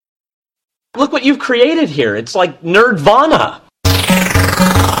Look what you've created here. It's like Nerdvana.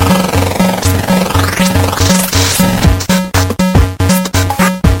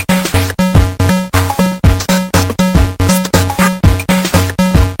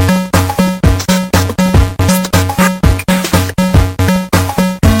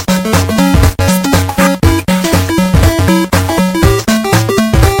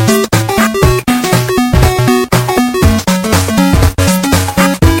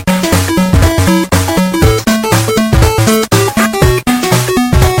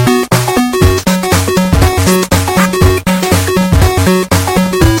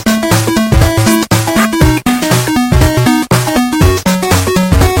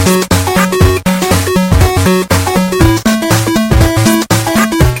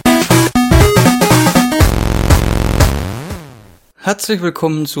 Herzlich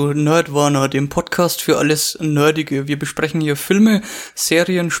willkommen zu Nerdvana, dem Podcast für alles Nerdige. Wir besprechen hier Filme,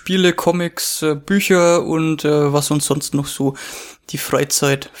 Serien, Spiele, Comics, Bücher und was uns sonst noch so die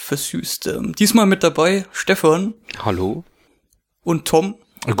Freizeit versüßt. Diesmal mit dabei Stefan. Hallo. Und Tom.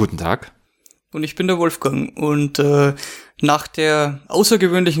 Guten Tag. Und ich bin der Wolfgang. Und nach der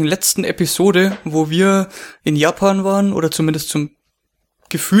außergewöhnlichen letzten Episode, wo wir in Japan waren, oder zumindest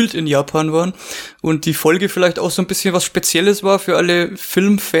gefühlt in Japan waren und die Folge vielleicht auch so ein bisschen was Spezielles war für alle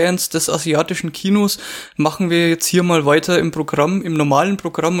Filmfans des asiatischen Kinos, machen wir jetzt hier mal weiter im normalen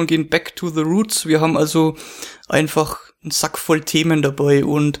Programm und gehen back to the roots. Wir haben also einfach einen Sack voll Themen dabei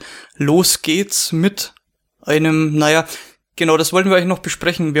und los geht's mit einem, genau, das wollten wir eigentlich noch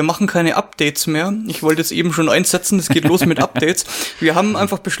besprechen. Wir machen keine Updates mehr. Ich wollte es eben schon einsetzen, es geht los mit Updates. Wir haben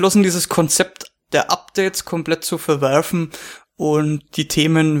einfach beschlossen, dieses Konzept der Updates komplett zu verwerfen und die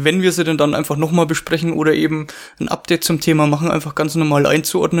Themen, wenn wir sie denn dann einfach nochmal besprechen oder eben ein Update zum Thema machen, einfach ganz normal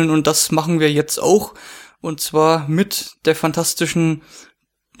einzuordnen. Und das machen wir jetzt auch. Und zwar mit der fantastischen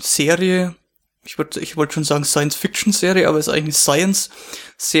Serie, ich wollte schon sagen Science-Fiction-Serie, aber es ist eigentlich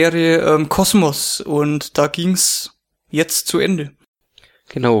Science-Serie Kosmos. Und da ging's jetzt zu Ende.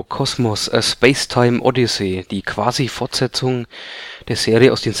 Genau, Kosmos, A Space-Time Odyssey, die quasi Fortsetzung der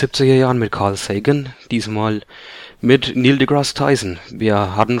Serie aus den 70er Jahren mit Carl Sagan, diesmal mit Neil deGrasse Tyson.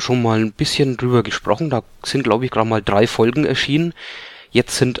 Wir hatten schon mal ein bisschen drüber gesprochen, da sind glaube ich gerade mal 3 Folgen erschienen.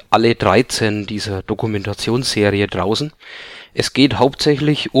 Jetzt sind alle 13 dieser Dokumentationsserie draußen. Es geht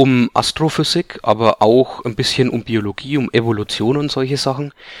hauptsächlich um Astrophysik, aber auch ein bisschen um Biologie, um Evolution und solche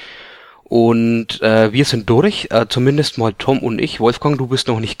Sachen. Und wir sind durch, zumindest mal Tom und ich. Wolfgang, du bist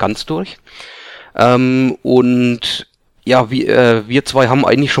noch nicht ganz durch. Und ja, wir zwei haben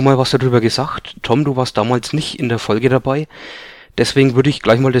eigentlich schon mal was darüber gesagt. Tom, du warst damals nicht in der Folge dabei. Deswegen würde ich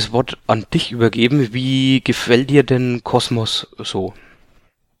gleich mal das Wort an dich übergeben. Wie gefällt dir denn Kosmos so?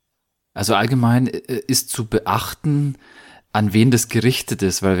 Also allgemein ist zu beachten, an wen das gerichtet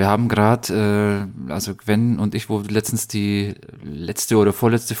ist, weil wir haben gerade, also Gwen und ich, wo wir letztens die letzte oder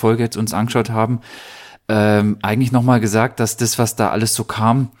vorletzte Folge jetzt uns angeschaut haben, eigentlich nochmal gesagt, dass das, was da alles so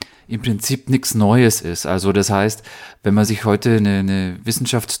kam, im Prinzip nichts Neues ist. Also das heißt, wenn man sich heute eine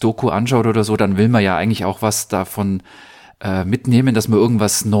Wissenschaftsdoku anschaut oder so, dann will man ja eigentlich auch was davon mitnehmen, dass man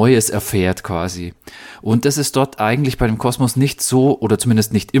irgendwas Neues erfährt quasi. Und das ist dort eigentlich bei dem Kosmos nicht so, oder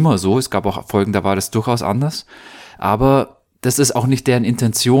zumindest nicht immer so. Es gab auch Folgen, da war das durchaus anders. Aber das ist auch nicht deren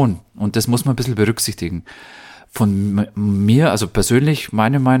Intention und das muss man ein bisschen berücksichtigen. Von mir, also persönlich,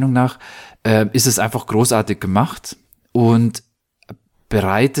 meiner Meinung nach, ist es einfach großartig gemacht und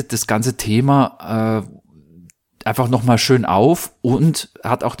bereitet das ganze Thema einfach nochmal schön auf und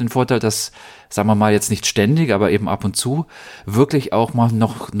hat auch den Vorteil, dass, sagen wir mal, jetzt nicht ständig, aber eben ab und zu wirklich auch mal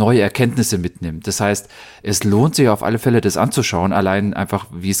noch neue Erkenntnisse mitnimmt. Das heißt, es lohnt sich auf alle Fälle, das anzuschauen. Allein einfach,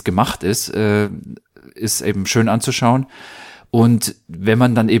 wie es gemacht ist eben schön anzuschauen. Und wenn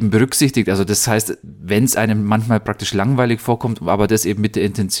man dann eben berücksichtigt, also das heißt, wenn es einem manchmal praktisch langweilig vorkommt, aber das eben mit der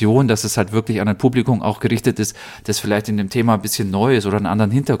Intention, dass es halt wirklich an ein Publikum auch gerichtet ist, das vielleicht in dem Thema ein bisschen neu ist oder einen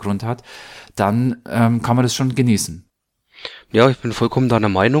anderen Hintergrund hat, dann kann man das schon genießen. Ja, ich bin vollkommen deiner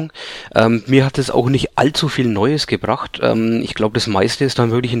Meinung. Mir hat es auch nicht allzu viel Neues gebracht. Ich glaube, das meiste ist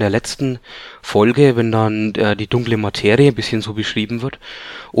dann wirklich in der letzten Folge, wenn dann die dunkle Materie ein bisschen so beschrieben wird.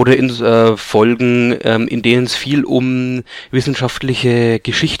 Oder in Folgen, in denen es viel um wissenschaftliche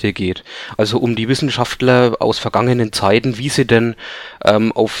Geschichte geht. Also um die Wissenschaftler aus vergangenen Zeiten, wie sie denn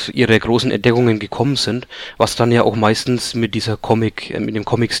auf ihre großen Entdeckungen gekommen sind, was dann ja auch meistens mit dem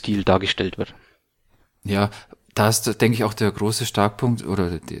Comic-Stil dargestellt wird. Ja, da ist, denke ich, auch der große Starkpunkt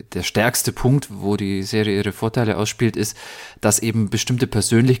oder der stärkste Punkt, wo die Serie ihre Vorteile ausspielt, ist, dass eben bestimmte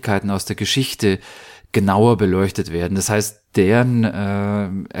Persönlichkeiten aus der Geschichte genauer beleuchtet werden. Das heißt, deren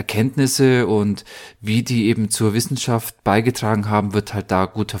Erkenntnisse und wie die eben zur Wissenschaft beigetragen haben, wird halt da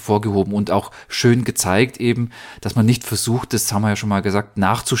gut hervorgehoben und auch schön gezeigt eben, dass man nicht versucht, das haben wir ja schon mal gesagt,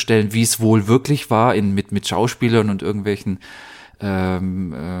 nachzustellen, wie es wohl wirklich war mit Schauspielern und irgendwelchen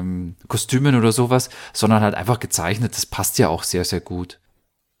Kostümen oder sowas, sondern halt einfach gezeichnet. Das passt ja auch sehr, sehr gut.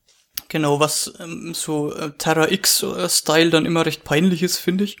 Genau, was so Terra X-Style dann immer recht peinlich ist,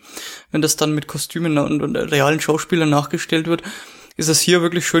 finde ich, wenn das dann mit Kostümen und realen Schauspielern nachgestellt wird, ist es hier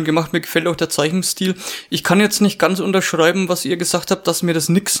wirklich schön gemacht. Mir gefällt auch der Zeichenstil. Ich kann jetzt nicht ganz unterschreiben, was ihr gesagt habt, dass mir das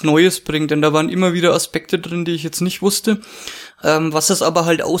nichts Neues bringt, denn da waren immer wieder Aspekte drin, die ich jetzt nicht wusste. Was es aber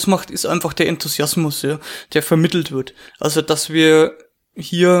halt ausmacht, ist einfach der Enthusiasmus, ja, der vermittelt wird. Also, dass wir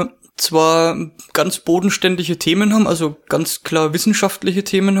hier zwar ganz bodenständige Themen haben, also ganz klar wissenschaftliche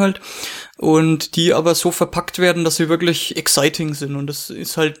Themen halt, und die aber so verpackt werden, dass sie wirklich exciting sind. Und das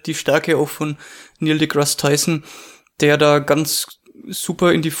ist halt die Stärke auch von Neil deGrasse Tyson, der da ganz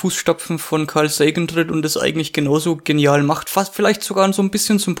super in die Fußstapfen von Carl Sagan tritt und das eigentlich genauso genial macht. Fast vielleicht sogar so ein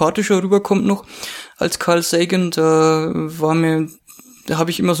bisschen sympathischer rüberkommt noch als Carl Sagan. Da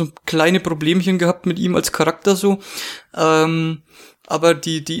habe ich immer so kleine Problemchen gehabt mit ihm als Charakter so. Aber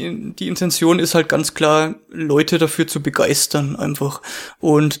die Intention ist halt ganz klar, Leute dafür zu begeistern einfach.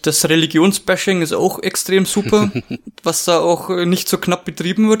 Und das Religionsbashing ist auch extrem super, was da auch nicht so knapp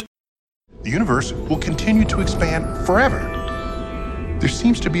betrieben wird. The universe will continue to expand forever. There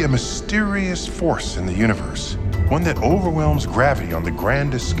seems to be a mysterious force in the universe, one that overwhelms gravity on the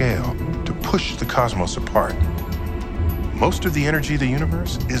grandest scale to push the cosmos apart. Most of the energy of the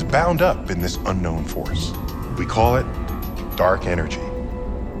universe is bound up in this unknown force. We call it dark energy.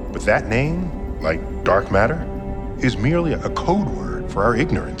 But that name, like dark matter, is merely a code word for our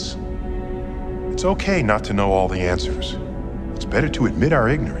ignorance. It's okay not to know all the answers. It's better to admit our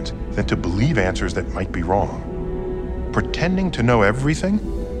ignorance than to believe answers that might be wrong. Pretending to know everything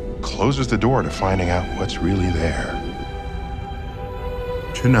closes the door to finding out what's really there.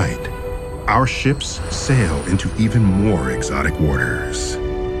 Tonight, our ships sail into even more exotic waters.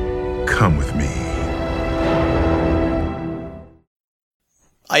 Come with me.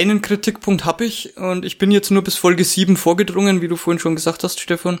 Einen Kritikpunkt habe ich, und ich bin jetzt nur bis Folge 7 vorgedrungen, wie du vorhin schon gesagt hast,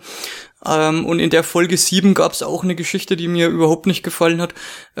 Stefan. Und in der Folge 7 gab es auch eine Geschichte, die mir überhaupt nicht gefallen hat.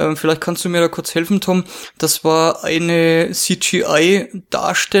 Vielleicht kannst du mir da kurz helfen, Tom. Das war eine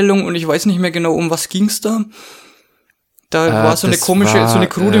CGI-Darstellung und ich weiß nicht mehr genau, um was ging's da. Da war so eine komische, so eine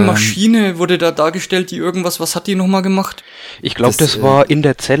krude Maschine wurde da dargestellt, die was hat die nochmal gemacht? Ich glaube, das war in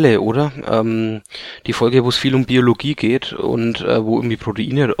der Zelle, oder? Die Folge, wo es viel um Biologie geht und wo irgendwie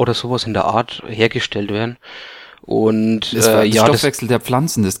Proteine oder sowas in der Art hergestellt werden. Und das war der Stoffwechsel der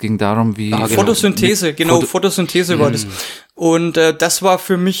Pflanzen, das ging darum, wie... Genau. Photosynthese, Photosynthese war das. Und das war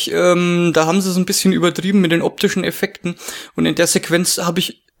für mich, da haben sie es ein bisschen übertrieben mit den optischen Effekten. Und in der Sequenz habe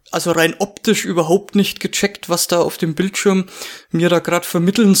ich also rein optisch überhaupt nicht gecheckt, was da auf dem Bildschirm mir da gerade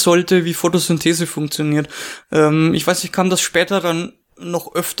vermitteln sollte, wie Photosynthese funktioniert. Ich weiß nicht, kam das später dann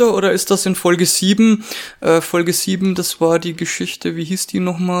noch öfter oder ist das in Folge 7? Folge 7, das war die Geschichte, wie hieß die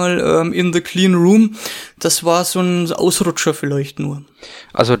nochmal? In the Clean Room. Das war so ein Ausrutscher vielleicht nur.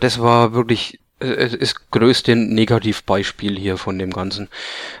 Also das war wirklich das größte Negativbeispiel hier von dem Ganzen.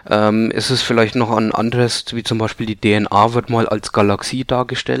 Es ist vielleicht noch ein anderes, wie zum Beispiel die DNA wird mal als Galaxie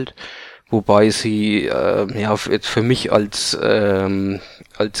dargestellt, wobei sie, jetzt für mich als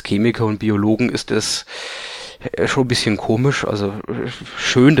Chemiker und Biologen ist das schon ein bisschen komisch, also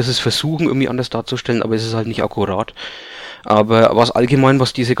schön, dass es versuchen, irgendwie anders darzustellen, aber es ist halt nicht akkurat. Aber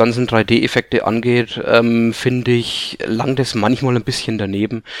was diese ganzen 3D-Effekte angeht, finde ich, langt es manchmal ein bisschen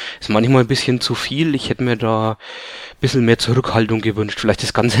daneben. Ist manchmal ein bisschen zu viel. Ich hätte mir da ein bisschen mehr Zurückhaltung gewünscht. Vielleicht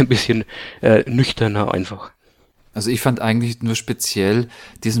das Ganze ein bisschen nüchterner einfach. Also ich fand eigentlich nur speziell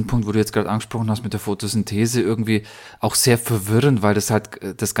diesen Punkt, wo du jetzt gerade angesprochen hast mit der Photosynthese, irgendwie auch sehr verwirrend, weil das halt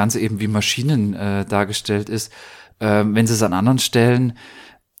das Ganze eben wie Maschinen dargestellt ist. Wenn sie es an anderen Stellen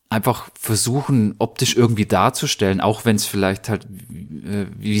einfach versuchen, optisch irgendwie darzustellen, auch wenn es vielleicht halt,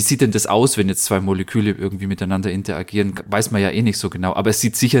 wie sieht denn das aus, wenn jetzt zwei Moleküle irgendwie miteinander interagieren, weiß man ja eh nicht so genau, aber es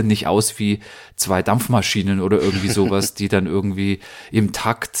sieht sicher nicht aus wie zwei Dampfmaschinen oder irgendwie sowas, die dann irgendwie im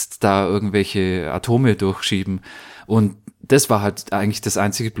Takt da irgendwelche Atome durchschieben, und das war halt eigentlich das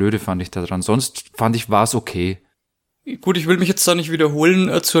einzige Blöde, fand ich daran. Sonst fand ich, war es okay. Gut, ich will mich jetzt da nicht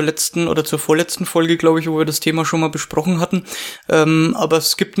wiederholen zur letzten oder zur vorletzten Folge, glaube ich, wo wir das Thema schon mal besprochen hatten. Aber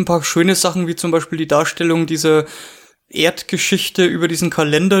es gibt ein paar schöne Sachen, wie zum Beispiel die Darstellung dieser Erdgeschichte über diesen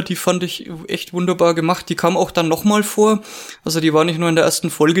Kalender, die fand ich echt wunderbar gemacht. Die kam auch dann nochmal vor, also die war nicht nur in der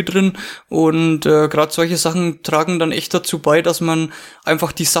ersten Folge drin, und gerade solche Sachen tragen dann echt dazu bei, dass man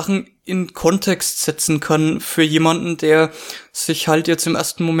einfach die Sachen in Kontext setzen kann für jemanden, der sich halt jetzt im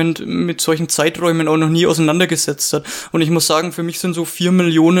ersten Moment mit solchen Zeiträumen auch noch nie auseinandergesetzt hat. Und ich muss sagen, für mich sind so 4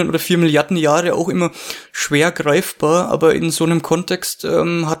 Millionen oder 4 Milliarden Jahre auch immer schwer greifbar, aber in so einem Kontext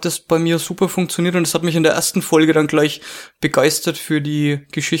hat das bei mir super funktioniert und es hat mich in der ersten Folge dann gleich begeistert für die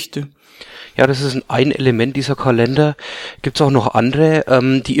Geschichte. Ja, das ist ein Element dieser Kalender. Gibt's auch noch andere,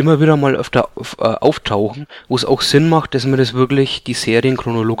 die immer wieder mal öfter auftauchen, wo es auch Sinn macht, dass man das wirklich die Serien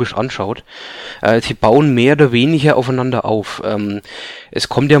chronologisch anschaut. Sie bauen mehr oder weniger aufeinander auf. Es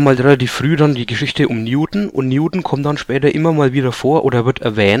kommt ja mal relativ früh dann die Geschichte um Newton und Newton kommt dann später immer mal wieder vor oder wird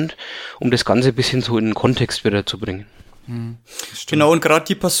erwähnt, um das Ganze ein bisschen so in den Kontext wieder zu bringen. Genau, und gerade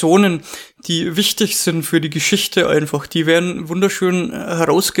die Personen, die wichtig sind für die Geschichte einfach, die werden wunderschön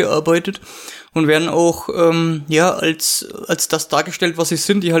herausgearbeitet und werden auch als das dargestellt, was sie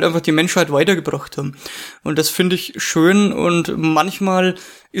sind, die halt einfach die Menschheit weitergebracht haben. Und das finde ich schön und manchmal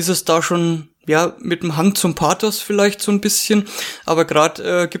ist es da schon mit dem Hang zum Pathos vielleicht so ein bisschen, aber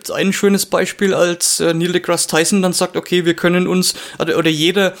gerade gibt's ein schönes Beispiel, als Neil deGrasse Tyson dann sagt, okay, wir können uns, oder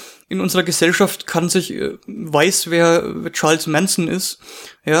jeder in unserer Gesellschaft weiß, wer Charles Manson ist,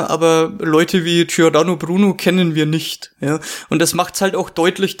 ja, aber Leute wie Giordano Bruno kennen wir nicht, ja, und das macht's halt auch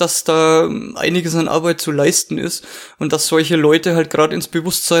deutlich, dass da einiges an Arbeit zu leisten ist und dass solche Leute halt gerade ins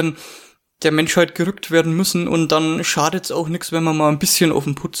Bewusstsein der Menschheit gerückt werden müssen und dann schadet's auch nichts, wenn man mal ein bisschen auf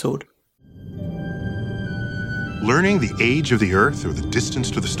den Putz haut. Learning the age of the Earth or the distance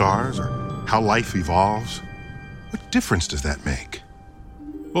to the stars or how life evolves, what difference does that make?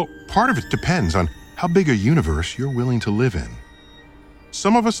 Well, part of it depends on how big a universe you're willing to live in.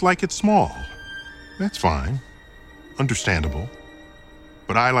 Some of us like it small. That's fine. Understandable.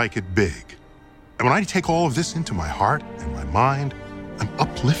 But I like it big. And when I take all of this into my heart and my mind, I'm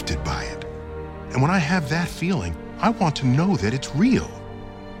uplifted by it. And when I have that feeling, I want to know that it's real.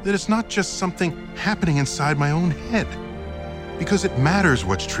 That it's not just something happening inside my own head. Because it matters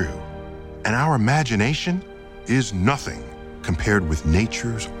what's true. And our imagination is nothing compared with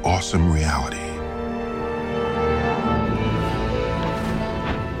nature's awesome reality.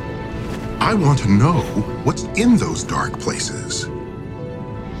 I want to know what's in those dark places.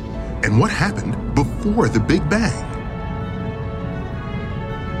 And what happened before the Big Bang.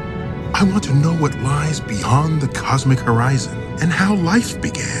 I want to know what lies beyond the cosmic horizon and how life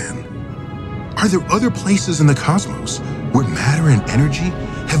began. Are there other places in the cosmos where matter and energy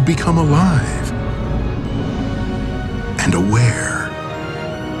have become alive and aware?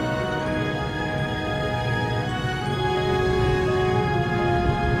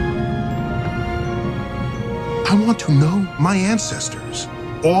 I want to know my ancestors,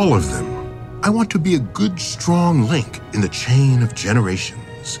 all of them. I want to be a good, strong link in the chain of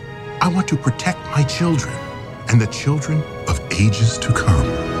generations. I want to protect my children and the children of ages to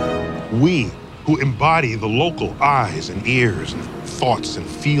come. We, who embody the local eyes and ears and thoughts and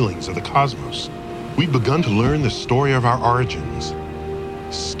feelings of the cosmos, we've begun to learn the story of our origins.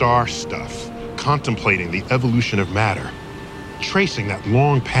 Star stuff, contemplating the evolution of matter, tracing that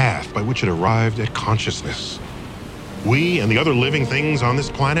long path by which it arrived at consciousness. We and the other living things on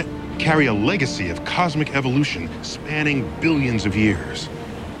this planet carry a legacy of cosmic evolution spanning billions of years.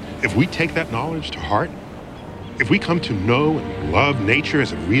 If we take that knowledge to heart, if we come to know and love nature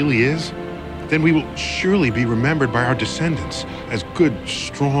as it really is, then we will surely be remembered by our descendants as good,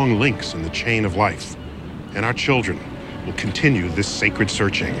 strong links in the chain of life. And our children will continue this sacred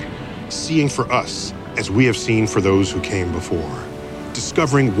searching, seeing for us as we have seen for those who came before,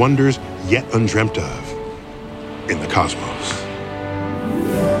 discovering wonders yet undreamt of in the cosmos.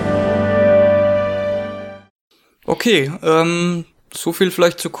 Okay, so viel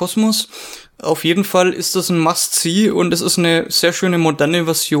vielleicht zu Kosmos. Auf jeden Fall ist das ein Must-See und es ist eine sehr schöne moderne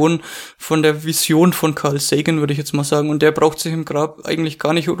Version von der Vision von Carl Sagan, würde ich jetzt mal sagen. Und der braucht sich im Grab eigentlich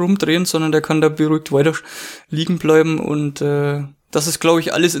gar nicht rumdrehen, sondern der kann da beruhigt weiter liegen bleiben. Und das ist, glaube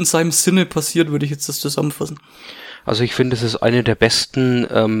ich, alles in seinem Sinne passiert, würde ich jetzt das zusammenfassen. Also ich finde, es ist eine der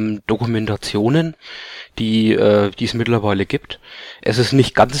besten Dokumentationen, die es mittlerweile gibt. Es ist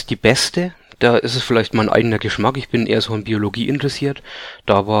nicht ganz die beste. Da ist es vielleicht mein eigener Geschmack. Ich bin eher so an Biologie interessiert.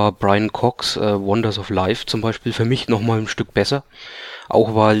 Da war Brian Cox Wonders of Life zum Beispiel für mich nochmal ein Stück besser.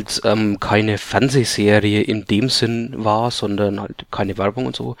 Auch weil es keine Fernsehserie in dem Sinn war, sondern halt keine Werbung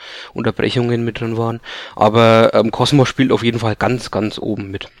und so Unterbrechungen mit drin waren. Aber Kosmos spielt auf jeden Fall ganz, ganz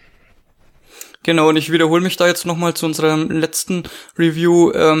oben mit. Genau, und ich wiederhole mich da jetzt nochmal zu unserem letzten Review.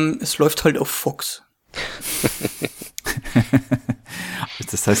 Es läuft halt auf Fox.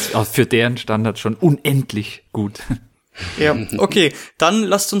 Das heißt, auch für deren Standard schon unendlich gut. Ja, okay. Dann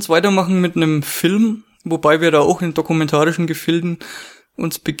lasst uns weitermachen mit einem Film, wobei wir da auch in dokumentarischen Gefilden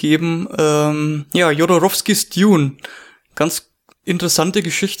uns begeben. Jodorowskis Dune. Ganz interessante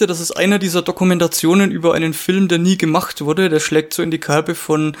Geschichte. Das ist einer dieser Dokumentationen über einen Film, der nie gemacht wurde. Der schlägt so in die Kerbe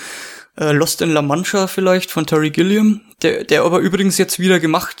von Lost in La Mancha vielleicht, von Terry Gilliam, der aber übrigens jetzt wieder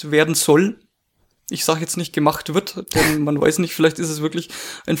gemacht werden soll. Ich sage jetzt nicht gemacht wird, denn man weiß nicht, vielleicht ist es wirklich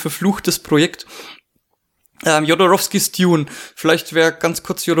ein verfluchtes Projekt. Jodorowskis Dune. Vielleicht wer ganz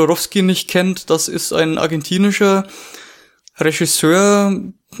kurz Jodorowsky nicht kennt, das ist ein argentinischer Regisseur,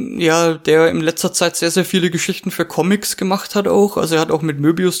 ja, der in letzter Zeit sehr, sehr viele Geschichten für Comics gemacht hat auch. Also er hat auch mit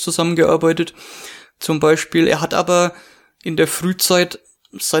Möbius zusammengearbeitet zum Beispiel. Er hat aber in der Frühzeit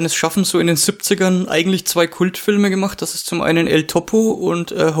seines Schaffens, so in den 70ern, eigentlich 2 Kultfilme gemacht. Das ist zum einen El Topo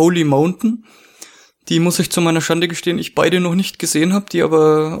und Holy Mountain. Die muss ich zu meiner Schande gestehen, ich beide noch nicht gesehen habe, die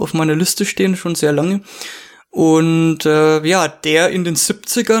aber auf meiner Liste stehen, schon sehr lange. Und der in den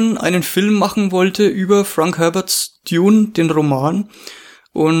 70ern einen Film machen wollte über Frank Herberts Dune, den Roman,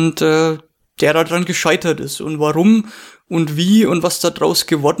 und der daran gescheitert ist. Und warum und wie und was da draus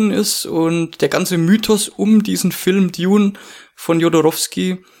geworden ist und der ganze Mythos um diesen Film Dune von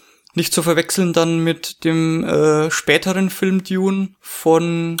Jodorowsky, nicht zu verwechseln dann mit dem späteren Film Dune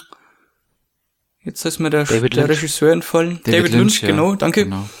von, jetzt ist mir der Regisseur entfallen, David Lynch, genau, danke.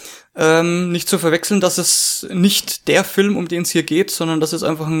 Genau. Nicht zu verwechseln, dass es nicht der Film, um den es hier geht, sondern das ist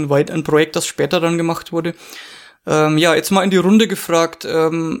einfach ein Projekt, das später dann gemacht wurde. Jetzt mal in die Runde gefragt,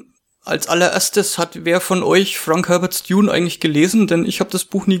 als allererstes hat wer von euch Frank Herberts Dune eigentlich gelesen? Denn ich habe das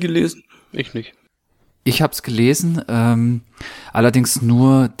Buch nie gelesen. Ich nicht. Ich habe es gelesen, allerdings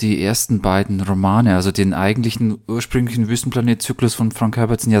nur die ersten beiden Romane, also den eigentlichen ursprünglichen Wüstenplanet-Zyklus von Frank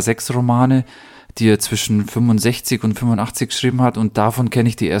Herbert sind ja 6 Romane, die er zwischen 65 und 85 geschrieben hat, und davon kenne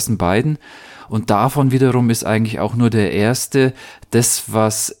ich die ersten beiden, und davon wiederum ist eigentlich auch nur der erste das,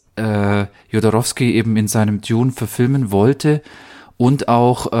 was Jodorowsky eben in seinem Dune verfilmen wollte, und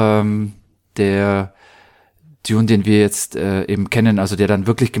auch der Dune, den wir jetzt eben kennen, also der dann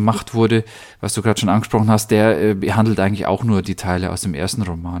wirklich gemacht wurde, was du gerade schon angesprochen hast, der behandelt eigentlich auch nur die Teile aus dem ersten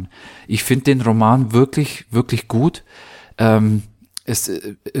Roman. Ich finde den Roman wirklich, wirklich gut.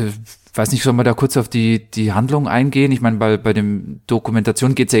 Weiß nicht, soll man da kurz auf die Handlung eingehen? Ich meine, bei dem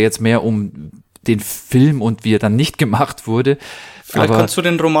Dokumentation geht es ja jetzt mehr um den Film und wie er dann nicht gemacht wurde. Vielleicht kannst du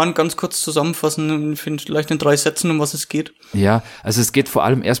den Roman ganz kurz zusammenfassen, vielleicht in 3 Sätzen, um was es geht. Ja, also es geht vor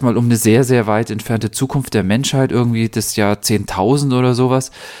allem erstmal um eine sehr, sehr weit entfernte Zukunft der Menschheit, irgendwie das Jahr 10.000 oder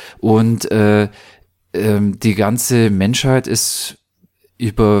sowas. Und die ganze Menschheit ist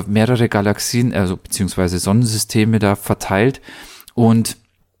über mehrere Galaxien, also beziehungsweise Sonnensysteme da verteilt. Und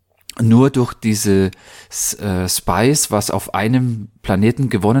nur durch diese Spice, was auf einem Planeten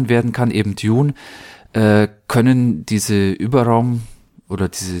gewonnen werden kann, eben Dune, können diese Überraum- oder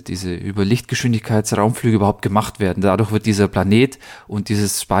diese Überlichtgeschwindigkeitsraumflüge überhaupt gemacht werden. Dadurch wird dieser Planet und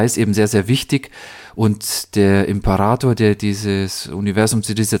dieses Spice eben sehr, sehr wichtig, und der Imperator, der dieses Universum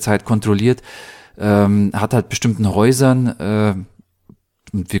zu dieser Zeit kontrolliert, hat halt bestimmten Häusern,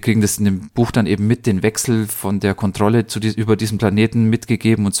 und wir kriegen das in dem Buch dann eben mit, den Wechsel von der Kontrolle über diesen Planeten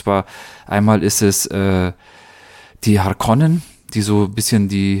mitgegeben. Und zwar einmal ist es die Harkonnen, die so ein bisschen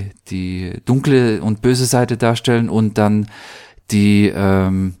die dunkle und böse Seite darstellen, und dann die,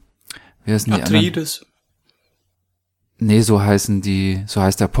 wie heißen die Atreides. Nee, so heißt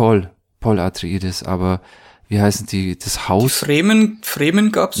der Paul Atreides, aber wie heißen die, das Haus? Die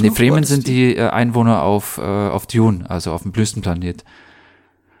Fremen gab's noch? Nee, Fremen sind die Einwohner auf Dune, also auf dem Blüstenplanet.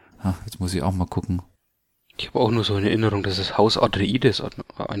 Jetzt muss ich auch mal gucken. Ich habe auch nur so eine Erinnerung, dass es Haus Atreides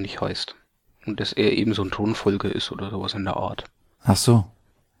eigentlich heißt. Und dass er eben so ein Thronfolger ist oder sowas in der Art. Ach so.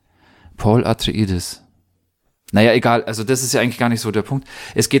 Paul Atreides. Naja, egal, also das ist ja eigentlich gar nicht so der Punkt.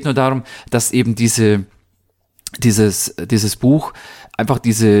 Es geht nur darum, dass eben dieses Buch einfach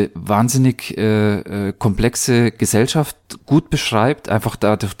diese wahnsinnig komplexe Gesellschaft gut beschreibt, einfach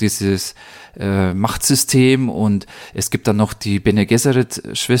dadurch dieses Machtsystem, und es gibt dann noch die Bene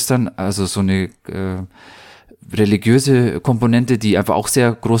Gesserit-Schwestern, also so eine religiöse Komponente, die einfach auch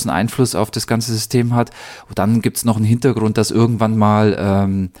sehr großen Einfluss auf das ganze System hat. Und dann gibt's noch einen Hintergrund, dass irgendwann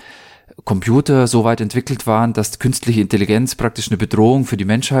mal Computer so weit entwickelt waren, dass künstliche Intelligenz praktisch eine Bedrohung für die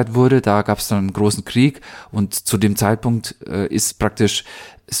Menschheit wurde. Da gab es dann einen großen Krieg, und zu dem Zeitpunkt ist praktisch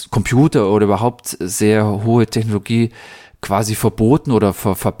Computer oder überhaupt sehr hohe Technologie quasi verboten oder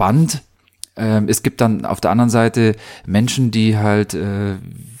verbannt. Es gibt dann auf der anderen Seite Menschen, die halt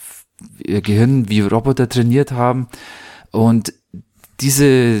ihr Gehirn wie Roboter trainiert haben, und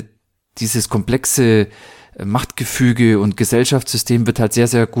dieses komplexe Machtgefüge und Gesellschaftssystem wird halt sehr,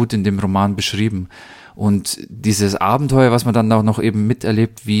 sehr gut in dem Roman beschrieben. Und dieses Abenteuer, was man dann auch noch eben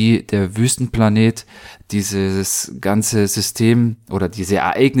miterlebt, wie der Wüstenplanet dieses ganze System oder diese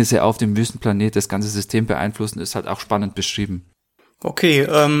Ereignisse auf dem Wüstenplanet das ganze System beeinflussen, ist halt auch spannend beschrieben. Okay,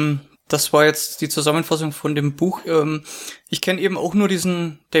 das war jetzt die Zusammenfassung von dem Buch. Ich kenne eben auch nur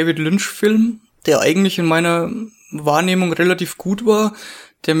diesen David Lynch-Film, der eigentlich in meiner Wahrnehmung relativ gut war,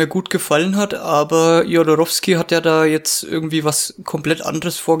 der mir gut gefallen hat, aber Jodorowsky hat ja da jetzt irgendwie was komplett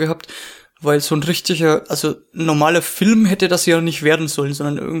anderes vorgehabt, weil so ein richtiger, also normaler Film hätte das ja nicht werden sollen,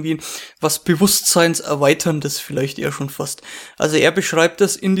 sondern irgendwie was Bewusstseinserweiterndes vielleicht eher schon fast. Also er beschreibt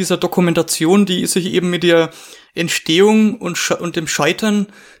das in dieser Dokumentation, die sich eben mit der Entstehung und dem Scheitern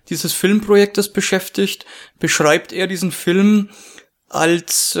dieses Filmprojektes beschäftigt, beschreibt er diesen Film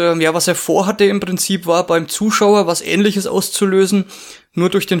als, was er vorhatte im Prinzip war, beim Zuschauer was Ähnliches auszulösen, nur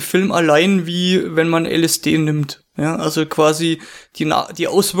durch den Film allein, wie wenn man LSD nimmt. Ja, also quasi die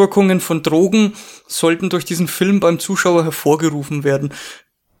Auswirkungen von Drogen sollten durch diesen Film beim Zuschauer hervorgerufen werden.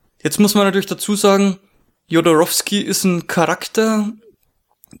 Jetzt muss man natürlich dazu sagen, Jodorowsky ist ein Charakter,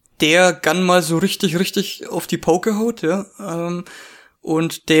 der gern mal so richtig auf die Pauke haut, ja,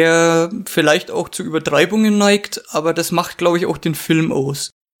 und der vielleicht auch zu Übertreibungen neigt, aber das macht, glaube ich, auch den Film aus.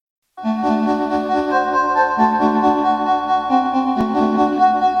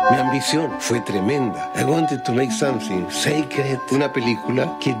 Mi ambición fue tremenda. I wanted to make something sacred, una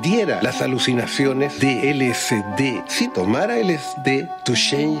película que diera las alucinaciones de LSD. Si tomara LSD to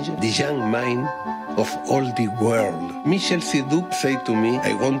change the young mind of all the world. Michel Siduk said to me,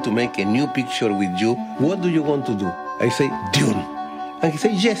 I want to make a new picture with you. What do you want to do? I say, Dune. And he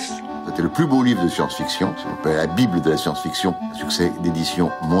said, yes. C'était le plus beau livre de science-fiction, c'est appelé la Bible de la science-fiction, succès d'édition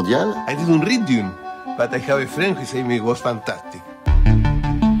mondiale. I didn't read Dune, but I have a friend who said it was fantastic.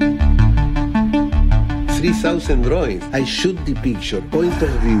 3,000 drawings. I shoot the picture, point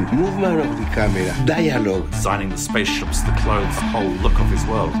of view, movement of the camera, dialogue. Designing the spaceships, the clothes, the whole look of his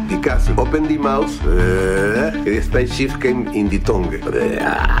world. The castle. Open the mouth. The spaceship came in the tongue.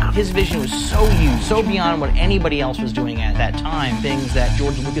 His vision was so huge, so beyond what anybody else was doing at that time. Things that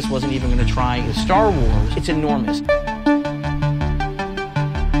George Lucas wasn't even going to try in Star Wars. It's enormous.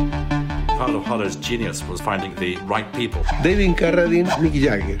 Part of Holler's genius was finding the right people. David Carradine, Mick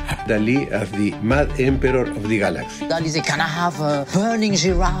Jagger, Dali as the Mad Emperor of the Galaxy. Dali said, can I have a burning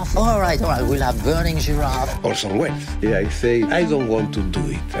giraffe? All right, we'll have burning giraffe. Orson Welles. Yeah, I say, I don't want to do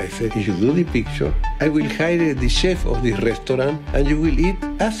it. I say, if you do the picture, I will hire the chef of the restaurant and you will eat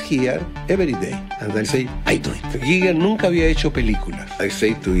as here every day. And I say, I do it. Giger nunca había hecho películas. I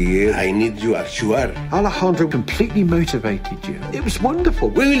say to Giger, I need you as you are. Alejandro completely motivated you. It was wonderful.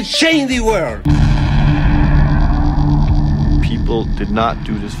 We will change the world. People did not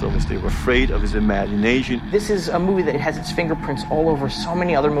do this film. They were afraid of his imagination. This is a movie that has its fingerprints all over so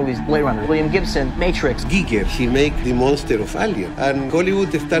many other movies. Blade Runner, William Gibson, Matrix. Giger, he make the monster of Alien. And Hollywood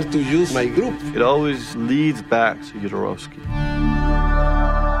start to use my group. It always leads back to Jodorowsky.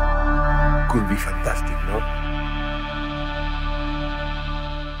 Could be fantastic, no?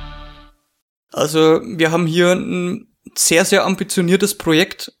 Also, wir haben hier ein sehr, sehr ambitioniertes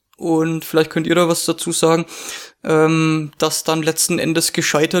Projekt und vielleicht könnt ihr da was dazu sagen, das dann letzten Endes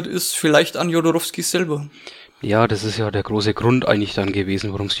gescheitert ist, vielleicht an Jodorowsky selber. Ja, das ist ja der große Grund eigentlich dann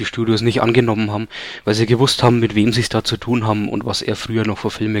gewesen, warum es die Studios nicht angenommen haben, weil sie gewusst haben, mit wem sie es da zu tun haben und was er früher noch für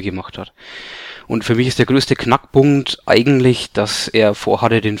Filme gemacht hat. Und für mich ist der größte Knackpunkt eigentlich, dass er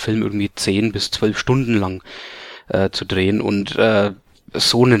vorhatte, den Film irgendwie 10 bis 12 Stunden lang zu drehen und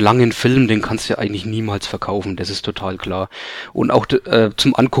so einen langen Film, den kannst du ja eigentlich niemals verkaufen, das ist total klar. Und auch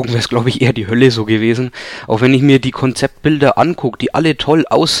zum Angucken wäre es, glaube ich, eher die Hölle so gewesen. Auch wenn ich mir die Konzeptbilder angucke, die alle toll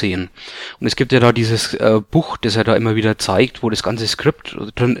aussehen. Und es gibt ja da dieses Buch, das er da immer wieder zeigt, wo das ganze Skript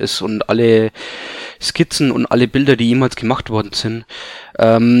drin ist und alle Skizzen und alle Bilder, die jemals gemacht worden sind.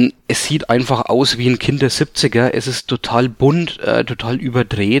 Es sieht einfach aus wie ein Kind der 70er. Es ist total bunt, total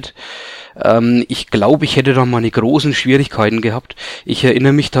überdreht. Ich glaube, ich hätte da meine großen Schwierigkeiten gehabt. Ich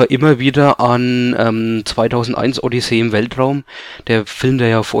erinnere mich da immer wieder an 2001 Odyssee im Weltraum, der Film, der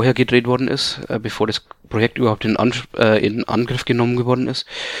ja vorher gedreht worden ist, bevor das Projekt überhaupt in Angriff genommen geworden ist.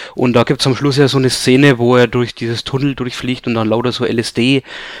 Und da gibt's am Schluss ja so eine Szene, wo er durch dieses Tunnel durchfliegt und dann lauter so LSD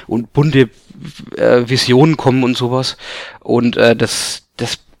und bunte Visionen kommen und sowas. Und das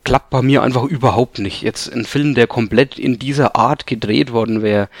klappt bei mir einfach überhaupt nicht. Jetzt ein Film, der komplett in dieser Art gedreht worden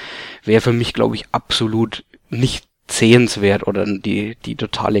wäre für mich, glaube ich, absolut nicht sehenswert oder die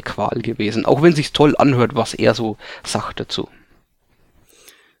totale Qual gewesen. Auch wenn sich's toll anhört, was er so sagt dazu.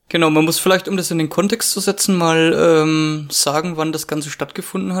 Genau, man muss vielleicht, um das in den Kontext zu setzen, mal sagen, wann das Ganze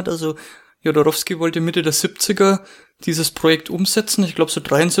stattgefunden hat. Also Jodorowsky wollte Mitte der 70er dieses Projekt umsetzen, ich glaube so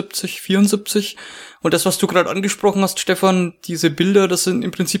 73, 74. Und das, was du gerade angesprochen hast, Stefan, diese Bilder, das sind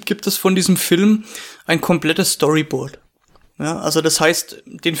im Prinzip, gibt es von diesem Film ein komplettes Storyboard. Ja, also das heißt,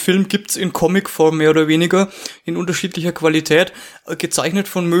 den Film gibt's in Comicform mehr oder weniger, in unterschiedlicher Qualität, gezeichnet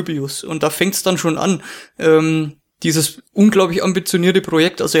von Möbius. Und da fängt's dann schon an, dieses unglaublich ambitionierte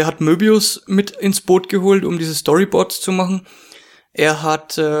Projekt. Also er hat Möbius mit ins Boot geholt, um diese Storyboards zu machen. Er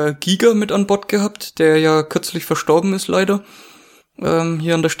hat Giger mit an Bord gehabt, der ja kürzlich verstorben ist, leider.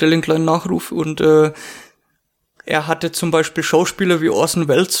 Hier an der Stelle einen kleinen Nachruf. Und er hatte zum Beispiel Schauspieler wie Orson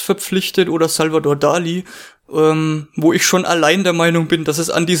Welles verpflichtet oder Salvador Dali, wo ich schon allein der Meinung bin, dass es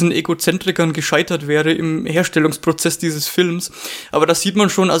an diesen Egozentrikern gescheitert wäre im Herstellungsprozess dieses Films. Aber das sieht man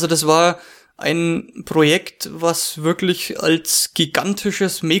schon, also das war ein Projekt, was wirklich als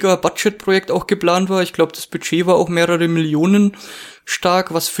gigantisches Mega-Budget-Projekt auch geplant war. Ich glaube, das Budget war auch mehrere Millionen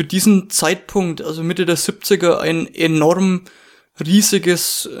stark, was für diesen Zeitpunkt, also Mitte der 70er, ein enorm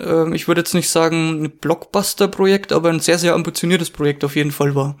riesiges, ich würde jetzt nicht sagen ein Blockbuster-Projekt, aber ein sehr, sehr ambitioniertes Projekt auf jeden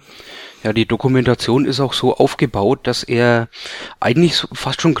Fall war. Ja, die Dokumentation ist auch so aufgebaut, dass er eigentlich so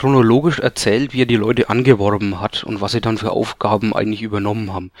fast schon chronologisch erzählt, wie er die Leute angeworben hat und was sie dann für Aufgaben eigentlich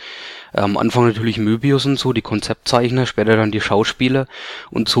übernommen haben. Am Anfang natürlich Möbius und so, die Konzeptzeichner, später dann die Schauspieler.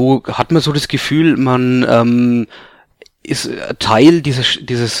 Und so hat man so das Gefühl, man ist Teil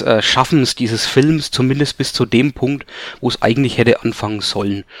dieses Schaffens, dieses Films, zumindest bis zu dem Punkt, wo es eigentlich hätte anfangen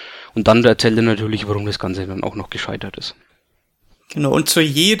sollen. Und dann erzählt er natürlich, warum das Ganze dann auch noch gescheitert ist. Genau, und zu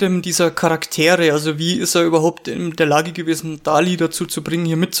jedem dieser Charaktere, also wie ist er überhaupt in der Lage gewesen, Dali dazu zu bringen,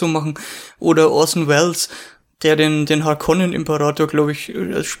 hier mitzumachen, oder Orson Welles, der den Harkonnen-Imperator, glaube ich,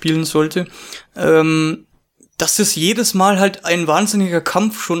 spielen sollte. Das ist jedes Mal halt ein wahnsinniger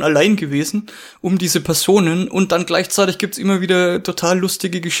Kampf schon allein gewesen um diese Personen, und dann gleichzeitig gibt's immer wieder total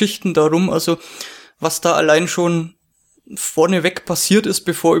lustige Geschichten darum, also was da allein schon vorneweg passiert ist,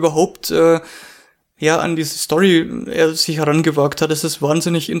 bevor überhaupt an diese Story er sich herangewagt hat. Das ist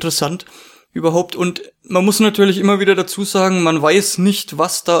wahnsinnig interessant überhaupt. Und man muss natürlich immer wieder dazu sagen, man weiß nicht,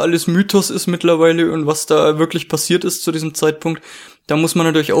 was da alles Mythos ist mittlerweile und was da wirklich passiert ist zu diesem Zeitpunkt. Da muss man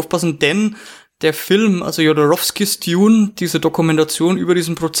natürlich aufpassen, denn der Film, also Jodorowskys Dune, diese Dokumentation über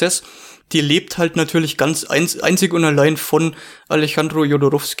diesen Prozess, die lebt halt natürlich ganz einzig und allein von Alejandro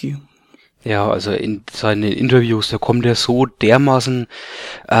Jodorowsky. Ja, also in seinen Interviews, da kommt er so dermaßen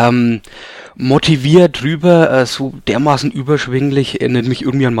motiviert rüber, so dermaßen überschwinglich, erinnert mich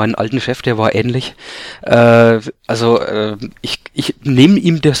irgendwie an meinen alten Chef, der war ähnlich. Ich nehme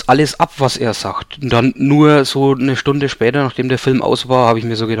ihm das alles ab, was er sagt. Und dann nur so eine Stunde später, nachdem der Film aus war, habe ich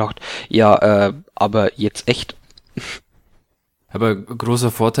mir so gedacht, aber jetzt echt. Aber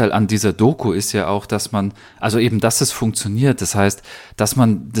großer Vorteil an dieser Doku ist ja auch, dass es funktioniert. Das heißt, dass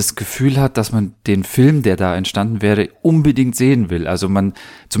man das Gefühl hat, dass man den Film, der da entstanden wäre, unbedingt sehen will. Also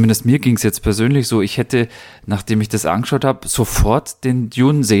zumindest mir ging es jetzt persönlich so, ich hätte, nachdem ich das angeschaut habe, sofort den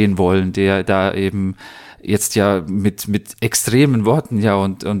Dune sehen wollen, der da eben jetzt ja mit extremen Worten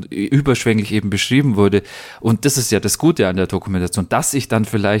und überschwänglich eben beschrieben wurde. Und das ist ja das Gute an der Dokumentation, dass ich dann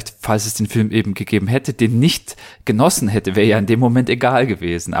vielleicht, falls es den Film eben gegeben hätte, den nicht genossen hätte, wäre ja in dem Moment egal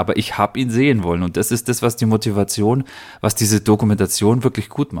gewesen. Aber ich habe ihn sehen wollen, und das ist das, was was diese Dokumentation wirklich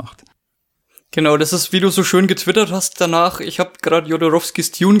gut macht. Genau, das ist, wie du so schön getwittert hast danach, ich habe gerade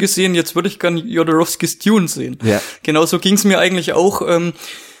Jodorowskys Dune gesehen, jetzt würde ich gern Jodorowskys Dune sehen. Ja. Genau so ging es mir eigentlich auch.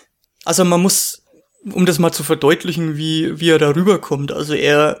 Also man muss, um das mal zu verdeutlichen, wie er da rüberkommt. Also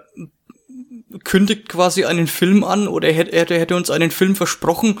er kündigt quasi einen Film an, oder er hätte uns einen Film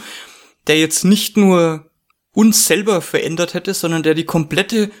versprochen, der jetzt nicht nur uns selber verändert hätte, sondern der die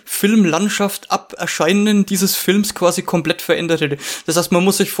komplette Filmlandschaft ab Erscheinen dieses Films quasi komplett verändert hätte. Das heißt, man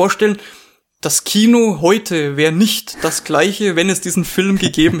muss sich vorstellen, das Kino heute wäre nicht das gleiche, wenn es diesen Film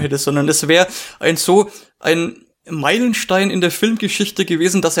gegeben hätte, sondern es wäre ein Meilenstein in der Filmgeschichte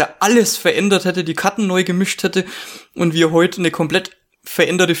gewesen, dass er alles verändert hätte, die Karten neu gemischt hätte und wir heute eine komplett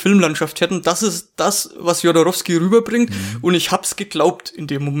veränderte Filmlandschaft hätten. Das ist das, was Jodorowsky rüberbringt, und ich hab's geglaubt in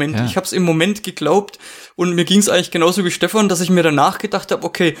dem Moment. Ja. Ich hab's im Moment geglaubt, und mir ging's eigentlich genauso wie Stefan, dass ich mir danach gedacht habe,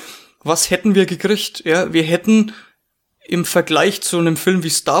 okay, was hätten wir gekriegt? Ja, wir hätten im Vergleich zu einem Film wie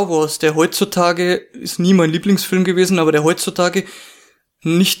Star Wars, der heutzutage, ist nie mein Lieblingsfilm gewesen, aber der heutzutage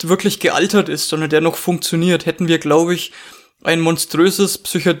nicht wirklich gealtert ist, sondern der noch funktioniert, hätten wir, glaube ich, ein monströses,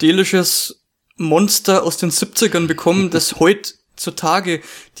 psychedelisches Monster aus den 70ern bekommen, das heutzutage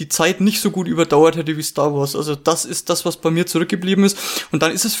die Zeit nicht so gut überdauert hätte wie Star Wars. Also das ist das, was bei mir zurückgeblieben ist. Und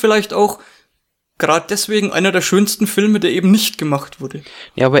dann ist es vielleicht auch gerade deswegen einer der schönsten Filme, der eben nicht gemacht wurde.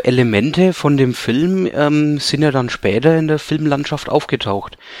 Ja, aber Elemente von dem Film sind ja dann später in der Filmlandschaft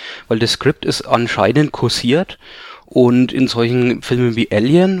aufgetaucht, weil das Skript ist anscheinend kursiert und in solchen Filmen wie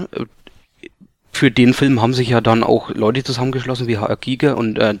Alien, für den Film haben sich ja dann auch Leute zusammengeschlossen wie H.R. Giger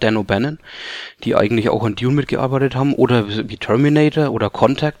und Dan O'Bannon, die eigentlich auch an Dune mitgearbeitet haben, oder wie Terminator oder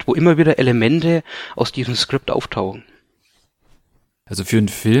Contact, wo immer wieder Elemente aus diesem Skript auftauchen. Also für einen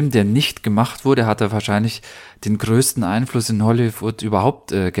Film, der nicht gemacht wurde, hat er wahrscheinlich den größten Einfluss in Hollywood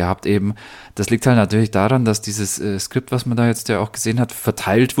überhaupt gehabt eben. Das liegt halt natürlich daran, dass dieses Skript, was man da jetzt ja auch gesehen hat,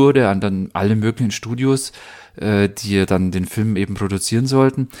 verteilt wurde an dann alle möglichen Studios, die ja dann den Film eben produzieren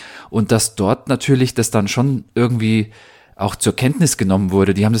sollten. Und dass dort natürlich das dann schon irgendwie auch zur Kenntnis genommen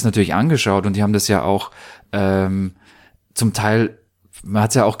wurde. Die haben das natürlich angeschaut und die haben das ja auch zum Teil, man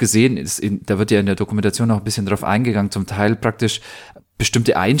hat es ja auch gesehen, da wird ja in der Dokumentation noch ein bisschen drauf eingegangen, zum Teil praktisch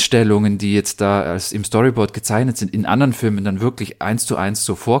bestimmte Einstellungen, die jetzt da als im Storyboard gezeichnet sind, in anderen Filmen dann wirklich 1:1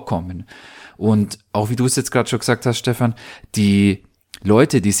 so vorkommen. Und auch wie du es jetzt gerade schon gesagt hast, Stefan, die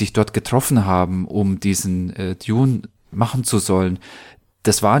Leute, die sich dort getroffen haben, um diesen Dune machen zu sollen,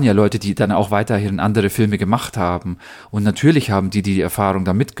 das waren ja Leute, die dann auch weiterhin andere Filme gemacht haben. Und natürlich haben die Erfahrung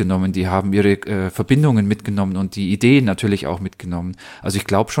da mitgenommen, die haben ihre Verbindungen mitgenommen und die Ideen natürlich auch mitgenommen. Also ich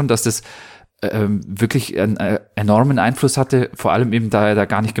glaube schon, dass das wirklich einen enormen Einfluss hatte, vor allem eben, da er da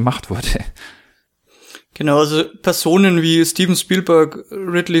gar nicht gemacht wurde. Genau, also Personen wie Steven Spielberg,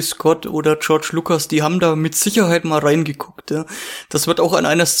 Ridley Scott oder George Lucas, die haben da mit Sicherheit mal reingeguckt. Ja. Das wird auch an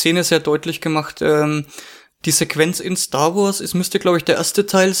einer Szene sehr deutlich gemacht. Die Sequenz in Star Wars, es müsste, glaube ich, der erste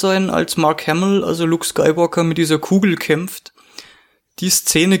Teil sein, als Mark Hamill, also Luke Skywalker, mit dieser Kugel kämpft. Die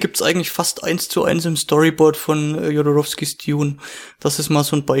Szene gibt's eigentlich fast 1:1 im Storyboard von Jodorowskis Dune. Das ist mal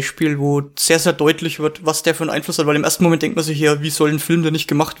so ein Beispiel, wo sehr, sehr deutlich wird, was der für einen Einfluss hat, weil im ersten Moment denkt man sich ja, wie soll ein Film, der nicht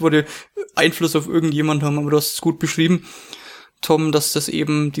gemacht wurde, Einfluss auf irgendjemand haben, aber du hast es gut beschrieben, Tom, dass das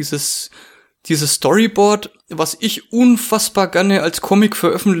eben dieses Storyboard, was ich unfassbar gerne als Comic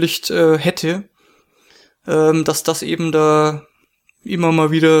veröffentlicht hätte, dass das eben da immer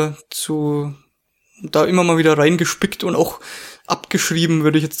mal wieder reingespickt und auch abgeschrieben,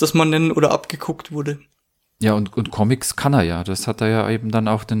 würde ich jetzt das mal nennen, oder abgeguckt wurde. Ja, und Comics kann er ja. Das hat er ja eben dann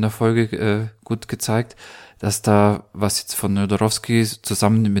auch in der Folge gut gezeigt, dass da, was jetzt von Jodorowsky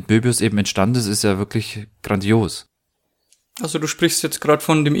zusammen mit Möbius eben entstanden ist ja wirklich grandios. Also du sprichst jetzt gerade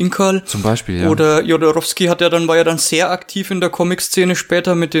von dem Incal. Zum Beispiel, ja. Oder Jodorowsky war ja dann sehr aktiv in der Comic-Szene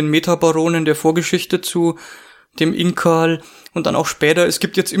später mit den Metabaronen der Vorgeschichte zu dem Incal und dann auch später. Es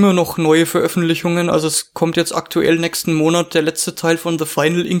gibt jetzt immer noch neue Veröffentlichungen, also es kommt jetzt aktuell nächsten Monat der letzte Teil von The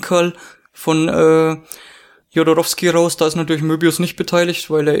Final Incal von Jodorowsky raus. Da ist natürlich Möbius nicht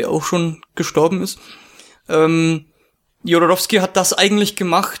beteiligt, weil er auch schon gestorben ist. Jodorowsky hat das eigentlich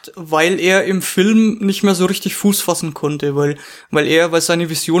gemacht, weil er im Film nicht mehr so richtig Fuß fassen konnte, weil seine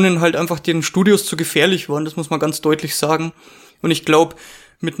Visionen halt einfach den Studios zu gefährlich waren, das muss man ganz deutlich sagen. Und ich glaube,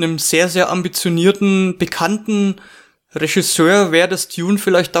 mit einem sehr, sehr ambitionierten, bekannten Regisseur wäre das Dune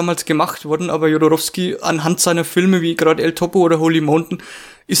vielleicht damals gemacht worden, aber Jodorowsky anhand seiner Filme wie gerade El Topo oder Holy Mountain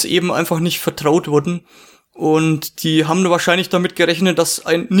ist eben einfach nicht vertraut worden. Und die haben wahrscheinlich damit gerechnet, dass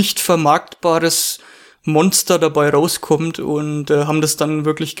ein nicht vermarktbares Monster dabei rauskommt und haben das dann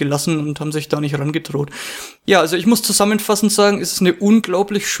wirklich gelassen und haben sich da nicht rangetraut. Ja, also ich muss zusammenfassend sagen, es ist eine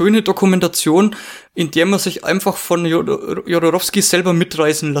unglaublich schöne Dokumentation, in der man sich einfach von Jodorowsky selber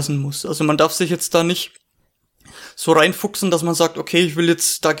mitreißen lassen muss. Also man darf sich jetzt da nicht so reinfuchsen, dass man sagt, okay, ich will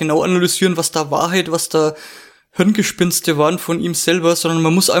jetzt da genau analysieren, was da Wahrheit, was da Hirngespinste waren von ihm selber, sondern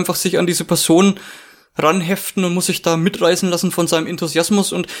man muss einfach sich an diese Person ranheften und muss sich da mitreißen lassen von seinem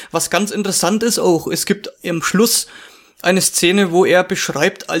Enthusiasmus. Und was ganz interessant ist auch, es gibt am Schluss eine Szene, wo er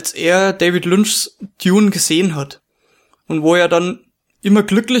beschreibt, als er David Lynchs Dune gesehen hat. Und wo er dann immer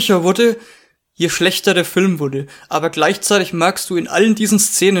glücklicher wurde, je schlechter der Film wurde. Aber gleichzeitig merkst du in allen diesen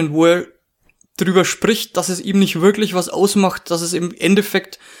Szenen, wo er drüber spricht, dass es ihm nicht wirklich was ausmacht, dass es im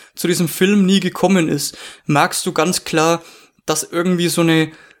Endeffekt zu diesem Film nie gekommen ist, merkst du ganz klar, dass irgendwie so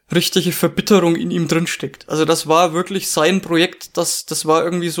eine richtige Verbitterung in ihm drin steckt. Also das war wirklich sein Projekt, das war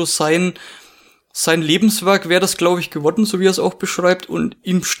irgendwie so sein Lebenswerk wäre das, glaube ich, geworden, so wie er es auch beschreibt. Und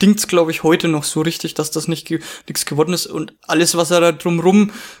ihm stinkt's, glaube ich, heute noch so richtig, dass das nichts geworden ist. Und alles, was er da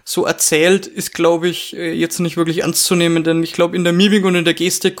drumrum so erzählt, ist, glaube ich, jetzt nicht wirklich ernst zu nehmen. Denn ich glaube, in der Mimik und in der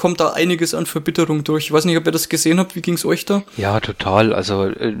Gestik kommt da einiges an Verbitterung durch. Ich weiß nicht, ob ihr das gesehen habt. Wie ging's euch da? Ja, total.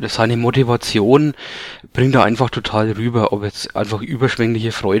 Also seine Motivation bringt er einfach total rüber. Ob jetzt einfach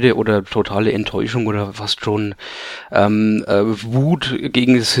überschwängliche Freude oder totale Enttäuschung oder fast schon Wut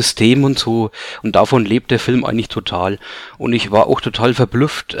gegen das System und so. Und davon lebt der Film eigentlich total. Und ich war auch total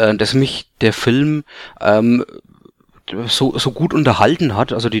verblüfft, dass mich der Film so gut unterhalten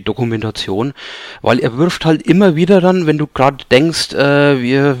hat, also die Dokumentation, weil er wirft halt immer wieder dann, wenn du gerade denkst,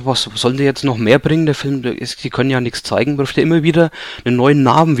 was sollen die jetzt noch mehr bringen, der Film, die können ja nichts zeigen, wirft er immer wieder einen neuen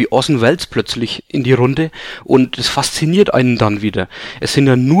Namen wie Orson Welles plötzlich in die Runde und das fasziniert einen dann wieder. Es sind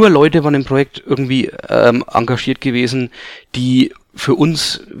ja nur Leute bei dem Projekt irgendwie engagiert gewesen, die für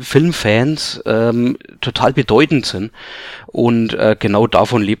uns Filmfans total bedeutend sind und genau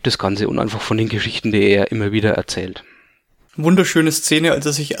davon lebt das Ganze und einfach von den Geschichten, die er immer wieder erzählt. Wunderschöne Szene, als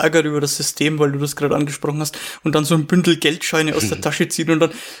er sich ärgert über das System, weil du das gerade angesprochen hast, und dann so ein Bündel Geldscheine aus der Tasche zieht und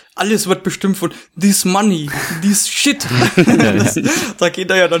dann alles wird bestimmt von this money, this shit. Da geht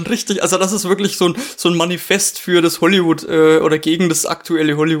er ja dann richtig, also das ist wirklich so ein Manifest für das Hollywood oder gegen das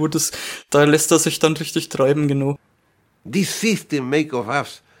aktuelle Hollywood, da lässt er sich dann richtig treiben, genau. This system make of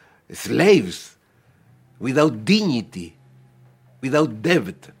us slaves without dignity, without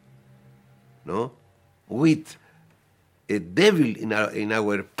debt, no? With a devil in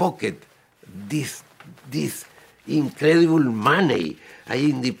our pocket, this incredible money,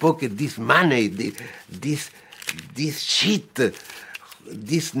 in the pocket, this money, this shit,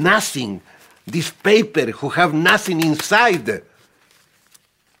 this nothing, this paper who have nothing inside.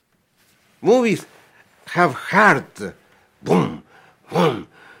 Movies have heart, boom, boom,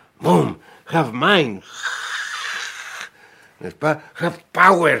 boom, have mind, have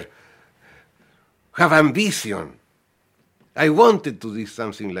power, have ambition. I wanted to do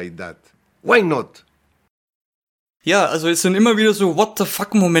something like that. Why not? Ja, also es sind immer wieder so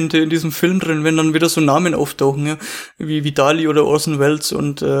What-the-fuck-Momente in diesem Film drin, wenn dann wieder so Namen auftauchen, ja, wie Dali oder Orson Welles,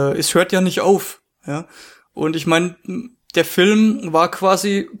 und es hört ja nicht auf, ja. Und ich meine, der Film war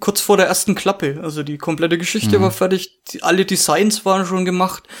quasi kurz vor der ersten Klappe, also die komplette Geschichte war fertig, alle Designs waren schon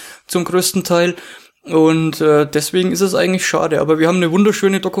gemacht, zum größten Teil, und deswegen ist es eigentlich schade, aber wir haben eine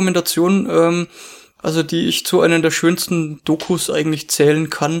wunderschöne Dokumentation, also die ich zu einer der schönsten Dokus eigentlich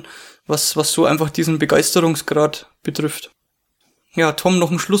zählen kann, was so einfach diesen Begeisterungsgrad betrifft. Ja, Tom, noch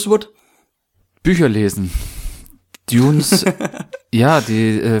ein Schlusswort? Bücher lesen. Dunes, ja,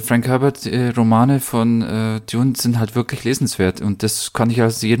 die Frank Herbert Romane von Dune sind halt wirklich lesenswert und das kann ich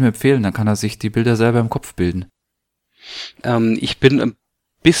also jedem empfehlen, dann kann er sich die Bilder selber im Kopf bilden. Ich bin ein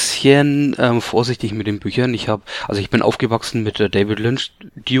bisschen vorsichtig mit den Büchern. Ich bin aufgewachsen mit David Lynch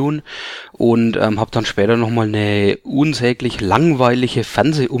Dune und habe dann später nochmal eine unsäglich langweilige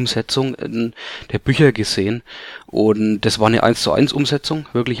Fernsehumsetzung der Bücher gesehen und das war eine 1:1 Umsetzung,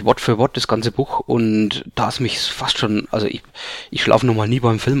 wirklich Wort für Wort das ganze Buch, und da ist mich fast schon, also ich schlafe nochmal nie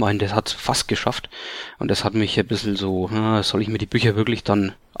beim Film ein, das hat's fast geschafft und das hat mich ein bisschen so, soll ich mir die Bücher wirklich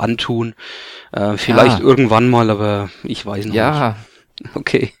dann antun? Vielleicht irgendwann mal, aber ich weiß noch nicht.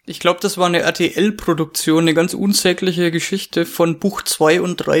 Okay. Ich glaube, das war eine RTL-Produktion, eine ganz unsägliche Geschichte von Buch 2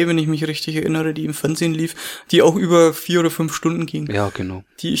 und 3, wenn ich mich richtig erinnere, die im Fernsehen lief, die auch über 4 oder 5 Stunden ging. Ja, genau.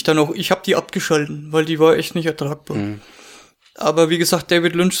 Ich habe die abgeschalten, weil die war echt nicht ertragbar. Aber wie gesagt,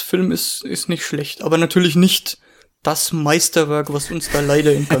 David Lynchs Film ist nicht schlecht, aber natürlich nicht das Meisterwerk, was uns da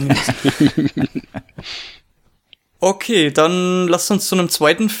leider entgangen ist. Okay, dann lasst uns zu einem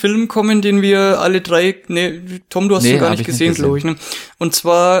zweiten Film kommen, den wir alle drei, Tom, du hast ihn gar nicht gesehen, glaube ich, ne? Und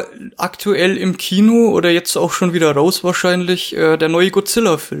zwar aktuell im Kino oder jetzt auch schon wieder raus wahrscheinlich, der neue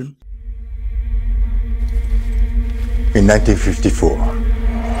Godzilla-Film. In 1954,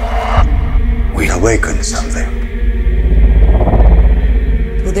 we awakened something.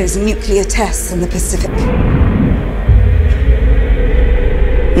 Well, there's nuclear tests in the Pacific.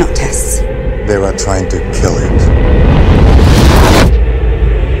 Not tests. They were trying to kill it.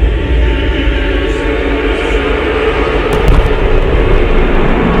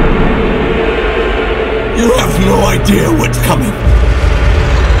 You have no idea what's coming.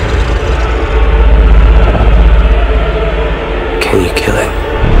 Can you kill it?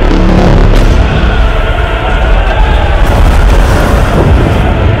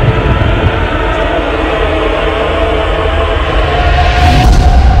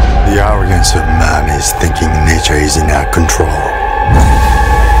 The arrogance of man is thinking nature is in our control.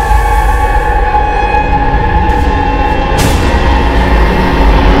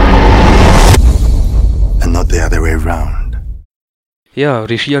 And not the other way around. Ja,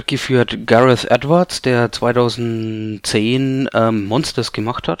 Regie hat geführt Gareth Edwards, der 2010 Monsters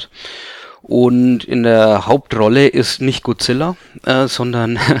gemacht hat. Und in der Hauptrolle ist nicht Godzilla,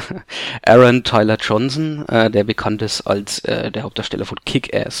 sondern Aaron Tyler Johnson, der bekannt ist als der Hauptdarsteller von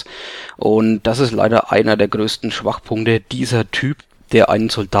Kick-Ass. Und das ist leider einer der größten Schwachpunkte. Dieser Typ, der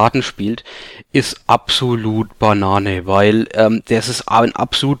einen Soldaten spielt, ist absolut Banane, weil das ist ein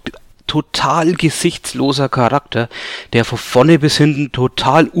absolut total gesichtsloser Charakter, der von vorne bis hinten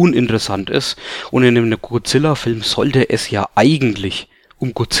total uninteressant ist. Und in einem Godzilla-Film sollte es ja eigentlich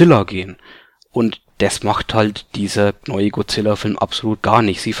um Godzilla gehen. Und das macht halt dieser neue Godzilla-Film absolut gar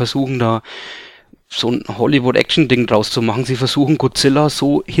nicht. Sie versuchen da so ein Hollywood-Action-Ding draus zu machen. Sie versuchen Godzilla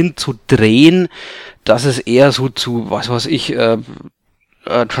so hinzudrehen, dass es eher so zu, was weiß ich,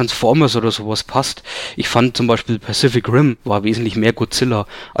 Transformers oder sowas passt. Ich fand zum Beispiel Pacific Rim war wesentlich mehr Godzilla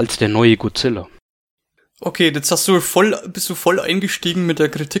als der neue Godzilla. Okay, jetzt bist du voll eingestiegen mit der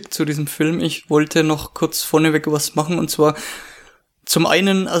Kritik zu diesem Film. Ich wollte noch kurz vorneweg was machen, und zwar zum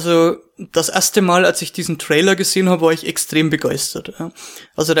einen, also das erste Mal, als ich diesen Trailer gesehen habe, war ich extrem begeistert. Ja.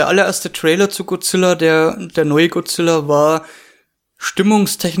 Also der allererste Trailer zu Godzilla, der neue Godzilla, war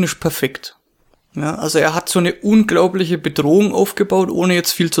stimmungstechnisch perfekt. Ja, also er hat so eine unglaubliche Bedrohung aufgebaut, ohne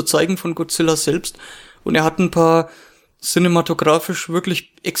jetzt viel zu zeigen von Godzilla selbst. Und er hat ein paar cinematografisch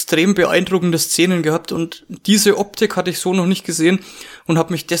wirklich extrem beeindruckende Szenen gehabt. Und diese Optik hatte ich so noch nicht gesehen und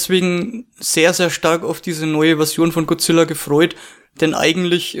habe mich deswegen sehr, sehr stark auf diese neue Version von Godzilla gefreut. Denn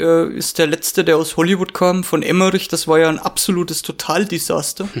eigentlich ist der letzte, der aus Hollywood kam, von Emmerich, das war ja ein absolutes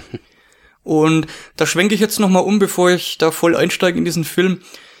Totaldesaster. Und da schwenke ich jetzt nochmal um, bevor ich da voll einsteige in diesen Film.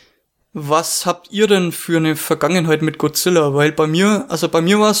 Was habt ihr denn für eine Vergangenheit mit Godzilla? Weil bei mir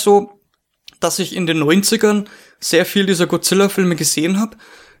war es so, dass ich in den 90ern sehr viel dieser Godzilla-Filme gesehen habe.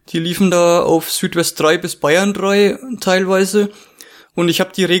 Die liefen da auf Südwest 3 bis Bayern 3 teilweise. Und ich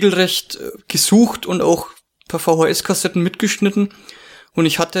habe die regelrecht gesucht und auch per VHS-Kassetten mitgeschnitten. Und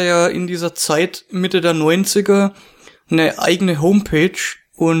ich hatte ja in dieser Zeit, Mitte der 90er, eine eigene Homepage.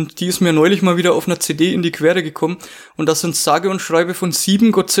 Und die ist mir neulich mal wieder auf einer CD in die Quere gekommen. Und da sind sage und schreibe von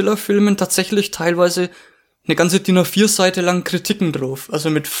 7 Godzilla-Filmen tatsächlich teilweise eine ganze DIN A4-Seite lang Kritiken drauf. Also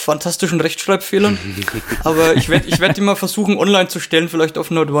mit fantastischen Rechtschreibfehlern. Aber ich werd die mal versuchen online zu stellen, vielleicht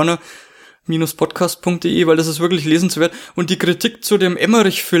auf nerdwarner-podcast.de, weil das ist wirklich lesenswert. Und die Kritik zu dem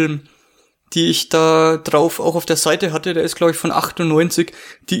Emmerich-Film, die ich da drauf auch auf der Seite hatte, der ist glaube ich von 98,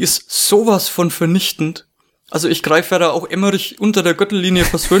 die ist sowas von vernichtend. Also ich greife ja da auch Emmerich unter der Gürtellinie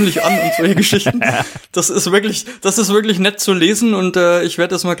persönlich an und solche Geschichten. Das ist wirklich nett zu lesen und ich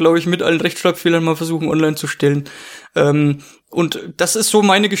werde das mal, glaube ich, mit allen Rechtschreibfehlern mal versuchen online zu stellen. Und das ist so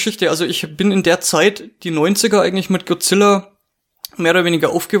meine Geschichte. Also ich bin in der Zeit, die 90er, eigentlich mit Godzilla mehr oder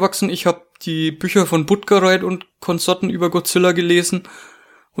weniger aufgewachsen. Ich habe die Bücher von Butgereit und Konsorten über Godzilla gelesen.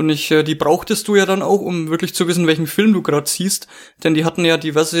 Und die brauchtest du ja dann auch, um wirklich zu wissen, welchen Film du gerade siehst. Denn die hatten ja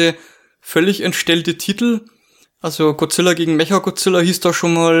diverse völlig entstellte Titel. Also Godzilla gegen Mechagodzilla hieß da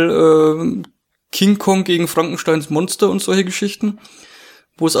schon mal King Kong gegen Frankensteins Monster und solche Geschichten,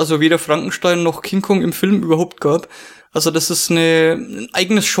 wo es also weder Frankenstein noch King Kong im Film überhaupt gab. Also das ist ein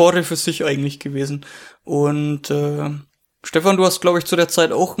eigenes Genre für sich eigentlich gewesen. Und Stefan, du hast, glaube ich, zu der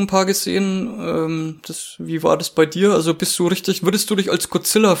Zeit auch ein paar gesehen. Wie war das bei dir? Also würdest du dich als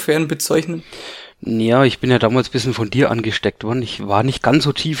Godzilla-Fan bezeichnen? Ja, ich bin ja damals ein bisschen von dir angesteckt worden. Ich war nicht ganz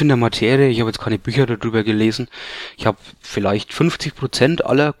so tief in der Materie. Ich habe jetzt keine Bücher darüber gelesen. Ich habe vielleicht 50%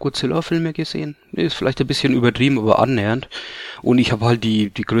 aller Godzilla-Filme gesehen. Ist vielleicht ein bisschen übertrieben, aber annähernd. Und ich habe halt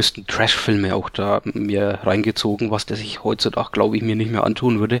die größten Trash-Filme auch da mir reingezogen, was das ich heutzutage, glaube ich, mir nicht mehr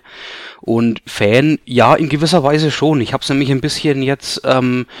antun würde. Und Fan, ja, in gewisser Weise schon. Ich habe es nämlich ein bisschen jetzt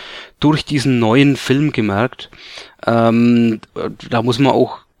durch diesen neuen Film gemerkt. Da muss man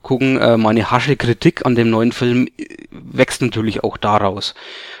auch gucken, meine harsche Kritik an dem neuen Film wächst natürlich auch daraus,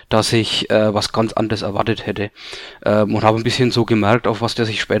 dass ich was ganz anderes erwartet hätte. Und habe ein bisschen so gemerkt, auf was der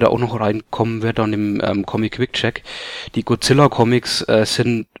sich später auch noch reinkommen wird an dem Comic Quick Check. Die Godzilla Comics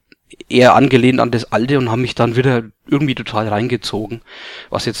sind eher angelehnt an das alte und haben mich dann wieder irgendwie total reingezogen,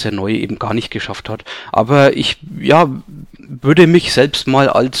 was jetzt der neue eben gar nicht geschafft hat. Aber ich, würde mich selbst mal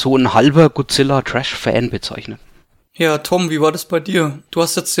als so ein halber Godzilla Trash Fan bezeichnen. Ja, Tom, wie war das bei dir? Du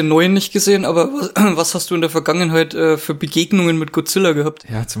hast jetzt den neuen nicht gesehen, aber was hast du in der Vergangenheit für Begegnungen mit Godzilla gehabt?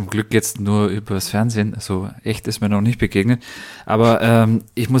 Ja, zum Glück jetzt nur übers Fernsehen. So echt ist mir noch nicht begegnet. Aber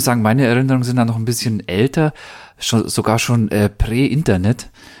ich muss sagen, meine Erinnerungen sind da noch ein bisschen älter, sogar schon prä-Internet.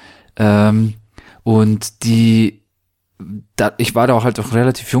 Und ich war da auch halt auch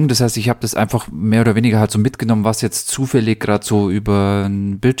relativ jung, das heißt, ich habe das einfach mehr oder weniger halt so mitgenommen, was jetzt zufällig gerade so über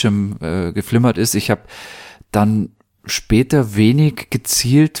einen Bildschirm geflimmert ist. Ich habe dann später wenig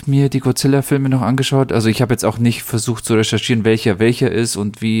gezielt mir die Godzilla-Filme noch angeschaut. Also ich habe jetzt auch nicht versucht zu recherchieren, welcher ist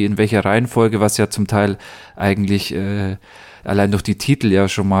und wie, in welcher Reihenfolge, was ja zum Teil eigentlich allein durch die Titel ja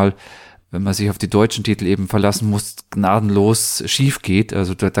schon mal, wenn man sich auf die deutschen Titel eben verlassen muss, gnadenlos schief geht.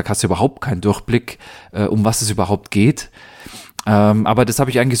 Also da hast du überhaupt keinen Durchblick, um was es überhaupt geht. Aber das habe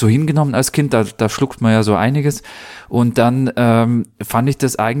ich eigentlich so hingenommen als Kind, da schluckt man ja so einiges. Und dann fand ich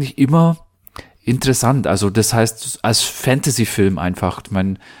das eigentlich immer interessant. Also das heißt, als Fantasy-Film einfach. Ich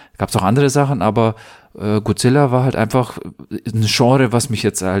meine, gab es auch andere Sachen, aber Godzilla war halt einfach ein Genre, was mich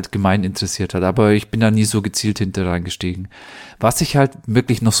jetzt halt gemein interessiert hat. Aber ich bin da nie so gezielt hinter reingestiegen. Was ich halt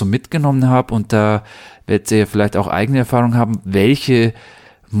wirklich noch so mitgenommen habe, und da werdet ihr vielleicht auch eigene Erfahrungen haben, welche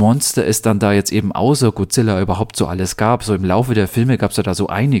Monster es dann da jetzt eben außer Godzilla überhaupt so alles gab. So im Laufe der Filme gab es ja da so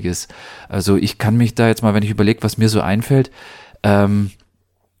einiges. Also ich kann mich da jetzt mal, wenn ich überlege, was mir so einfällt,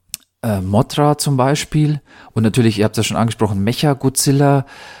 Mothra zum Beispiel und natürlich, ihr habt es ja schon angesprochen, Mecha-Godzilla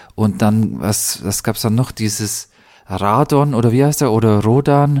und dann, was gab's dann noch, dieses Radon oder wie heißt der, oder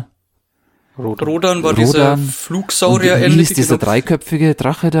Rodan? Rodan war dieser Flugsaurier. Wie hieß dieser dreiköpfige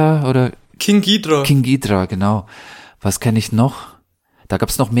Drache da, oder? King Ghidra. King Ghidra, genau. Was kenne ich noch? Da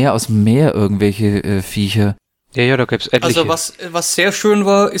gab's noch mehr aus dem Meer, irgendwelche Viecher. Ja, da gab's etliche. Also was sehr schön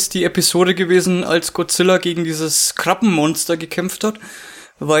war, ist die Episode gewesen, als Godzilla gegen dieses Krabbenmonster gekämpft hat.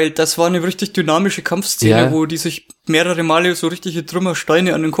 Weil das war eine richtig dynamische Kampfszene, wo die sich mehrere Male so richtige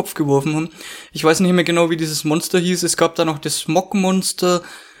Trümmersteine an den Kopf geworfen haben. Ich weiß nicht mehr genau, wie dieses Monster hieß. Es gab da noch das Smog-Monster.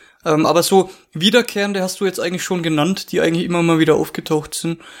 Aber so wiederkehrende hast du jetzt eigentlich schon genannt, die eigentlich immer mal wieder aufgetaucht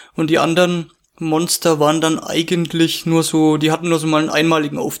sind. Und die anderen Monster waren dann eigentlich nur so, die hatten nur so mal einen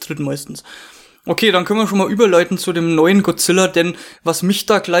einmaligen Auftritt meistens. Okay, dann können wir schon mal überleiten zu dem neuen Godzilla, denn was mich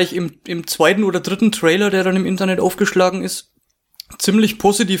da gleich im zweiten oder dritten Trailer, der dann im Internet aufgeschlagen ist, ziemlich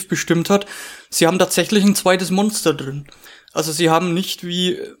positiv bestimmt hat, sie haben tatsächlich ein zweites Monster drin. Also sie haben nicht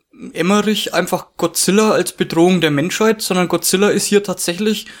wie Emmerich einfach Godzilla als Bedrohung der Menschheit, sondern Godzilla ist hier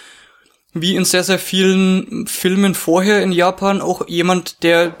tatsächlich, wie in sehr, sehr vielen Filmen vorher in Japan, auch jemand,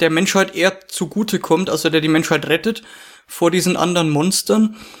 der der Menschheit eher zugutekommt, also der die Menschheit rettet vor diesen anderen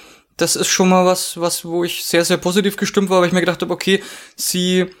Monstern. Das ist schon mal was, wo ich sehr, sehr positiv gestimmt war, weil ich mir gedacht habe, okay,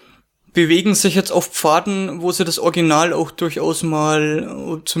 sie bewegen sich jetzt auf Pfaden, wo sie das Original auch durchaus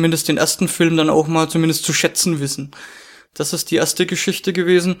mal, zumindest den ersten Film dann auch mal zumindest zu schätzen wissen. Das ist die erste Geschichte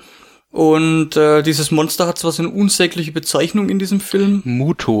gewesen. Und dieses Monster hat zwar so eine unsägliche Bezeichnung in diesem Film.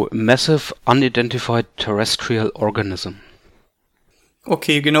 MUTO, Massive Unidentified Terrestrial Organism.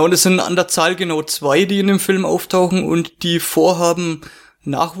 Okay, genau, und es sind an der Zahl genau 2, die in dem Film auftauchen und die vorhaben,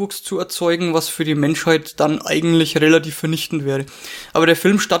 Nachwuchs zu erzeugen, was für die Menschheit dann eigentlich relativ vernichtend wäre. Aber der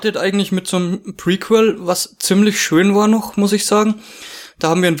Film startet eigentlich mit so einem Prequel, was ziemlich schön war noch, muss ich sagen. Da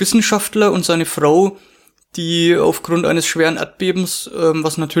haben wir einen Wissenschaftler und seine Frau, die aufgrund eines schweren Erdbebens,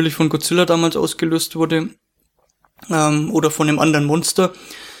 was natürlich von Godzilla damals ausgelöst wurde, oder von einem anderen Monster,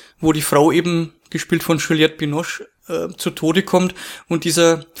 wo die Frau eben, gespielt von Juliette Binoche, zu Tode kommt. Und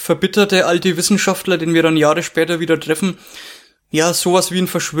dieser verbitterte alte Wissenschaftler, den wir dann Jahre später wieder treffen, ja, sowas wie ein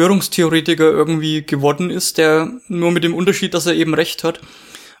Verschwörungstheoretiker irgendwie geworden ist, der nur mit dem Unterschied, dass er eben recht hat.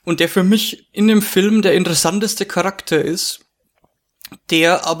 Und der für mich in dem Film der interessanteste Charakter ist,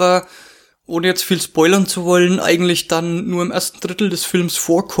 der aber, ohne jetzt viel spoilern zu wollen, eigentlich dann nur im ersten Drittel des Films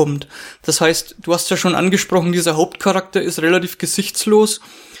vorkommt. Das heißt, du hast ja schon angesprochen, dieser Hauptcharakter ist relativ gesichtslos,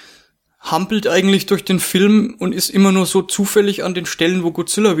 hampelt eigentlich durch den Film und ist immer nur so zufällig an den Stellen, wo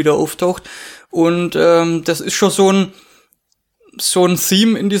Godzilla wieder auftaucht. Und das ist schon so ein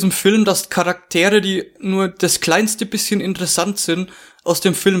Theme in diesem Film, dass Charaktere, die nur das kleinste bisschen interessant sind, aus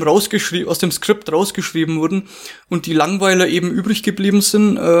dem Film aus dem Skript rausgeschrieben wurden und die Langweiler eben übrig geblieben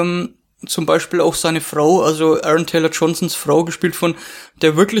sind. Zum Beispiel auch seine Frau, also Aaron Taylor Johnsons Frau, gespielt von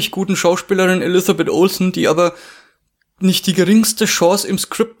der wirklich guten Schauspielerin Elizabeth Olsen, die aber nicht die geringste Chance im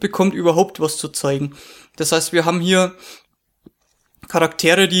Skript bekommt, überhaupt was zu zeigen. Das heißt, wir haben hier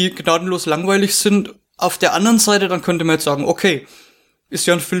Charaktere, die gnadenlos langweilig sind. Auf der anderen Seite, dann könnte man jetzt sagen, okay, ist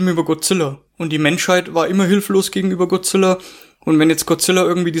ja ein Film über Godzilla und die Menschheit war immer hilflos gegenüber Godzilla und wenn jetzt Godzilla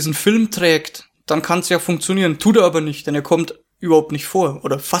irgendwie diesen Film trägt, dann kann es ja funktionieren. Tut er aber nicht, denn er kommt überhaupt nicht vor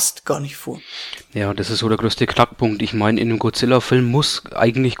oder fast gar nicht vor. Ja, das ist so der größte Knackpunkt. Ich meine, in einem Godzilla-Film muss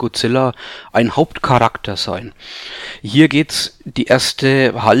eigentlich Godzilla ein Hauptcharakter sein. Hier geht's der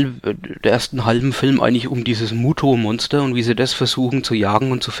ersten halben Film eigentlich um dieses MUTO-Monster und wie sie das versuchen zu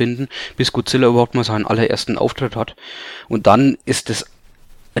jagen und zu finden, bis Godzilla überhaupt mal seinen allerersten Auftritt hat. Und dann ist es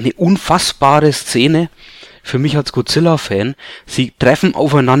eine unfassbare Szene für mich als Godzilla-Fan. Sie treffen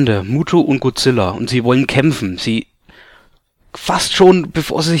aufeinander, MUTO und Godzilla, und sie wollen kämpfen. Sie fast schon,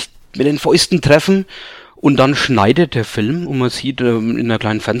 bevor sie sich mit den Fäusten treffen, und dann schneidet der Film und man sieht in einer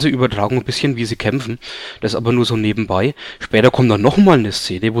kleinen Fernsehübertragung ein bisschen, wie sie kämpfen. Das aber nur so nebenbei. Später kommt dann nochmal eine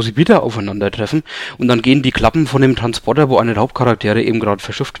Szene, wo sie wieder aufeinandertreffen und dann gehen die Klappen von dem Transporter, wo einer der Hauptcharaktere eben gerade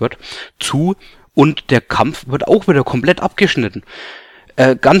verschifft wird, zu und der Kampf wird auch wieder komplett abgeschnitten.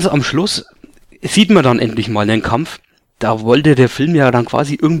 Ganz am Schluss sieht man dann endlich mal den Kampf da wollte der Film ja dann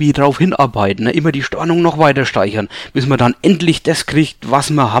quasi irgendwie drauf hinarbeiten, ne? Immer die Spannung noch weiter steigern, bis man dann endlich das kriegt, was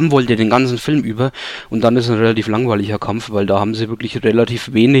man haben wollte, den ganzen Film über. Und dann ist ein relativ langweiliger Kampf, weil da haben sie wirklich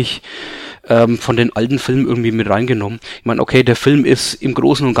relativ wenig von den alten Filmen irgendwie mit reingenommen. Ich meine, okay, der Film ist im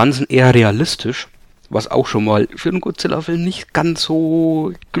Großen und Ganzen eher realistisch, was auch schon mal für einen Godzilla-Film nicht ganz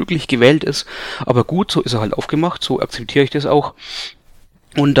so glücklich gewählt ist. Aber gut, so ist er halt aufgemacht, so akzeptiere ich das auch.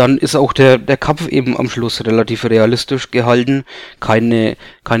 Und dann ist auch der Kampf eben am Schluss relativ realistisch gehalten. Keine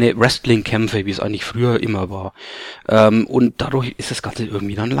Wrestling-Kämpfe, wie es eigentlich früher immer war. Und dadurch ist das Ganze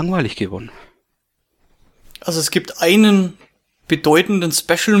irgendwie dann langweilig geworden. Also es gibt einen bedeutenden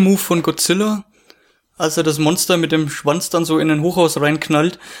Special-Move von Godzilla, als er das Monster mit dem Schwanz dann so in ein Hochhaus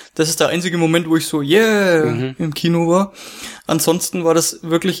reinknallt. Das ist der einzige Moment, wo ich so, im Kino war. Ansonsten war das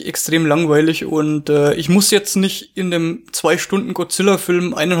wirklich extrem langweilig und ich muss jetzt nicht in dem 2 Stunden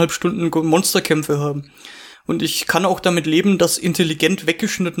Godzilla-Film 1,5 Stunden Monsterkämpfe haben. Und ich kann auch damit leben, dass intelligent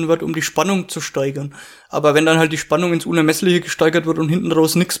weggeschnitten wird, um die Spannung zu steigern. Aber wenn dann halt die Spannung ins Unermessliche gesteigert wird und hinten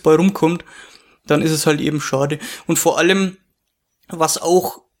raus nichts bei rumkommt, dann ist es halt eben schade. Und vor allem, was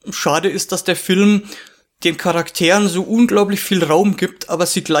auch schade ist, dass der Film den Charakteren so unglaublich viel Raum gibt, aber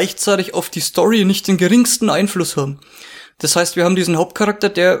sie gleichzeitig auf die Story nicht den geringsten Einfluss haben. Das heißt, wir haben diesen Hauptcharakter,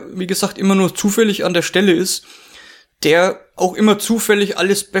 der, wie gesagt, immer nur zufällig an der Stelle ist, der auch immer zufällig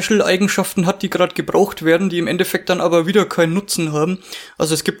alle Special-Eigenschaften hat, die gerade gebraucht werden, die im Endeffekt dann aber wieder keinen Nutzen haben.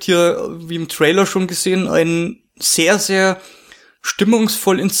 Also es gibt hier, wie im Trailer schon gesehen, einen sehr, sehr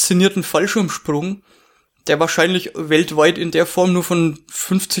stimmungsvoll inszenierten Fallschirmsprung, der wahrscheinlich weltweit in der Form nur von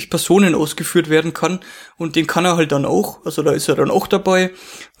 50 Personen ausgeführt werden kann. Und den kann er halt dann auch. Also da ist er dann auch dabei.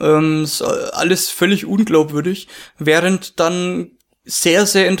 Ist alles völlig unglaubwürdig. Während dann sehr,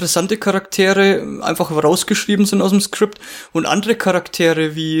 sehr interessante Charaktere einfach rausgeschrieben sind aus dem Skript. Und andere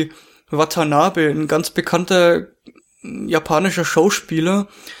Charaktere wie Watanabe, ein ganz bekannter japanischer Schauspieler,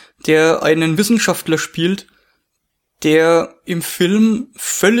 der einen Wissenschaftler spielt, der im Film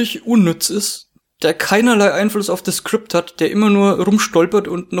völlig unnütz ist, der keinerlei Einfluss auf das Skript hat, der immer nur rumstolpert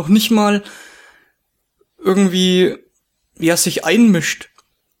und noch nicht mal irgendwie, sich einmischt.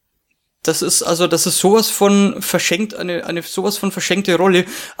 Das ist sowas von verschenkt, eine sowas von verschenkte Rolle,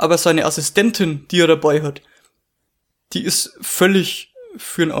 aber seine Assistentin, die er dabei hat, die ist völlig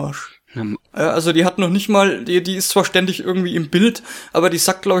für'n Arsch. Also die hat noch nicht mal, die ist zwar ständig irgendwie im Bild, aber die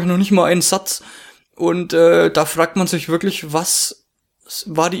sagt, glaube ich, noch nicht mal einen Satz. Und da fragt man sich wirklich, was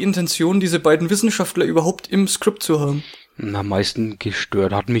war die Intention, diese beiden Wissenschaftler überhaupt im Skript zu haben? Am meisten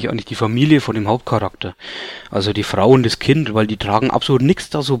gestört hat mich eigentlich die Familie von dem Hauptcharakter. Also die Frau und das Kind, weil die tragen absolut nichts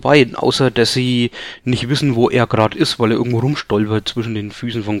da so bei, außer dass sie nicht wissen, wo er gerade ist, weil er irgendwo rumstolpert zwischen den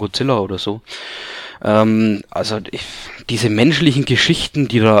Füßen von Godzilla oder so. Diese menschlichen Geschichten,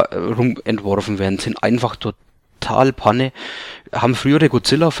 die da entworfen werden, sind einfach total Panne. Haben frühere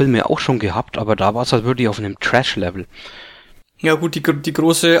Godzilla-Filme auch schon gehabt, aber da war es halt wirklich auf einem Trash-Level. Ja gut, die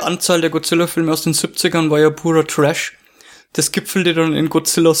große Anzahl der Godzilla-Filme aus den 70ern war ja purer Trash. Das gipfelte dann in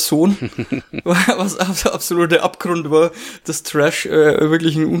Godzillas Sohn, was absolut der Abgrund war. Das Trash,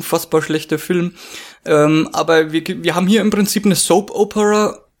 wirklich ein unfassbar schlechter Film. Aber wir haben hier im Prinzip eine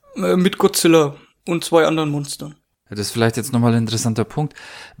Soap-Opera mit Godzilla und 2 anderen Monstern. Das ist vielleicht jetzt nochmal ein interessanter Punkt.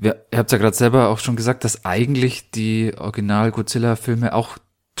 Ihr habt ja gerade selber auch schon gesagt, dass eigentlich die Original-Godzilla-Filme auch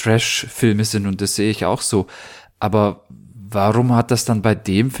Trash-Filme sind und das sehe ich auch so. Aber warum hat das dann bei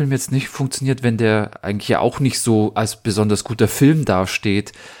dem Film jetzt nicht funktioniert, wenn der eigentlich ja auch nicht so als besonders guter Film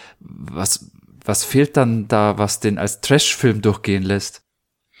dasteht? Was fehlt dann da, was den als Trash-Film durchgehen lässt?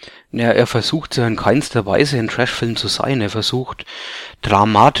 Ja, er versucht ja in keinster Weise ein Trash-Film zu sein. Er versucht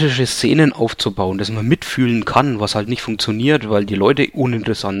dramatische Szenen aufzubauen, dass man mitfühlen kann, was halt nicht funktioniert, weil die Leute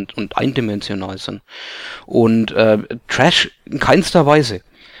uninteressant und eindimensional sind. Und Trash in keinster Weise.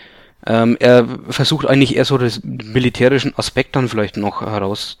 Er versucht eigentlich eher so den militärischen Aspekt dann vielleicht noch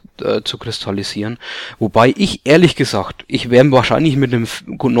heraus zu kristallisieren. Wobei ich ehrlich gesagt, ich wäre wahrscheinlich mit einem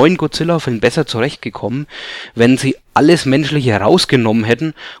neuen Godzilla-Film besser zurechtgekommen, wenn sie alles Menschliche herausgenommen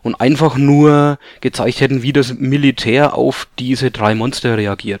hätten und einfach nur gezeigt hätten, wie das Militär auf diese 3 Monster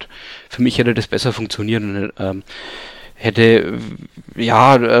reagiert. Für mich hätte das besser funktioniert und hätte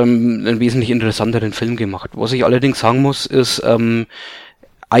einen wesentlich interessanteren Film gemacht. Was ich allerdings sagen muss, ist,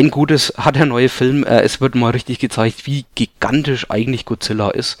 ein Gutes hat der neue Film, es wird mal richtig gezeigt, wie gigantisch eigentlich Godzilla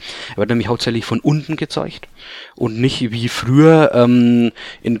ist. Er wird nämlich hauptsächlich von unten gezeigt und nicht wie früher in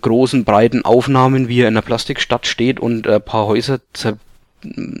großen, breiten Aufnahmen, wie er in der Plastikstadt steht und ein paar Häuser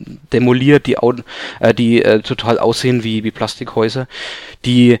demoliert, die total aussehen wie Plastikhäuser.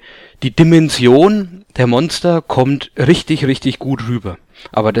 Die Dimension der Monster kommt richtig, richtig gut rüber.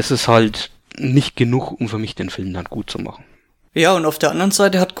 Aber das ist halt nicht genug, um für mich den Film dann gut zu machen. Ja, und auf der anderen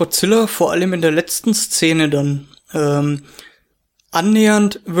Seite hat Godzilla vor allem in der letzten Szene dann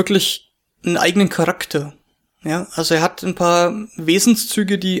annähernd wirklich einen eigenen Charakter. Ja, also er hat ein paar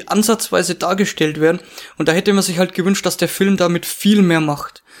Wesenszüge, die ansatzweise dargestellt werden, und da hätte man sich halt gewünscht, dass der Film damit viel mehr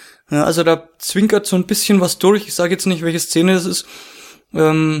macht. Ja, also da zwinkert so ein bisschen was durch. Ich sage jetzt nicht, welche Szene das ist.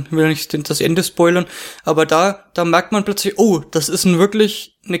 Will nicht das Ende spoilern, aber da merkt man plötzlich, oh, das ist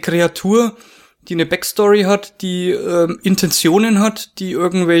wirklich eine Kreatur, die eine Backstory hat, die Intentionen hat, die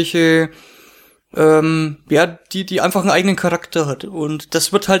irgendwelche die einfach einen eigenen Charakter hat. Und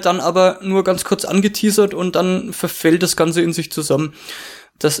das wird halt dann aber nur ganz kurz angeteasert und dann verfällt das Ganze in sich zusammen.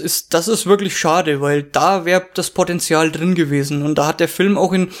 Das ist wirklich schade, weil da wäre das Potenzial drin gewesen. Und da hat der Film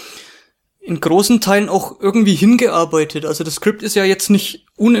auch in großen Teilen auch irgendwie hingearbeitet. Also das Skript ist ja jetzt nicht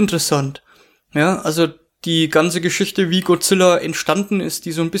uninteressant. Ja, also die ganze Geschichte, wie Godzilla entstanden ist,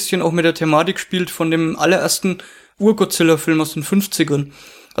 die so ein bisschen auch mit der Thematik spielt von dem allerersten Ur-Godzilla-Film aus den 50ern.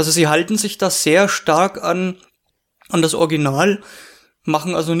 Also sie halten sich da sehr stark an das Original,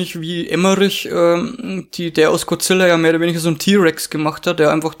 machen also nicht wie Emmerich, der aus Godzilla ja mehr oder weniger so ein T-Rex gemacht hat,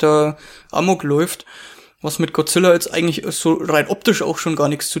 der einfach da Amok läuft, was mit Godzilla jetzt eigentlich so rein optisch auch schon gar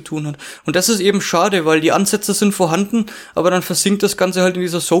nichts zu tun hat. Und das ist eben schade, weil die Ansätze sind vorhanden, aber dann versinkt das Ganze halt in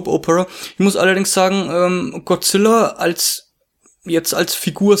dieser Soap-Opera. Ich muss allerdings sagen, Godzilla als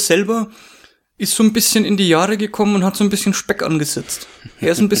Figur selber ist so ein bisschen in die Jahre gekommen und hat so ein bisschen Speck angesetzt.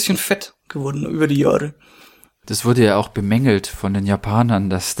 Er ist ein bisschen fett geworden über die Jahre. Das wurde ja auch bemängelt von den Japanern,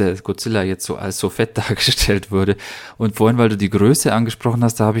 dass der Godzilla jetzt so als so fett dargestellt wurde. Und vorhin, weil du die Größe angesprochen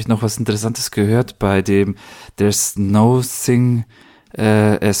hast, da habe ich noch was Interessantes gehört bei dem There's No Thing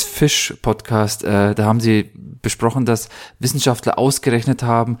as Fish Podcast. Da haben sie besprochen, dass Wissenschaftler ausgerechnet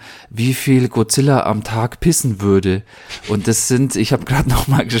haben, wie viel Godzilla am Tag pissen würde. Und das sind, ich habe gerade noch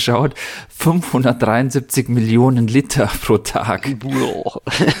mal geschaut, 573 Millionen Liter pro Tag.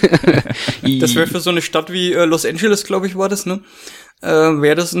 Das wäre für so eine Stadt wie Los Angeles, glaube ich, war das, ne?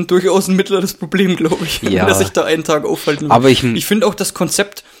 Wäre das durchaus ein mittleres Problem, glaube ich, ja. Dass ich da einen Tag aufhalten will. Aber ich finde auch das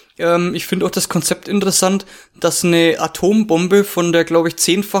Konzept interessant, dass eine Atombombe von der, glaube ich,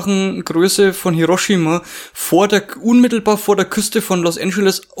 10-fachen Größe von Hiroshima unmittelbar vor der Küste von Los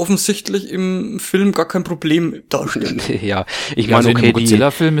Angeles offensichtlich im Film gar kein Problem darstellt. Ja, ich meine, also okay, in einem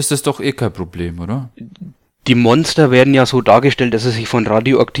Godzilla-Film ist das doch eh kein Problem, oder? Die Monster werden ja so dargestellt, dass sie sich von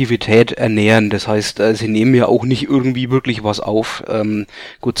Radioaktivität ernähren. Das heißt, sie nehmen ja auch nicht irgendwie wirklich was auf.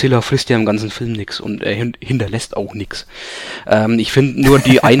 Godzilla frisst ja im ganzen Film nichts und er hinterlässt auch nichts. Ich finde nur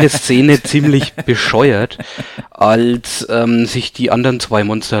die eine Szene ziemlich bescheuert, als sich die anderen zwei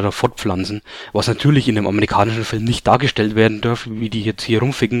Monster da fortpflanzen, was natürlich in dem amerikanischen Film nicht dargestellt werden darf, wie die jetzt hier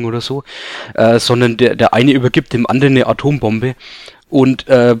rumficken oder so, sondern der eine übergibt dem anderen eine Atombombe und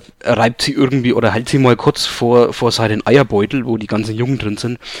reibt sie irgendwie oder hält sie mal kurz vor seinen Eierbeutel, wo die ganzen Jungen drin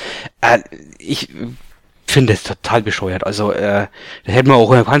sind. Ich finde es total bescheuert. Also da hätte man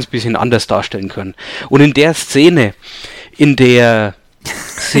auch ein ganz bisschen anders darstellen können. Und in der Szene, in der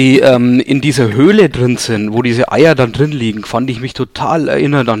sie in dieser Höhle drin sind, wo diese Eier dann drin liegen, fand ich mich total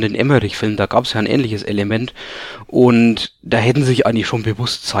erinnert an den Emmerich-Film. Da gab es ja ein ähnliches Element und da hätten sie sich eigentlich schon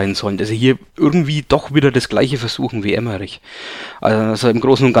bewusst sein sollen, dass sie hier irgendwie doch wieder das gleiche versuchen wie Emmerich. Also im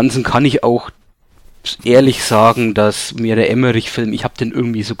Großen und Ganzen kann ich auch ehrlich sagen, dass mir der Emmerich-Film, ich habe den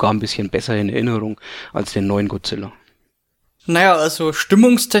irgendwie sogar ein bisschen besser in Erinnerung als den neuen Godzilla. Naja, also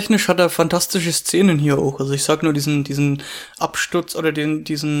stimmungstechnisch hat er fantastische Szenen hier auch. Also ich sag nur diesen Absturz oder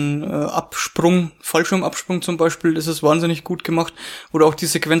diesen Absprung, Fallschirmabsprung zum Beispiel, das ist wahnsinnig gut gemacht. Oder auch die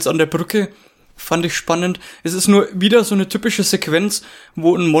Sequenz an der Brücke, fand ich spannend. Es ist nur wieder so eine typische Sequenz,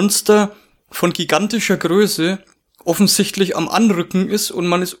 wo ein Monster von gigantischer Größe offensichtlich am Anrücken ist und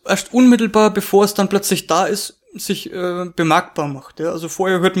man ist erst unmittelbar, bevor es dann plötzlich da ist, sich bemerkbar macht. Ja? Also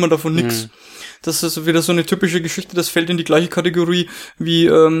vorher hört man davon nichts. Das ist wieder so eine typische Geschichte, das fällt in die gleiche Kategorie wie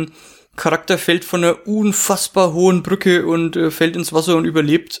Charakter fällt von einer unfassbar hohen Brücke und fällt ins Wasser und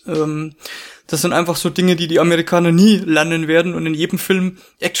überlebt. Das sind einfach so Dinge, die Amerikaner nie lernen werden und in jedem Film,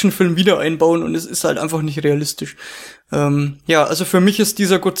 Actionfilm wieder einbauen und es ist halt einfach nicht realistisch. Ja, also für mich ist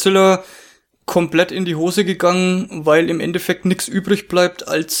dieser Godzilla komplett in die Hose gegangen, weil im Endeffekt nichts übrig bleibt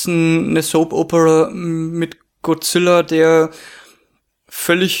als eine Soap-Opera mit Godzilla, der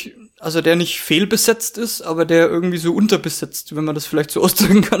nicht fehlbesetzt ist, aber der irgendwie so unterbesetzt, wenn man das vielleicht so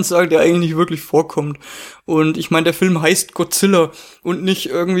ausdrücken kann, der eigentlich nicht wirklich vorkommt. Und ich meine, der Film heißt Godzilla und nicht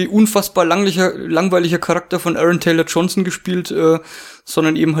irgendwie unfassbar langweiliger Charakter von Aaron Taylor Johnson gespielt,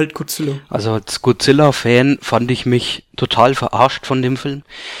 sondern eben halt Godzilla. Also als Godzilla-Fan fand ich mich total verarscht von dem Film.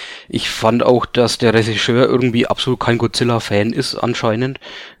 Ich fand auch, dass der Regisseur irgendwie absolut kein Godzilla-Fan ist anscheinend.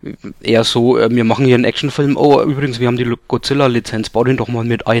 Eher so, wir machen hier einen Actionfilm, oh übrigens, wir haben die Godzilla-Lizenz, bau den doch mal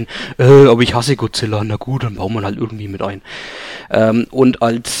mit ein. Aber ich hasse Godzilla, na gut, dann bauen wir halt irgendwie mit ein. Und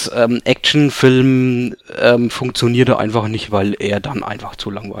als Actionfilm funktioniert er einfach nicht, weil er dann einfach zu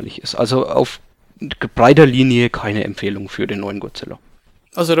langweilig ist. Also auf breiter Linie keine Empfehlung für den neuen Godzilla.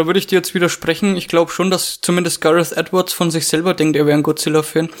 Also da würde ich dir jetzt widersprechen. Ich glaube schon, dass zumindest Gareth Edwards von sich selber denkt, er wäre ein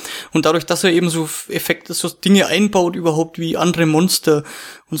Godzilla-Fan. Und dadurch, dass er eben so Effekte, so Dinge einbaut überhaupt wie andere Monster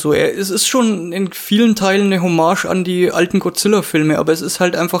und so. Es ist schon in vielen Teilen eine Hommage an die alten Godzilla-Filme, aber es ist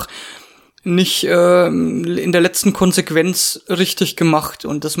halt einfach nicht in der letzten Konsequenz richtig gemacht.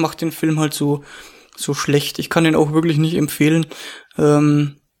 Und das macht den Film halt so schlecht. Ich kann den auch wirklich nicht empfehlen.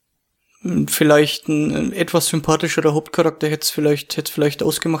 Vielleicht ein etwas sympathischerer Hauptcharakter hätte es vielleicht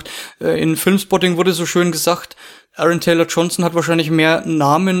ausgemacht. In Filmspotting wurde so schön gesagt, Aaron Taylor Johnson hat wahrscheinlich mehr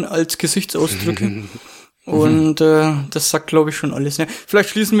Namen als Gesichtsausdrücke. Und das sagt, glaube ich, schon alles. Ja, vielleicht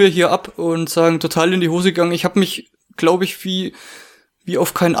schließen wir hier ab und sagen, total in die Hose gegangen. Ich habe mich, glaube ich, wie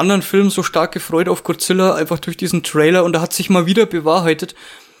auf keinen anderen Film so stark gefreut auf Godzilla, einfach durch diesen Trailer. Und da hat sich mal wieder bewahrheitet,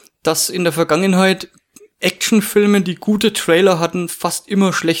 dass in der Vergangenheit Actionfilme, die gute Trailer hatten, fast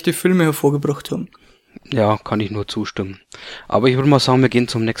immer schlechte Filme hervorgebracht haben. Ja, kann ich nur zustimmen. Aber ich würde mal sagen, wir gehen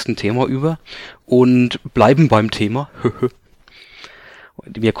zum nächsten Thema über und bleiben beim Thema.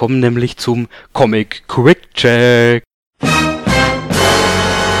 Wir kommen nämlich zum Comic Quick Check.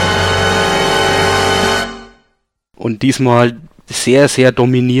 Und diesmal sehr, sehr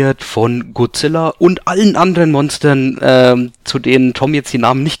dominiert von Godzilla und allen anderen Monstern, zu denen Tom jetzt die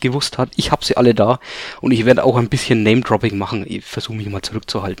Namen nicht gewusst hat. Ich habe sie alle da und ich werde auch ein bisschen Name-Dropping machen. Ich versuche mich mal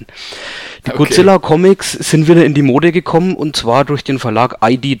zurückzuhalten. Die Godzilla-Comics sind wieder in die Mode gekommen und zwar durch den Verlag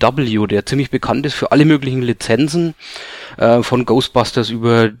IDW, der ziemlich bekannt ist für alle möglichen Lizenzen, von Ghostbusters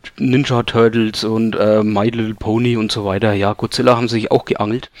über Ninja Turtles und My Little Pony und so weiter. Ja, Godzilla haben sich auch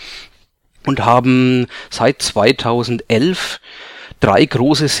geangelt. Und haben seit 2011 3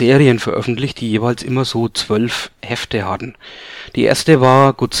 große Serien veröffentlicht, die jeweils immer so 12 Hefte hatten. Die erste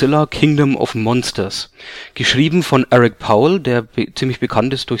war Godzilla Kingdom of Monsters, geschrieben von Eric Powell, der ziemlich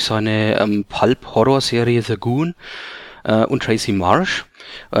bekannt ist durch seine Pulp-Horror-Serie The Goon und Tracy Marsh.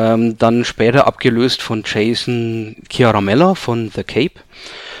 Dann später abgelöst von Jason Chiaramella von The Cape.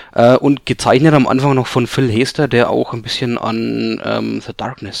 Und gezeichnet am Anfang noch von Phil Hester, der auch ein bisschen an The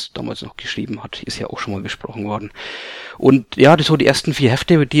Darkness damals noch geschrieben hat. Ist ja auch schon mal besprochen worden. Und ja, so die ersten 4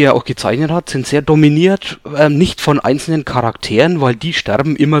 Hefte, die er auch gezeichnet hat, sind sehr dominiert, nicht von einzelnen Charakteren, weil die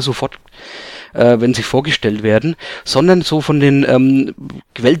sterben immer sofort, wenn sie vorgestellt werden, sondern so von den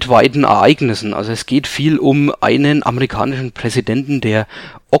weltweiten Ereignissen. Also es geht viel um einen amerikanischen Präsidenten, der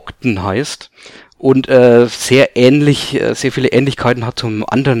Ogden heißt. Und sehr viele Ähnlichkeiten hat zum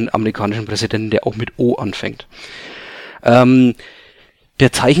anderen amerikanischen Präsidenten, der auch mit O anfängt.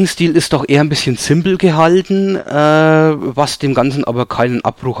 Der Zeichenstil ist doch eher ein bisschen simpel gehalten, was dem Ganzen aber keinen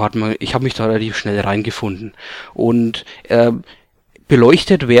Abbruch hat. Ich habe mich da relativ schnell reingefunden. Und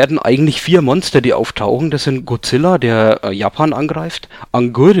beleuchtet werden eigentlich 4 Monster, die auftauchen. Das sind Godzilla, der Japan angreift,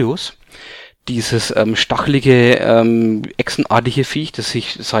 Anguirus, dieses stachelige, echsenartige Viech, das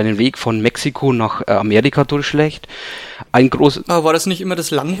sich seinen Weg von Mexiko nach Amerika durchschlägt. Ein großes. Aber war das nicht immer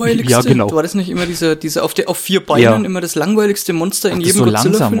das langweiligste? Ja, genau. War das nicht immer diese auf 4 Beinen immer das langweiligste Monster in jedem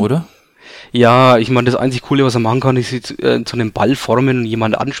Godzilla-Film? So langsam, oder? Ja, ich meine, das einzig Coole, was er machen kann, ist zu einem Ball formen und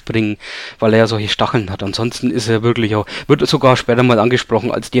jemand anspringen, weil er ja solche Stacheln hat. Ansonsten ist er wirklich auch, wird sogar später mal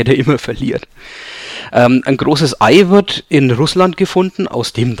angesprochen als der immer verliert. Ein großes Ei wird in Russland gefunden,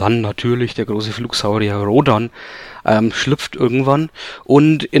 aus dem dann natürlich der große Flugsaurier Rodan schlüpft irgendwann.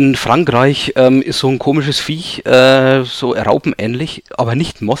 Und in Frankreich ist so ein komisches Viech, so raupenähnlich, aber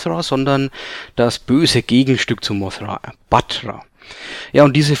nicht Mothra, sondern das böse Gegenstück zu Mothra, Batra. Ja,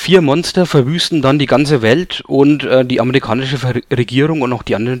 und diese 4 Monster verwüsten dann die ganze Welt und die amerikanische Regierung und auch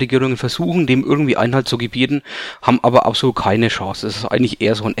die anderen Regierungen versuchen, dem irgendwie Einhalt zu gebieten, haben aber absolut keine Chance. Das ist eigentlich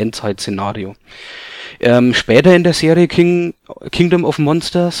eher so ein Endzeit-Szenario. Später in der Serie Kingdom of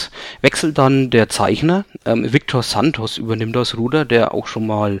Monsters wechselt dann der Zeichner. Victor Santos übernimmt das Ruder, der auch schon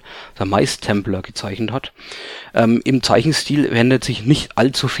mal der Maistempler gezeichnet hat. Im Zeichenstil ändert sich nicht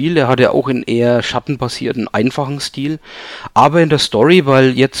allzu viel. Er hat ja auch einen eher schattenbasierten, einfachen Stil. Aber in der Story,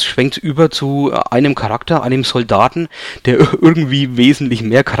 weil jetzt schwenkt es über zu einem Charakter, einem Soldaten, der irgendwie wesentlich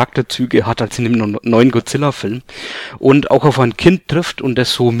mehr Charakterzüge hat als in dem neuen Godzilla-Film. Und auch auf ein Kind trifft und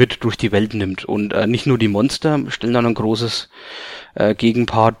das so mit durch die Welt nimmt. Und nicht nur die Monster stellen dann ein großes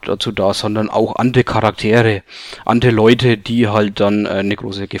Gegenpart dazu da, sondern auch andere Charaktere, andere Leute, die halt dann eine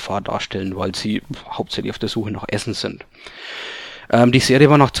große Gefahr darstellen, weil sie hauptsächlich auf der Suche nach Essen sind. Die Serie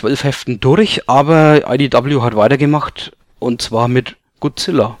war nach 12 Heften durch, aber IDW hat weitergemacht, und zwar mit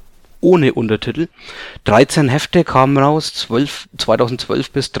Godzilla. Ohne Untertitel. 13 Hefte kamen raus,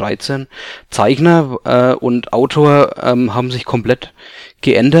 2012 bis 13. Zeichner und Autor haben sich komplett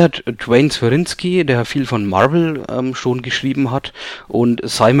geändert. Dwayne Zwerinski, der viel von Marvel schon geschrieben hat, und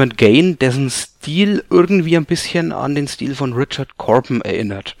Simon Gain, dessen Stil irgendwie ein bisschen an den Stil von Richard Corben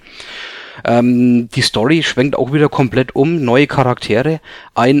erinnert. Die Story schwenkt auch wieder komplett um, neue Charaktere.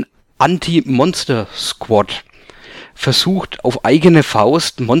 Ein Anti-Monster-Squad versucht auf eigene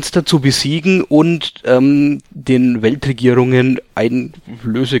Faust Monster zu besiegen und den Weltregierungen ein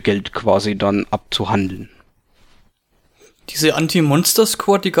Lösegeld quasi dann abzuhandeln. Diese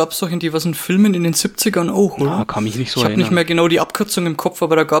Anti-Monster-Squad, die gab's doch in diversen Filmen in den 70ern auch, oder? Ja, kann mich nicht so erinnern. Ich habe nicht mehr genau die Abkürzung im Kopf,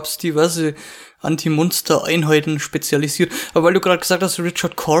 aber da gab's diverse Anti-Monster-Einheiten spezialisiert. Aber weil du gerade gesagt hast,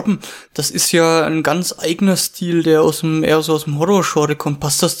 Richard Corben, das ist ja ein ganz eigener Stil, der eher so aus dem Horror-Genre kommt.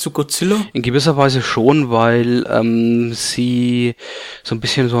 Passt das zu Godzilla? In gewisser Weise schon, weil sie so ein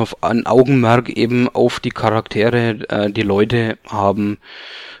bisschen so ein Augenmerk eben auf die Charaktere, die Leute haben.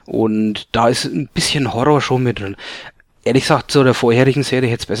 Und da ist ein bisschen Horror schon mit drin. Ehrlich gesagt, zu der vorherigen Serie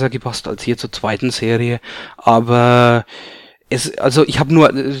hätte es besser gepasst als hier zur zweiten Serie, aber ich habe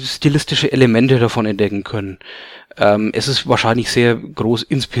nur stilistische Elemente davon entdecken können. Es ist wahrscheinlich sehr groß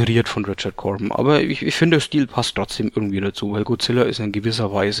inspiriert von Richard Corben, aber ich finde, der Stil passt trotzdem irgendwie dazu, weil Godzilla ist in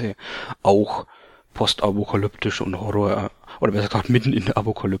gewisser Weise auch postapokalyptisch und Horror, oder besser gesagt mitten in der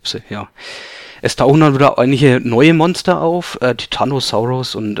Apokalypse, ja. Es tauchen dann wieder einige neue Monster auf,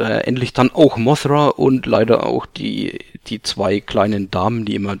 Titanosaurus und endlich dann auch Mothra und leider auch die zwei kleinen Damen,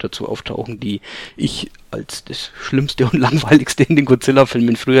 die immer dazu auftauchen, die ich als das Schlimmste und Langweiligste in den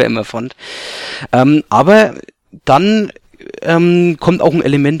Godzilla-Filmen früher immer fand. Aber dann kommt auch ein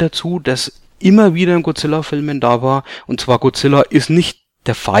Element dazu, das immer wieder in Godzilla-Filmen da war, und zwar Godzilla ist nicht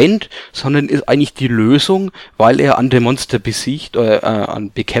der Feind, sondern ist eigentlich die Lösung, weil er andere Monster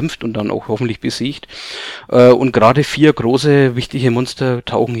bekämpft und dann auch hoffentlich besiegt. Und gerade 4 große, wichtige Monster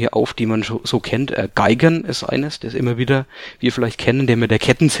tauchen hier auf, die man so kennt. Gigan ist eines, das immer wieder wir vielleicht kennen, der mit der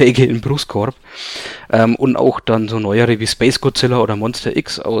Kettensäge im Brustkorb. Und auch dann so neuere wie Space Godzilla oder Monster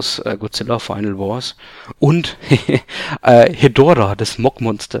X aus Godzilla Final Wars. Und Hedorah, das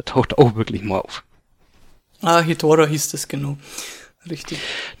Smog-Monster, taucht auch wirklich mal auf. Hedorah hieß das, genau. Richtig.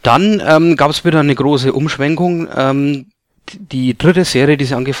 Dann gab es wieder eine große Umschwenkung. Die dritte Serie, die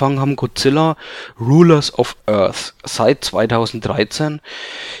sie angefangen haben, Godzilla Rulers of Earth, seit 2013.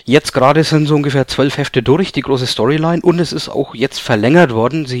 Jetzt gerade sind so ungefähr 12 Hefte durch, die große Storyline, und es ist auch jetzt verlängert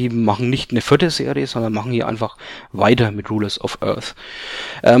worden. Sie machen nicht eine 4. Serie, sondern machen hier einfach weiter mit Rulers of Earth.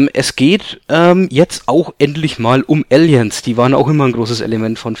 Es geht jetzt auch endlich mal um Aliens. Die waren auch immer ein großes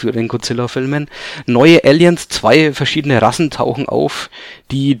Element von früheren Godzilla-Filmen. Neue Aliens, 2 verschiedene Rassen tauchen auf,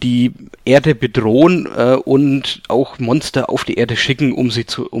 die die Erde bedrohen und auch Monster auf die Erde schicken,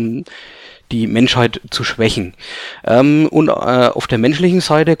 um die Menschheit zu schwächen. Und auf der menschlichen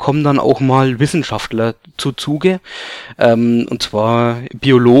Seite kommen dann auch mal Wissenschaftler zu Zuge, und zwar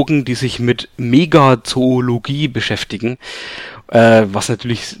Biologen, die sich mit Megazoologie beschäftigen, was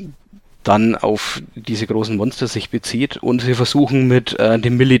natürlich dann auf diese großen Monster sich bezieht, und sie versuchen mit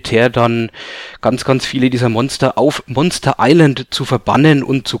dem Militär dann ganz, ganz viele dieser Monster auf Monster Island zu verbannen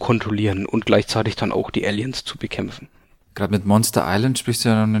und zu kontrollieren und gleichzeitig dann auch die Aliens zu bekämpfen. Gerade mit Monster Island sprichst du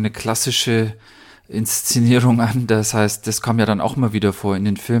ja noch eine klassische Inszenierung an, das heißt, das kam ja dann auch mal wieder vor in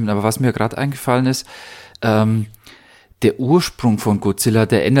den Filmen, aber was mir gerade eingefallen ist, der Ursprung von Godzilla,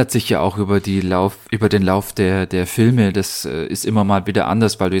 der ändert sich ja auch über den Lauf der Filme, das ist immer mal wieder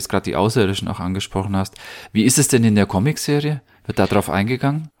anders, weil du jetzt gerade die Außerirdischen auch angesprochen hast. Wie ist es denn in der Comicserie? Wird da drauf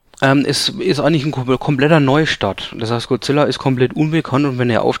eingegangen? Es ist eigentlich ein kompletter Neustart. Das heißt, Godzilla ist komplett unbekannt, und wenn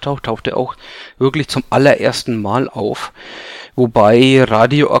er auftaucht, taucht er auch wirklich zum allerersten Mal auf. Wobei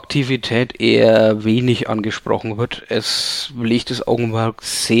Radioaktivität eher wenig angesprochen wird. Es legt das Augenmerk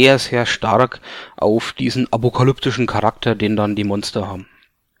sehr, sehr stark auf diesen apokalyptischen Charakter, den dann die Monster haben.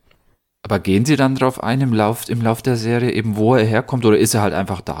 Aber gehen Sie dann drauf ein im Lauf der Serie, eben wo er herkommt, oder ist er halt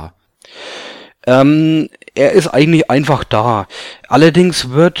einfach da? Er ist eigentlich einfach da.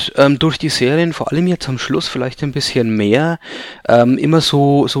 Allerdings wird durch die Serien, vor allem jetzt am Schluss vielleicht ein bisschen mehr, immer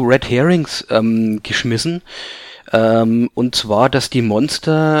so Red Herrings geschmissen. Und zwar, dass die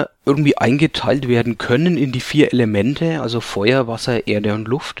Monster irgendwie eingeteilt werden können in die 4 Elemente, also Feuer, Wasser, Erde und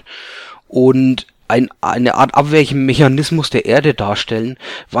Luft. Und eine Art Abwehrmechanismus der Erde darstellen.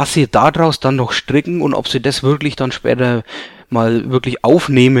 Was sie daraus dann noch stricken und ob sie das wirklich dann später mal wirklich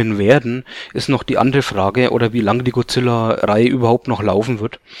aufnehmen werden, ist noch die andere Frage, oder wie lange die Godzilla-Reihe überhaupt noch laufen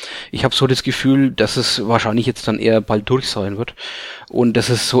wird. Ich habe so das Gefühl, dass es wahrscheinlich jetzt dann eher bald durch sein wird und dass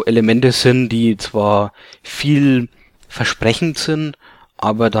es so Elemente sind, die zwar viel versprechend sind,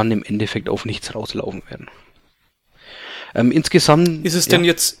 aber dann im Endeffekt auf nichts rauslaufen werden. Insgesamt... Ist es denn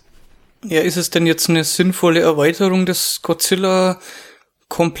jetzt eine sinnvolle Erweiterung des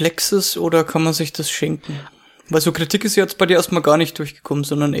Godzilla-Komplexes oder kann man sich das schenken? Weil so Kritik ist jetzt bei dir erstmal gar nicht durchgekommen,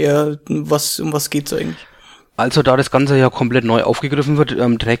 sondern eher, um was geht's eigentlich? Also da das Ganze ja komplett neu aufgegriffen wird,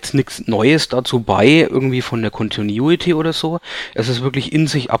 trägt es nichts Neues dazu bei, irgendwie von der Continuity oder so. Es ist wirklich in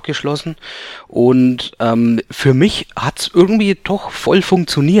sich abgeschlossen und für mich hat's irgendwie doch voll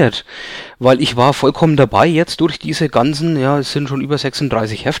funktioniert, weil ich war vollkommen dabei jetzt durch diese ganzen, ja, es sind schon über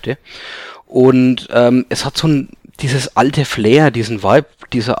 36 Hefte und es hat so dieses alte Flair, diesen Vibe,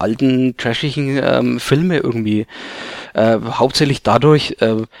 dieser alten, trashigen Filme irgendwie. Hauptsächlich dadurch,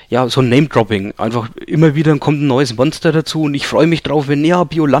 ja, so ein Name-Dropping. Einfach immer wieder kommt ein neues Monster dazu und ich freue mich drauf, wenn, ja,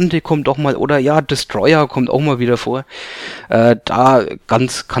 Biolante kommt auch mal, oder ja, Destroyer kommt auch mal wieder vor. Da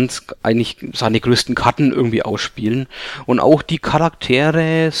kann's eigentlich seine größten Karten irgendwie ausspielen. Und auch die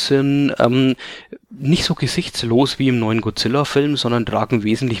Charaktere sind nicht so gesichtslos wie im neuen Godzilla-Film, sondern tragen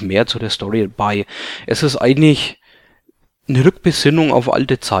wesentlich mehr zu der Story bei. Es ist eigentlich eine Rückbesinnung auf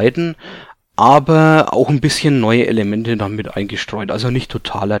alte Zeiten, aber auch ein bisschen neue Elemente damit eingestreut, also nicht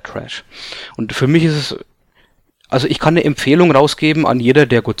totaler Trash. Und für mich ist es, also ich kann eine Empfehlung rausgeben an jeder,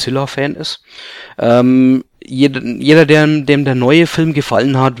 der Godzilla-Fan ist. Jeder, dem der neue Film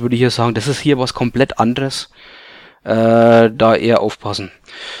gefallen hat, würde ich ja sagen, das ist hier was komplett anderes. Da eher aufpassen.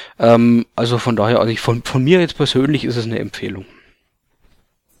 Also von daher, also von mir jetzt persönlich ist es eine Empfehlung.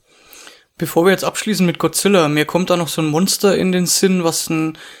 Bevor wir jetzt abschließen mit Godzilla, mir kommt da noch so ein Monster in den Sinn, was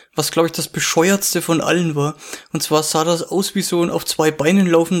glaube ich das bescheuertste von allen war. Und zwar sah das aus wie so ein auf zwei Beinen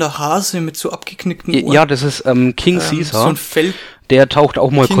laufender Hase mit so abgeknickten Ohren. Ja, das ist King Caesar. So ein Fell. Der taucht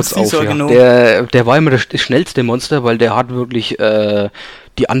auch mal King kurz Caesar, auf. Ja. Genau. Der war immer das schnellste Monster, weil der hat wirklich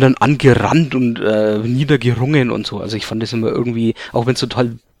die anderen angerannt und niedergerungen und so. Also ich fand das immer irgendwie, auch wenn es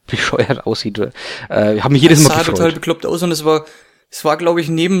total bescheuert aussieht, habe mich jedes Mal gefreut. Es sah total bekloppt aus und es war, glaube ich,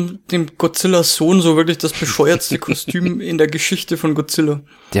 neben dem Godzilla-Sohn so wirklich das bescheuertste Kostüm in der Geschichte von Godzilla.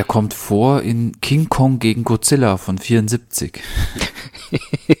 Der kommt vor in King Kong gegen Godzilla von 74.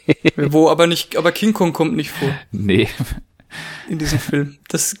 Aber King Kong kommt nicht vor. Nee. In diesem Film.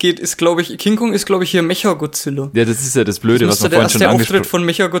 King Kong ist, glaube ich, hier Mecha-Godzilla. Ja, das ist ja das Blöde, was wir vorhin schon angesprochen haben. Das müsste der Auftritt von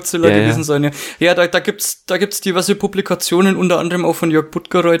Mecha-Godzilla gewesen sein, ja. Ja, da gibt's diverse Publikationen, unter anderem auch von Jörg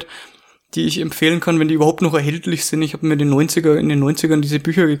Buttgereit, die ich empfehlen kann, wenn die überhaupt noch erhältlich sind. Ich habe mir in den 90ern diese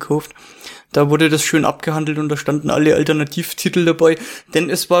Bücher gekauft. Da wurde das schön abgehandelt und da standen alle Alternativtitel dabei. Denn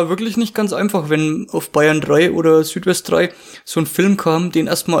es war wirklich nicht ganz einfach, wenn auf Bayern 3 oder Südwest 3 so ein Film kam, den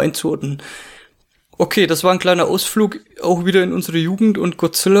erstmal einzuordnen. Okay, das war ein kleiner Ausflug auch wieder in unsere Jugend und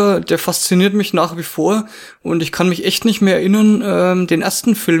Godzilla, der fasziniert mich nach wie vor und ich kann mich echt nicht mehr erinnern, den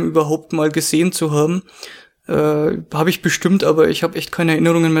ersten Film überhaupt mal gesehen zu haben. Habe ich bestimmt, aber ich habe echt keine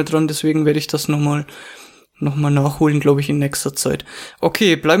Erinnerungen mehr dran, deswegen werde ich das nochmal nachholen, glaube ich, in nächster Zeit.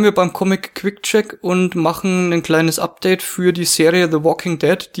 Okay, bleiben wir beim Comic Quick Check und machen ein kleines Update für die Serie The Walking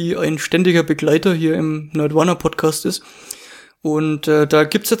Dead, die ein ständiger Begleiter hier im Nerdwana Podcast ist. Und da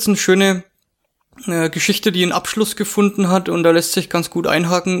gibt's jetzt eine schöne Geschichte, die einen Abschluss gefunden hat und da lässt sich ganz gut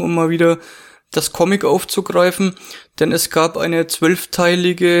einhaken, um mal wieder das Comic aufzugreifen, denn es gab eine 12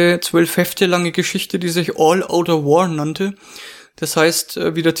 Hefte lange Geschichte, die sich All Outer War nannte. Das heißt,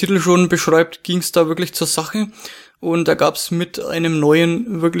 wie der Titel schon beschreibt, ging es da wirklich zur Sache und da gab es mit einem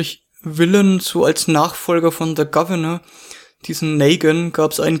neuen wirklich Villain, so als Nachfolger von The Governor, diesen Negan,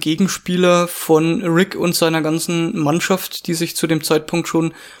 gab es einen Gegenspieler von Rick und seiner ganzen Mannschaft, die sich zu dem Zeitpunkt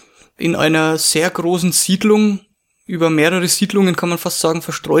schon in einer sehr großen Siedlung, über mehrere Siedlungen kann man fast sagen,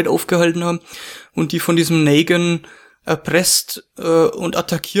 verstreut aufgehalten haben und die von diesem Negan erpresst und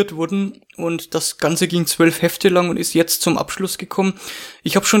attackiert wurden und das Ganze ging 12 Hefte lang und ist jetzt zum Abschluss gekommen.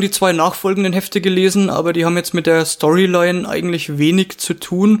 Ich habe schon die 2 nachfolgenden Hefte gelesen, aber die haben jetzt mit der Storyline eigentlich wenig zu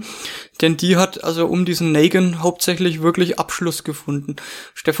tun, denn die hat also um diesen Negan hauptsächlich wirklich Abschluss gefunden.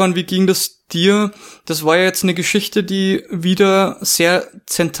 Stefan, wie ging das dir? Das war ja jetzt eine Geschichte, die wieder sehr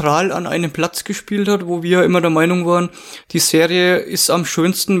zentral an einem Platz gespielt hat, wo wir immer der Meinung waren, die Serie ist am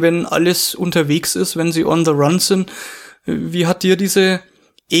schönsten, wenn alles unterwegs ist, wenn sie on the run sind. Wie hat dir diese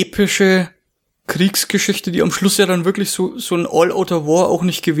epische Kriegsgeschichte, die am Schluss ja dann wirklich so ein All-Outer War auch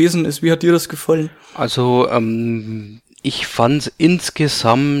nicht gewesen ist, wie hat dir das gefallen? Also, Ich fand es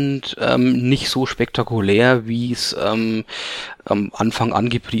insgesamt nicht so spektakulär, wie es am Anfang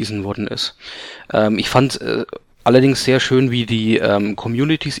angepriesen worden ist. Ich fand allerdings sehr schön, wie die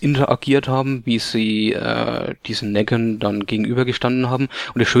Communities interagiert haben, wie sie diesen Negan dann gegenübergestanden haben.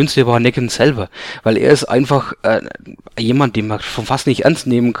 Und das Schönste war Negan selber, weil er ist einfach jemand, den man schon fast nicht ernst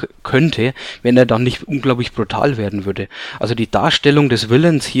nehmen könnte, wenn er dann nicht unglaublich brutal werden würde. Also die Darstellung des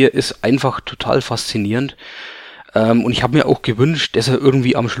Villains hier ist einfach total faszinierend. Und ich habe mir auch gewünscht, dass er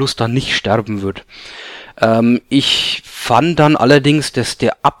irgendwie am Schluss dann nicht sterben wird. Ich fand dann allerdings, dass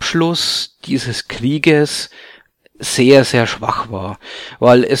der Abschluss dieses Krieges sehr, sehr schwach war,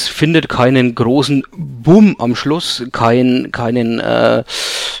 weil es findet keinen großen Boom am Schluss, keinen,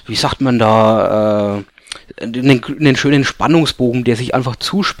 wie sagt man da, einen schönen Spannungsbogen, der sich einfach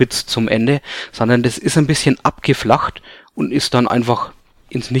zuspitzt zum Ende, sondern das ist ein bisschen abgeflacht und ist dann einfach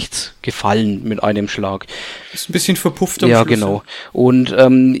ins Nichts gefallen mit einem Schlag. Ist ein bisschen verpufft am Schluss. Ja, genau. Und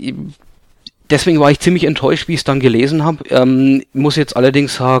deswegen war ich ziemlich enttäuscht, wie ich es dann gelesen habe. Muss jetzt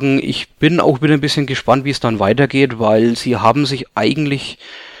allerdings sagen, ich bin auch wieder ein bisschen gespannt, wie es dann weitergeht, weil sie haben sich eigentlich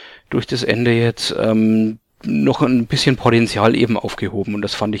durch das Ende jetzt noch ein bisschen Potenzial eben aufgehoben und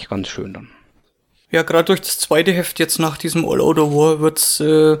das fand ich ganz schön dann. Ja, gerade durch das zweite Heft jetzt nach diesem All-Out War wird's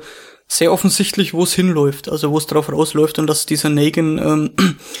sehr offensichtlich, wo es hinläuft, also wo es drauf rausläuft und dass dieser Negan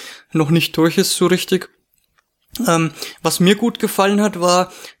noch nicht durch ist so richtig. Was mir gut gefallen hat,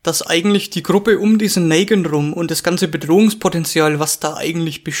 war, dass eigentlich die Gruppe um diesen Negan rum und das ganze Bedrohungspotenzial, was da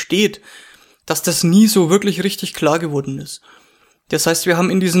eigentlich besteht, dass das nie so wirklich richtig klar geworden ist. Das heißt, wir haben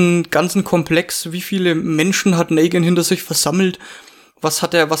in diesem ganzen Komplex, wie viele Menschen hat Negan hinter sich versammelt,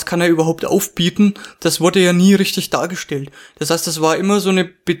 was kann er überhaupt aufbieten, das wurde ja nie richtig dargestellt. Das heißt, das war immer so eine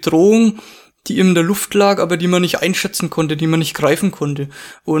Bedrohung, die in der Luft lag, aber die man nicht einschätzen konnte, die man nicht greifen konnte.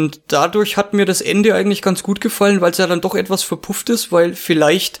 Und dadurch hat mir das Ende eigentlich ganz gut gefallen, weil es ja dann doch etwas verpufft ist, weil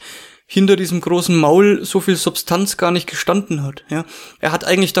vielleicht hinter diesem großen Maul so viel Substanz gar nicht gestanden hat. Ja, er hat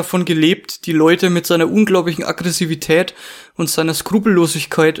eigentlich davon gelebt, die Leute mit seiner unglaublichen Aggressivität und seiner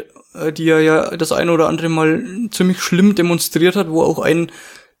Skrupellosigkeit, die er ja das eine oder andere Mal ziemlich schlimm demonstriert hat, wo auch ein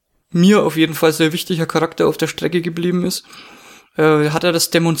mir auf jeden Fall sehr wichtiger Charakter auf der Strecke geblieben ist, hat er das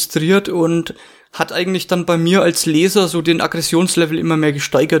demonstriert und hat eigentlich dann bei mir als Leser so den Aggressionslevel immer mehr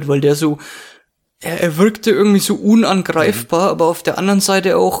gesteigert, weil der so, er wirkte irgendwie so unangreifbar, aber auf der anderen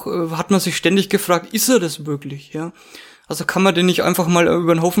Seite auch hat man sich ständig gefragt, ist er das wirklich, ja? Also kann man den nicht einfach mal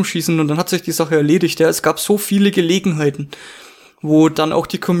über den Haufen schießen und dann hat sich die Sache erledigt, ja? Es gab so viele Gelegenheiten, wo dann auch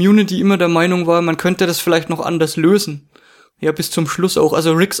die Community immer der Meinung war, man könnte das vielleicht noch anders lösen. Ja, bis zum Schluss auch.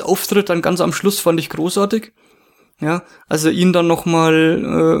 Also Ricks Auftritt dann ganz am Schluss fand ich großartig. Ja, also ihn dann nochmal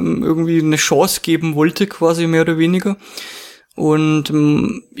irgendwie eine Chance geben wollte, quasi mehr oder weniger. Und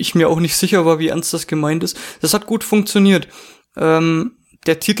ich mir auch nicht sicher war, wie ernst das gemeint ist. Das hat gut funktioniert.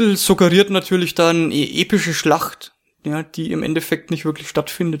 Der Titel suggeriert natürlich dann eine epische Schlacht, ja, die im Endeffekt nicht wirklich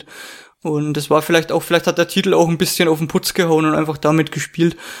stattfindet. Und das war vielleicht hat der Titel auch ein bisschen auf den Putz gehauen und einfach damit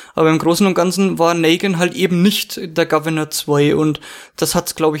gespielt. Aber im Großen und Ganzen war Negan halt eben nicht der Governor 2 und das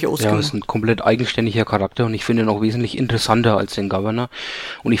hat's, glaube ich, ausgemacht. Ja, ist ein komplett eigenständiger Charakter und ich finde ihn auch wesentlich interessanter als den Governor.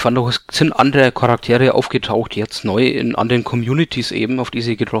 Und ich fand auch, es sind andere Charaktere aufgetaucht jetzt neu in anderen Communities eben, auf die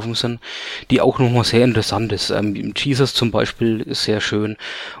sie getroffen sind, die auch nochmal sehr interessant ist. Jesus zum Beispiel ist sehr schön.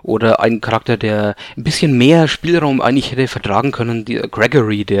 Oder ein Charakter, der ein bisschen mehr Spielraum eigentlich hätte vertragen können, der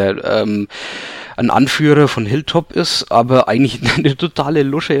Gregory, der ein Anführer von Hilltop ist, aber eigentlich eine totale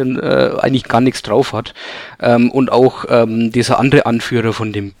Lusche und eigentlich gar nichts drauf hat. Und auch dieser andere Anführer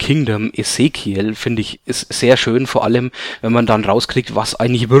von dem Kingdom, Ezekiel, finde ich, ist sehr schön, vor allem, wenn man dann rauskriegt, was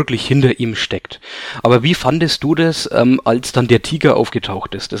eigentlich wirklich hinter ihm steckt. Aber wie fandest du das, als dann der Tiger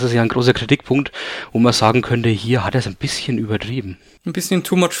aufgetaucht ist? Das ist ja ein großer Kritikpunkt, wo man sagen könnte, hier hat er es ein bisschen übertrieben. Ein bisschen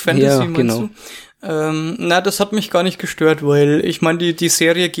too much Fantasy, ja, meinst genau. du? Das hat mich gar nicht gestört, weil ich meine, die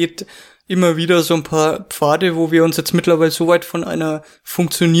Serie geht immer wieder so ein paar Pfade, wo wir uns jetzt mittlerweile so weit von einer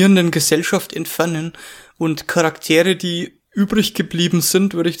funktionierenden Gesellschaft entfernen und Charaktere, die übrig geblieben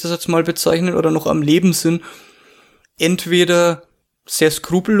sind, würde ich das jetzt mal bezeichnen, oder noch am Leben sind, entweder sehr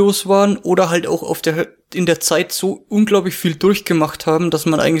skrupellos waren oder halt auch in der Zeit so unglaublich viel durchgemacht haben, dass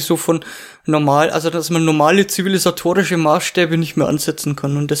man eigentlich so von dass man normale zivilisatorische Maßstäbe nicht mehr ansetzen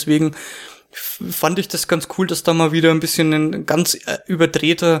kann. Und deswegen fand ich das ganz cool, dass da mal wieder ein bisschen ein ganz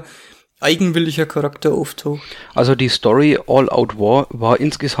überdrehter, eigenwilliger Charakter auftaucht. Also die Story All Out War war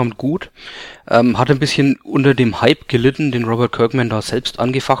insgesamt gut, hat ein bisschen unter dem Hype gelitten, den Robert Kirkman da selbst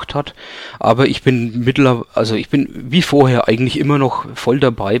angefacht hat, aber ich bin wie vorher eigentlich immer noch voll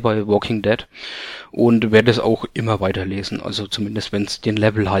dabei bei Walking Dead und werde es auch immer weiterlesen, also zumindest wenn es den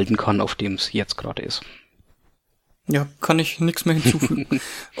Level halten kann, auf dem es jetzt gerade ist. Ja, kann ich nichts mehr hinzufügen.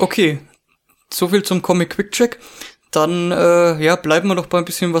 Okay, soviel zum Comic Quick Check. Dann bleiben wir doch bei ein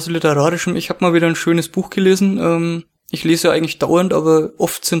bisschen was Literarischem. Ich habe mal wieder ein schönes Buch gelesen. Ich lese ja eigentlich dauernd, aber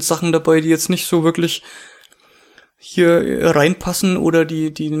oft sind Sachen dabei, die jetzt nicht so wirklich hier reinpassen oder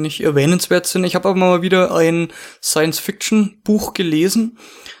die nicht erwähnenswert sind. Ich habe aber mal wieder ein Science-Fiction-Buch gelesen,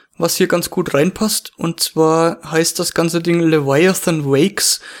 was hier ganz gut reinpasst. Und zwar heißt das ganze Ding Leviathan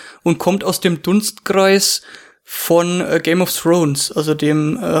Wakes und kommt aus dem Dunstkreis von Game of Thrones, also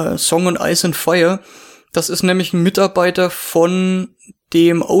dem Song on Ice and Fire. Das ist nämlich ein Mitarbeiter von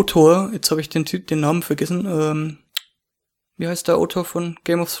dem Autor, jetzt habe ich den Namen vergessen, wie heißt der Autor von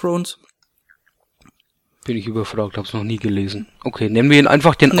Game of Thrones? Bin ich überfragt, hab's noch nie gelesen. Okay, nennen wir ihn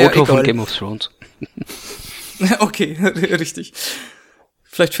einfach den Autor von Game of Thrones. Okay, richtig.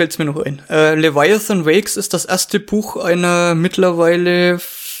 Vielleicht fällt's mir noch ein. Leviathan Wakes ist das erste Buch einer mittlerweile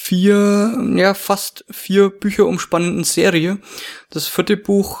fast 4 Bücher umspannenden Serie. Das 4.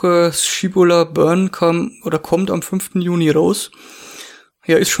 Buch, Shibboleth Burn, kommt am 5. Juni raus.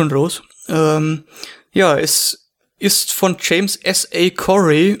 Ja, ist schon raus. Es ist von James S.A.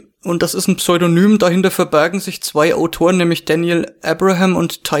 Corey und das ist ein Pseudonym. Dahinter verbergen sich 2 Autoren, nämlich Daniel Abraham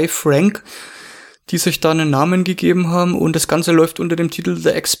und Ty Frank, die sich da einen Namen gegeben haben, und das Ganze läuft unter dem Titel The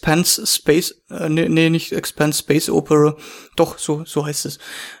Expanse Space, nicht Expanse Space Opera, doch, so heißt es.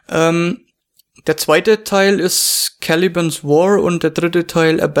 Der 2. Teil ist Caliban's War und der 3.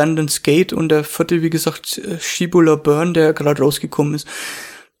 Teil Abandon's Gate und der 4., wie gesagt, Shibboleth Burn, der gerade rausgekommen ist.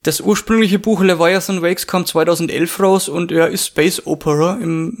 Das ursprüngliche Buch Leviathan Wakes kam 2011 raus und er ist Space Opera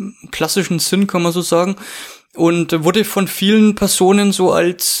im klassischen Sinn, kann man so sagen. Und wurde von vielen Personen so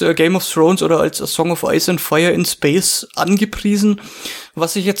als Game of Thrones oder als A Song of Ice and Fire in Space angepriesen,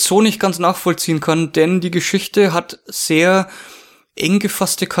 was ich jetzt so nicht ganz nachvollziehen kann, denn die Geschichte hat sehr eng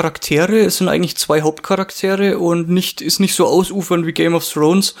gefasste Charaktere. Es sind eigentlich 2 Hauptcharaktere und ist nicht so ausufernd wie Game of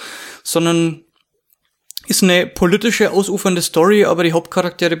Thrones, sondern ist eine politische, ausufernde Story, aber die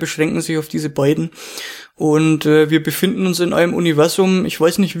Hauptcharaktere beschränken sich auf diese beiden. Und wir befinden uns in einem Universum, ich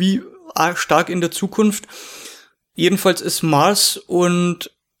weiß nicht wie stark in der Zukunft. Jedenfalls ist Mars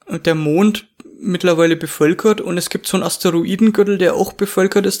und der Mond mittlerweile bevölkert und es gibt so einen Asteroidengürtel, der auch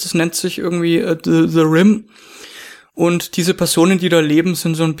bevölkert ist. Das nennt sich irgendwie The Rim. Und diese Personen, die da leben,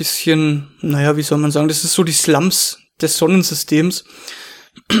 sind so ein bisschen, wie soll man sagen, das ist so die Slums des Sonnensystems.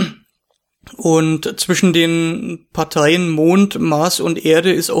 Und zwischen den Parteien Mond, Mars und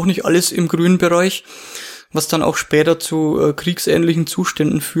Erde ist auch nicht alles im grünen Bereich, was dann auch später zu kriegsähnlichen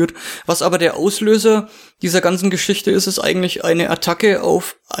Zuständen führt. Was aber der Auslöser dieser ganzen Geschichte ist eigentlich eine Attacke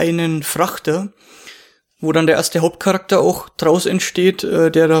auf einen Frachter, wo dann der erste Hauptcharakter auch draus entsteht, der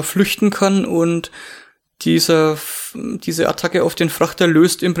da flüchten kann, und diese Attacke auf den Frachter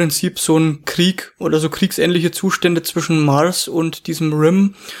löst im Prinzip so einen Krieg oder so kriegsähnliche Zustände zwischen Mars und diesem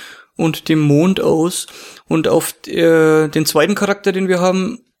Rim und dem Mond aus. Und auf den zweiten Charakter, den wir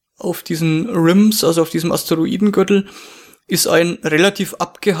haben, auf diesen Rims, also auf diesem Asteroidengürtel, ist ein relativ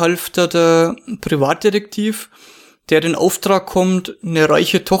abgehalfterter Privatdetektiv, der den Auftrag kommt, eine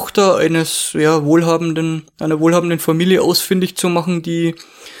reiche Tochter einer wohlhabenden Familie ausfindig zu machen, die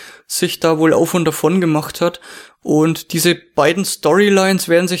sich da wohl auf und davon gemacht hat. Und diese beiden Storylines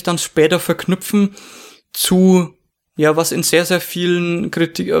werden sich dann später verknüpfen zu was in sehr vielen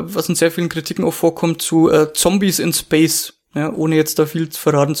Kritiken auch vorkommt, zu Zombies in Space. Ja, ohne jetzt da viel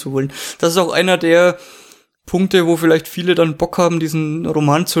verraten zu wollen. Das ist auch einer der Punkte, wo vielleicht viele dann Bock haben, diesen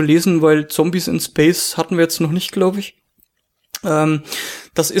Roman zu lesen, weil Zombies in Space hatten wir jetzt noch nicht, glaube ich.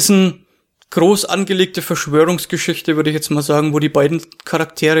 Das ist eine groß angelegte Verschwörungsgeschichte, würde ich jetzt mal sagen, wo die beiden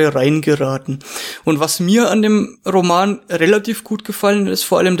Charaktere reingeraten. Und was mir an dem Roman relativ gut gefallen ist,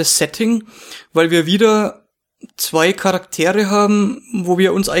 vor allem das Setting, weil wir wieder 2 Charaktere haben, wo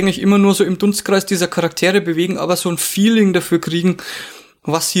wir uns eigentlich immer nur so im Dunstkreis dieser Charaktere bewegen, aber so ein Feeling dafür kriegen,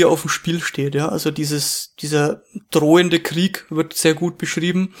 was hier auf dem Spiel steht. Ja, also dieser drohende Krieg wird sehr gut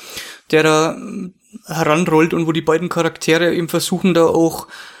beschrieben, der da heranrollt und wo die beiden Charaktere eben versuchen, da auch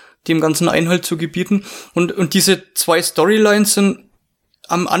dem ganzen Einhalt zu gebieten. Und diese 2 Storylines sind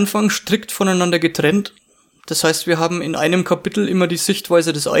am Anfang strikt voneinander getrennt. Das heißt, wir haben in einem Kapitel immer die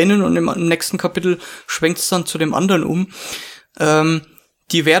Sichtweise des einen und im nächsten Kapitel schwenkt es dann zu dem anderen um.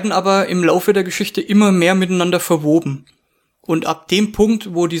 Die werden aber im Laufe der Geschichte immer mehr miteinander verwoben. Und ab dem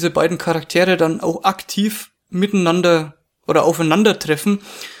Punkt, wo diese beiden Charaktere dann auch aktiv miteinander oder aufeinandertreffen,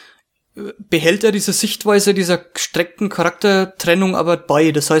 behält er diese Sichtweise dieser streckten Charaktertrennung aber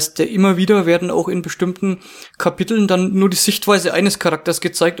bei. Das heißt, immer wieder werden auch in bestimmten Kapiteln dann nur die Sichtweise eines Charakters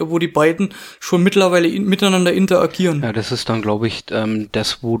gezeigt, obwohl die beiden schon mittlerweile miteinander interagieren. Ja, das ist dann, glaube ich,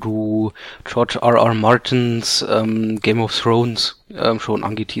 das, wo du George R.R. Martins Game of Thrones schon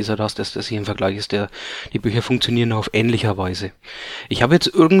angeteasert hast, dass das hier im Vergleich ist, die Bücher funktionieren auf ähnlicher Weise. Ich habe jetzt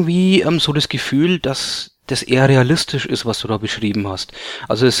irgendwie so das Gefühl, dass das eher realistisch ist, was du da beschrieben hast.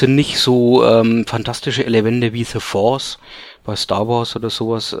 Also es sind nicht so fantastische Elemente wie The Force bei Star Wars oder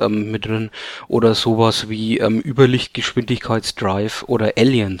sowas mit drin oder sowas wie Überlichtgeschwindigkeitsdrive oder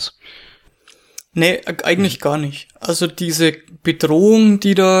Aliens. Nee, eigentlich gar nicht. Also diese Bedrohung,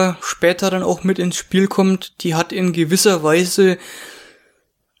 die da später dann auch mit ins Spiel kommt, die hat in gewisser Weise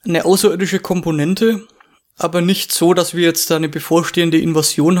eine außerirdische Komponente, aber nicht so, dass wir jetzt da eine bevorstehende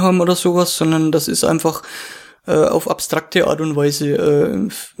Invasion haben oder sowas, sondern das ist einfach auf abstrakte Art und Weise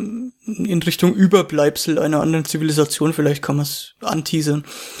in Richtung Überbleibsel einer anderen Zivilisation, vielleicht kann man es anteasern,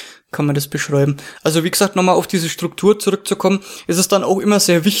 kann man das beschreiben. Also wie gesagt, nochmal auf diese Struktur zurückzukommen, ist es dann auch immer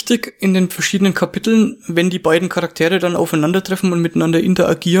sehr wichtig in den verschiedenen Kapiteln, wenn die beiden Charaktere dann aufeinandertreffen und miteinander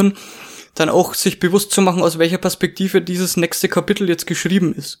interagieren, dann auch sich bewusst zu machen, aus welcher Perspektive dieses nächste Kapitel jetzt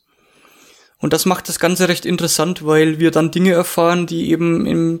geschrieben ist. Und das macht das Ganze recht interessant, weil wir dann Dinge erfahren, die eben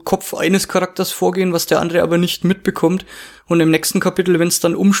im Kopf eines Charakters vorgehen, was der andere aber nicht mitbekommt. Und im nächsten Kapitel, wenn es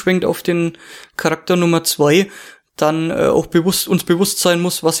dann umschwenkt auf den Charakter Nummer 2, dann auch uns bewusst sein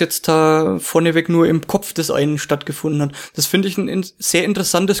muss, was jetzt da vorneweg nur im Kopf des einen stattgefunden hat. Das finde ich ein sehr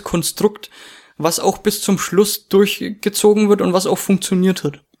interessantes Konstrukt, was auch bis zum Schluss durchgezogen wird und was auch funktioniert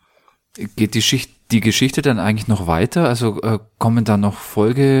hat. Geht die Geschichte dann eigentlich noch weiter? Also kommen da noch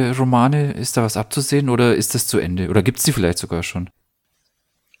Folgeromane? Ist da was abzusehen oder ist das zu Ende? Oder gibt's die vielleicht sogar schon?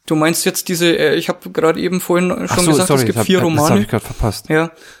 Du meinst jetzt ich habe gerade eben vorhin schon gesagt, es gibt 4 Romane. Das habe ich gerade verpasst.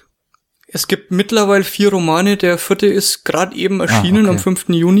 Ja. Es gibt mittlerweile 4 Romane, der 4. ist gerade eben erschienen am 5.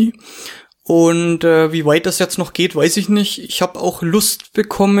 Juni. Und wie weit das jetzt noch geht, weiß ich nicht. Ich habe auch Lust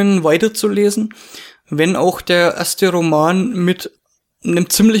bekommen, weiterzulesen, wenn auch der erste Roman mit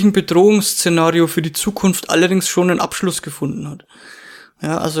einem ziemlichen Bedrohungsszenario für die Zukunft allerdings schon einen Abschluss gefunden hat.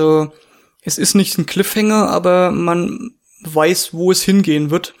 Ja, also es ist nicht ein Cliffhanger, aber man weiß, wo es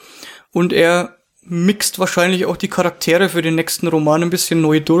hingehen wird. Und er mixt wahrscheinlich auch die Charaktere für den nächsten Roman ein bisschen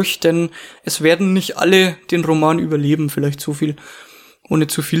neu durch, denn es werden nicht alle den Roman überleben, vielleicht so viel, ohne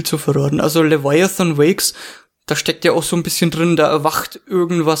zu viel zu verraten. Also Leviathan Wakes, da steckt ja auch so ein bisschen drin, da erwacht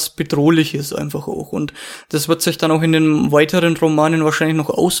irgendwas Bedrohliches einfach auch. Und das wird sich dann auch in den weiteren Romanen wahrscheinlich noch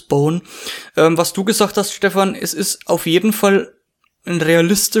ausbauen. Was du gesagt hast, Stefan, es ist auf jeden Fall ein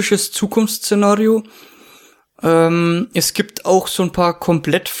realistisches Zukunftsszenario. Es gibt auch so ein paar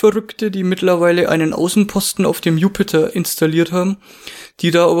komplett Verrückte, die mittlerweile einen Außenposten auf dem Jupiter installiert haben,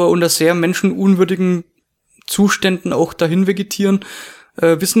 die da aber unter sehr menschenunwürdigen Zuständen auch dahin vegetieren.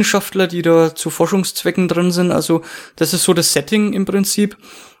 Wissenschaftler, die da zu Forschungszwecken drin sind, also das ist so das Setting im Prinzip.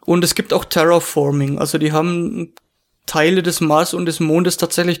 Und es gibt auch Terraforming, also die haben Teile des Mars und des Mondes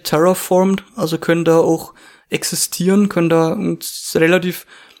tatsächlich terraformed, also können da auch existieren, können da ein relativ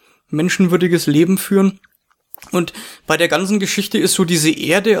menschenwürdiges Leben führen. Und bei der ganzen Geschichte ist so diese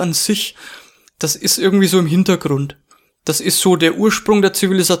Erde an sich, das ist irgendwie so im Hintergrund. Das ist so der Ursprung der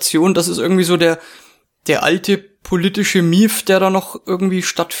Zivilisation, das ist irgendwie so der alte politische Mief, der da noch irgendwie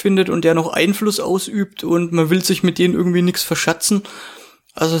stattfindet und der noch Einfluss ausübt und man will sich mit denen irgendwie nichts verscherzen.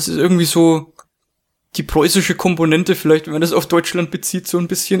 Also es ist irgendwie so die preußische Komponente, vielleicht wenn man das auf Deutschland bezieht, so ein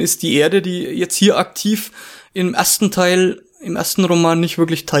bisschen, ist die Erde, die jetzt hier aktiv im ersten Roman nicht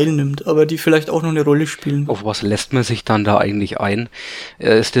wirklich teilnimmt, aber die vielleicht auch noch eine Rolle spielen. Auf was lässt man sich dann da eigentlich ein?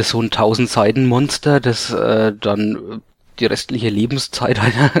 Ist das so ein 1000-Seiten-Monster, das dann die restliche Lebenszeit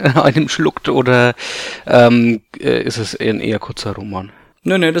einem schluckt, oder ist es ein eher kurzer Roman?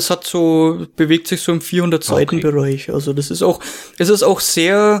 Nee, das bewegt sich so im 400-Seiten-Bereich. Also es ist auch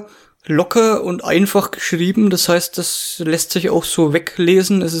sehr locker und einfach geschrieben. Das heißt, das lässt sich auch so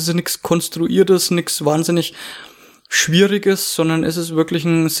weglesen. Es ist nichts Konstruiertes, nichts wahnsinnig Schwieriges, sondern es ist wirklich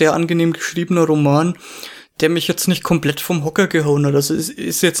ein sehr angenehm geschriebener Roman, der mich jetzt nicht komplett vom Hocker gehauen hat. Also es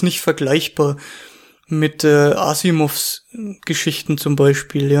ist jetzt nicht vergleichbar mit Asimovs Geschichten zum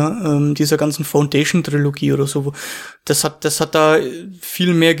Beispiel, ja, dieser ganzen Foundation-Trilogie oder so. Das hat da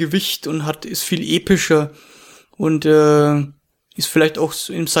viel mehr Gewicht und ist viel epischer und ist vielleicht auch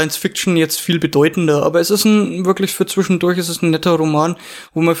im Science-Fiction jetzt viel bedeutender. Aber es ist wirklich für zwischendurch, es ist ein netter Roman,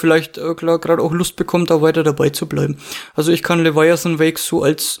 wo man vielleicht gerade auch Lust bekommt, da weiter dabei zu bleiben. Also ich kann Leviathan Wakes so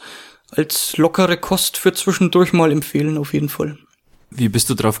als lockere Kost für zwischendurch mal empfehlen, auf jeden Fall. Wie bist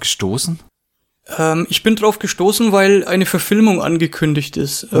du drauf gestoßen? Ich bin drauf gestoßen, weil eine Verfilmung angekündigt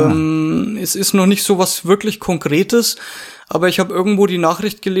ist. Es ist noch nicht so was wirklich Konkretes, aber ich habe irgendwo die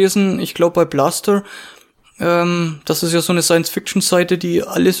Nachricht gelesen, ich glaube bei Blaster, das ist ja so eine Science-Fiction-Seite, die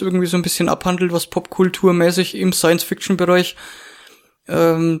alles irgendwie so ein bisschen abhandelt, was popkulturmäßig im Science-Fiction-Bereich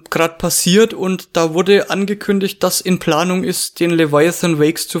gerade passiert, und da wurde angekündigt, dass in Planung ist, den Leviathan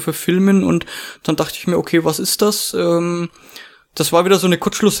Wakes zu verfilmen, und dann dachte ich mir, okay, was ist das? Das war wieder so eine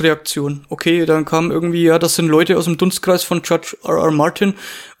Kurzschlussreaktion. Okay, dann kam irgendwie, ja, das sind Leute aus dem Dunstkreis von George R.R. Martin,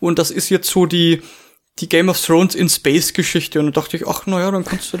 und das ist jetzt so die Game of Thrones in Space-Geschichte, und dann dachte ich, ach, naja, dann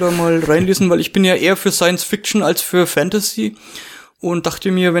kannst du da mal reinlesen, weil ich bin ja eher für Science-Fiction als für Fantasy, und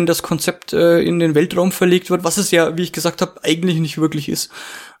dachte mir, wenn das Konzept in den Weltraum verlegt wird, was es ja, wie ich gesagt habe, eigentlich nicht wirklich ist,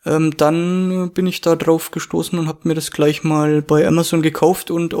 dann bin ich da drauf gestoßen und habe mir das gleich mal bei Amazon gekauft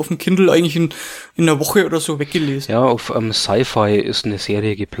und auf dem Kindle eigentlich in einer Woche oder so weggelesen. Ja, auf Sci-Fi ist eine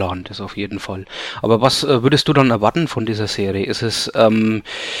Serie geplant, das auf jeden Fall. Aber was würdest du dann erwarten von dieser Serie? Ist es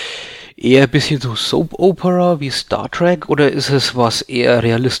eher ein bisschen so Soap-Opera wie Star Trek, oder ist es was eher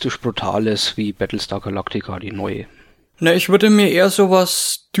realistisch Brutales wie Battlestar Galactica, die neue? Na, ich würde mir eher so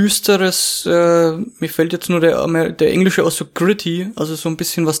was Düsteres, mir fällt jetzt nur der Englische aus, so gritty, also so ein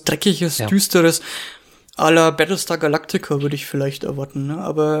bisschen was Dreckiges, ja. Düsteres, à la Battlestar Galactica würde ich vielleicht erwarten, ne?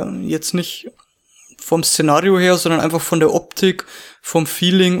 Aber jetzt nicht vom Szenario her, sondern einfach von der Optik, vom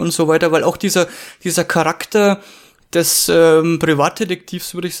Feeling und so weiter, weil auch dieser Charakter des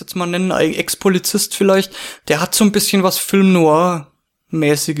Privatdetektivs, würde ich es jetzt mal nennen, Ex-Polizist vielleicht, der hat so ein bisschen was Film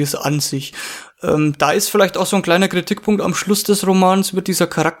Noir-mäßiges an sich. Da ist vielleicht auch so ein kleiner Kritikpunkt am Schluss des Romans, wird dieser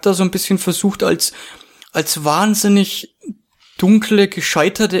Charakter so ein bisschen versucht, als wahnsinnig dunkle,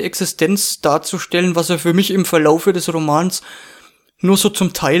 gescheiterte Existenz darzustellen, was er für mich im Verlaufe des Romans nur so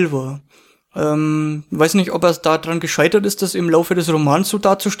zum Teil war. Weiß nicht, ob er daran gescheitert ist, das im Laufe des Romans so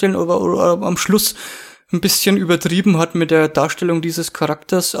darzustellen, oder am Schluss ein bisschen übertrieben hat mit der Darstellung dieses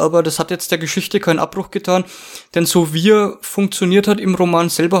Charakters, aber das hat jetzt der Geschichte keinen Abbruch getan, denn so wie er funktioniert hat im Roman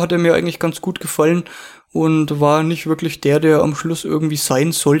selber, hat er mir eigentlich ganz gut gefallen und war nicht wirklich der am Schluss irgendwie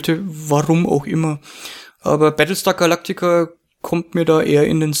sein sollte, warum auch immer. Aber Battlestar Galactica kommt mir da eher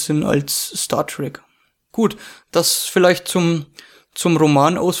in den Sinn als Star Trek. Gut, das vielleicht zum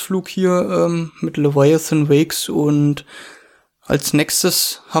Romanausflug hier mit Leviathan Wakes, und als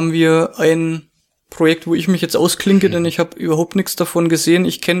nächstes haben wir ein Projekt, wo ich mich jetzt ausklinke, denn ich habe überhaupt nichts davon gesehen.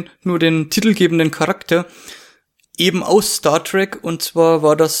 Ich kenne nur den titelgebenden Charakter, eben aus Star Trek, und zwar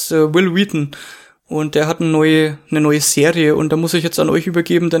war das Will Wheaton, und der hat eine neue Serie, und da muss ich jetzt an euch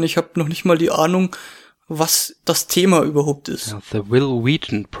übergeben, denn ich habe noch nicht mal die Ahnung, was das Thema überhaupt ist. Ja, The Will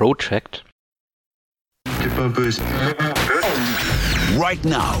Wheaton Project. Right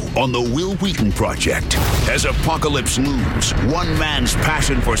now on the Will Wheaton Project, as apocalypse looms, one man's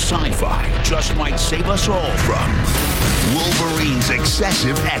passion for sci-fi just might save us all from Wolverine's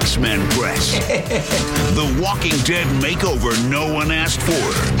excessive X-Men press, The Walking Dead makeover no one asked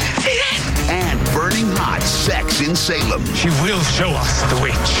for, and burning hot sex in Salem. She will show us the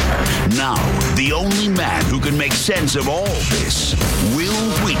witch. Now, the only man who can make sense of all this, Will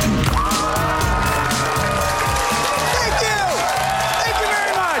Wheaton.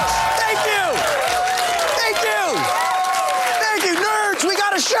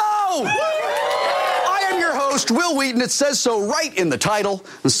 Will Wheaton, it says so right in the title.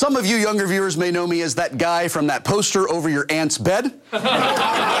 And some of you younger viewers may know me as that guy from that poster over your aunt's bed.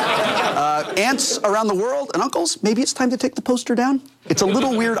 Aunts around the world and uncles, maybe it's time to take the poster down. It's a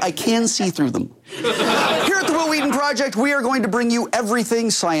little weird. I can see through them. Here at the Will Wheaton Project, we are going to bring you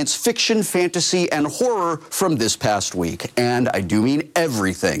everything science fiction, fantasy, and horror from this past week. And I do mean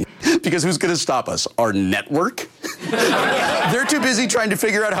everything. Because who's going to stop us? Our network? They're too busy trying to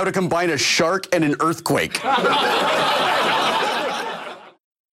figure out how to combine a shark and an earthquake.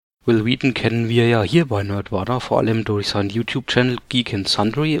 Will Wheaton kennen wir ja hier bei Nerdwada, vor allem durch seinen YouTube-Channel Geek and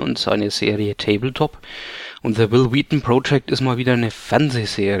Sundry und seine Serie Tabletop. Und The Will Wheaton Project ist mal wieder eine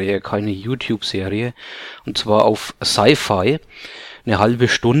Fernsehserie, keine YouTube-Serie. Und zwar auf Sci-Fi. Eine halbe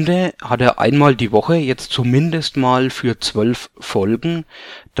Stunde hat er einmal die Woche, jetzt zumindest mal für 12 Folgen.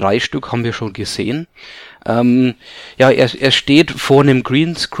 3 Stück haben wir schon gesehen. Er steht vor einem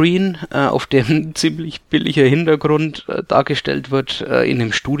Greenscreen, auf dem ziemlich billiger Hintergrund dargestellt wird, in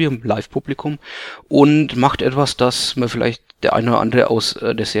einem Studio, Live-Publikum, und macht etwas, das man vielleicht der eine oder andere aus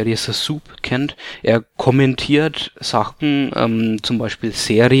der Serie The Soup kennt. Er kommentiert Sachen, zum Beispiel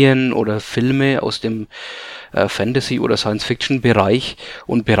Serien oder Filme aus dem Fantasy- oder Science-Fiction-Bereich,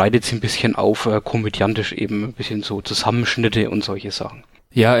 und bereitet sie ein bisschen auf, komödiantisch eben, ein bisschen so Zusammenschnitte und solche Sachen.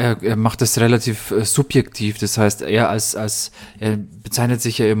 Ja, er macht das relativ subjektiv, das heißt, er bezeichnet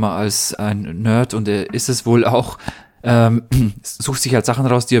sich ja immer als ein Nerd und er ist es wohl auch, sucht sich halt Sachen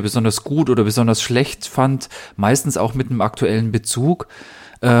raus, die er besonders gut oder besonders schlecht fand, meistens auch mit einem aktuellen Bezug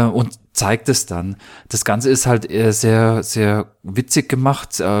und zeigt es dann. Das Ganze ist halt eher sehr, sehr witzig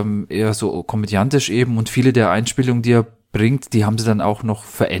gemacht, eher so komödiantisch eben und viele der Einspielungen, die er bringt, die haben sie dann auch noch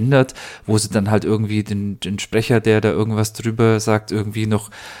verändert, wo sie dann halt irgendwie den Sprecher, der da irgendwas drüber sagt, irgendwie noch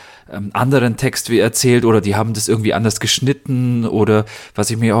anderen Text wie erzählt oder die haben das irgendwie anders geschnitten oder was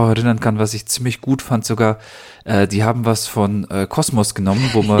ich mir auch erinnern kann, was ich ziemlich gut fand sogar, die haben was von Cosmos genommen,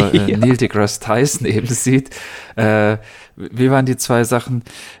 wo man ja. Neil deGrasse Tyson eben sieht. Wie waren die zwei Sachen?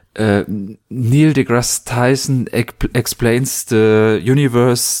 Neil deGrasse Tyson explains the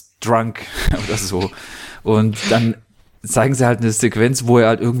universe drunk oder so. Und dann zeigen sie halt eine Sequenz, wo er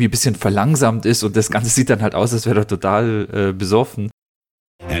halt irgendwie ein bisschen verlangsamt ist und das Ganze sieht dann halt aus, als wäre er total besoffen.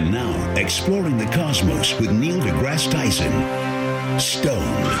 And now, exploring the cosmos with Neil deGrasse Tyson. Stone.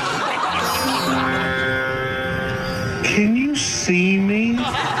 Can you see me?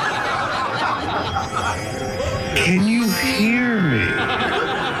 Can you hear me?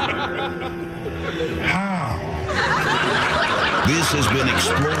 How? This has been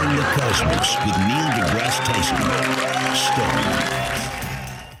Exploring the Cosmos with Neil deGrasse Tyson.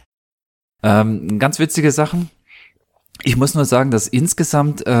 Stone. Ganz witzige Sachen. Ich muss nur sagen, dass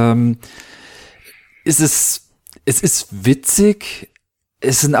insgesamt es ist witzig,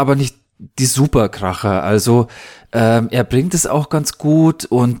 es sind aber nicht die Superkracher. Also er bringt es auch ganz gut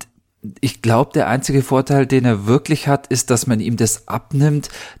und ich glaube, der einzige Vorteil, den er wirklich hat, ist, dass man ihm das abnimmt,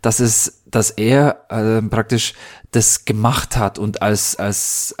 dass er praktisch das gemacht hat und als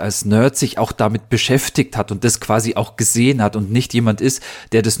Nerd sich auch damit beschäftigt hat und das quasi auch gesehen hat und nicht jemand ist,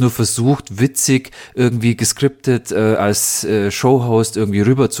 der das nur versucht, witzig irgendwie geskriptet als Showhost irgendwie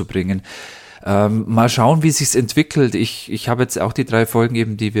rüberzubringen. Mal schauen, wie es sich entwickelt. Ich habe jetzt auch die 3 Folgen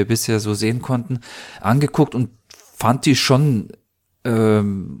eben, die wir bisher so sehen konnten, angeguckt und fand die schon,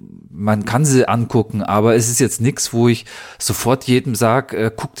 man kann sie angucken, aber es ist jetzt nichts, wo ich sofort jedem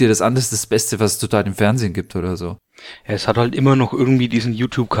sage, guck dir das an, das ist das Beste, was es total im Fernsehen gibt oder so. Ja, es hat halt immer noch irgendwie diesen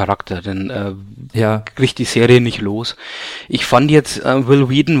YouTube-Charakter, denn kriegt die Serie nicht los. Ich fand jetzt, Will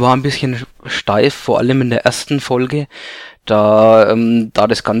Wheaton war ein bisschen steif, vor allem in der ersten Folge, da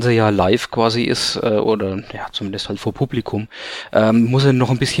das Ganze ja live quasi ist, oder ja zumindest halt vor Publikum, muss er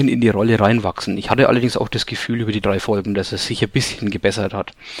noch ein bisschen in die Rolle reinwachsen. Ich hatte allerdings auch das Gefühl über die 3 Folgen, dass es sich ein bisschen gebessert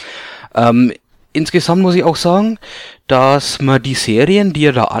hat. Insgesamt muss ich auch sagen, dass man die Serien, die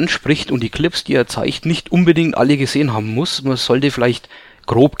er da anspricht und die Clips, die er zeigt, nicht unbedingt alle gesehen haben muss. Man sollte vielleicht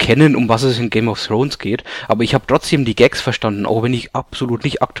grob kennen, um was es in Game of Thrones geht, aber ich habe trotzdem die Gags verstanden, auch wenn ich absolut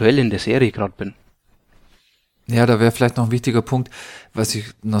nicht aktuell in der Serie gerade bin. Ja, da wäre vielleicht noch ein wichtiger Punkt, was ich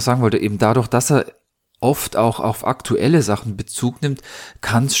noch sagen wollte, eben dadurch, dass er oft auch auf aktuelle Sachen Bezug nimmt,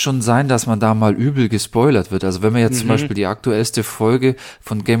 kann es schon sein, dass man da mal übel gespoilert wird. Also wenn man jetzt zum Beispiel die aktuellste Folge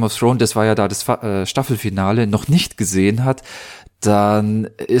von Game of Thrones, das war ja da das Staffelfinale, noch nicht gesehen hat, dann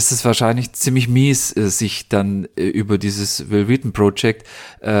ist es wahrscheinlich ziemlich mies, sich dann über dieses Will Wheaton Project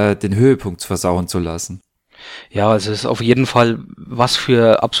den Höhepunkt versauen zu lassen. Ja, also es ist auf jeden Fall was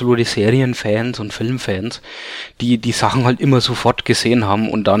für absolute Serienfans und Filmfans, die Sachen halt immer sofort gesehen haben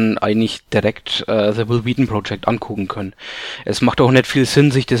und dann eigentlich direkt The Will Wheaton Project angucken können. Es macht auch nicht viel Sinn,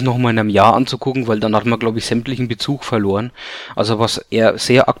 sich das nochmal in einem Jahr anzugucken, weil dann hat man, glaube ich, sämtlichen Bezug verloren. Also was eher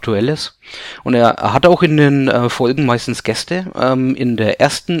sehr Aktuelles. Und er hat auch in den Folgen meistens Gäste. In der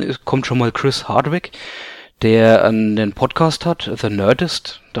ersten kommt schon mal Chris Hardwick, der einen Podcast hat, The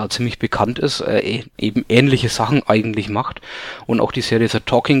Nerdist, da ziemlich bekannt ist, eben ähnliche Sachen eigentlich macht und auch die Serie The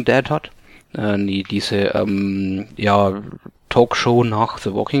Talking Dead hat, diese Talkshow nach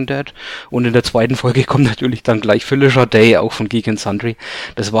The Walking Dead, und in der zweiten Folge kommt natürlich dann gleich Felicia Day, auch von Geek and Sundry.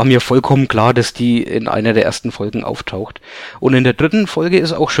 Das war mir vollkommen klar, dass die in einer der ersten Folgen auftaucht. Und in der dritten Folge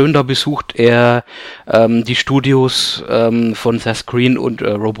ist auch schön, da besucht er die Studios von Seth Green und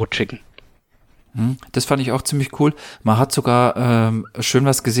Robot Chicken. Das fand ich auch ziemlich cool. Man hat sogar schön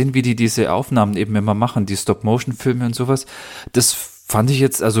was gesehen, wie die diese Aufnahmen eben immer machen, die Stop-Motion-Filme und sowas. Das fand ich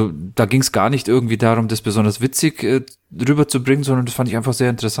jetzt, also da ging es gar nicht irgendwie darum, das besonders witzig rüberzubringen, sondern das fand ich einfach sehr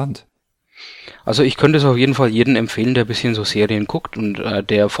interessant. Also ich könnte es auf jeden Fall jedem empfehlen, der ein bisschen so Serien guckt und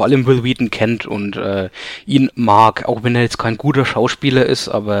der vor allem Will Wheaton kennt und ihn mag, auch wenn er jetzt kein guter Schauspieler ist,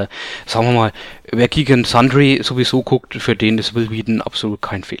 aber sagen wir mal, wer Geek and Sundry sowieso guckt, für den ist Will Wheaton absolut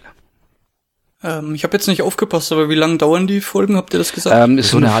kein Fehler. Ich habe jetzt nicht aufgepasst, aber wie lange dauern die Folgen, habt ihr das gesagt?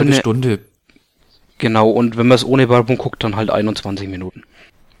 Ist so eine halbe Stunde. Genau, und wenn man es ohne Werbung guckt, dann halt 21 Minuten.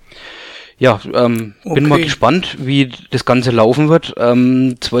 Ja, bin mal gespannt, wie das Ganze laufen wird.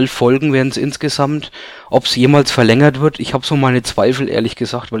 12 Folgen werden es insgesamt. Ob es jemals verlängert wird, ich habe so meine Zweifel, ehrlich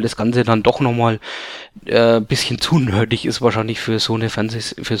gesagt, weil das Ganze dann doch nochmal bisschen zu nerdig ist wahrscheinlich für so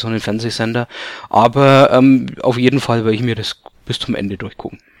einen Fernsehsender. Aber auf jeden Fall werde ich mir das bis zum Ende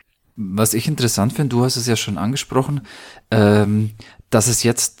durchgucken. Was ich interessant finde, du hast es ja schon angesprochen, dass es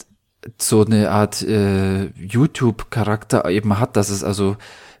jetzt so eine Art YouTube-Charakter eben hat, dass es also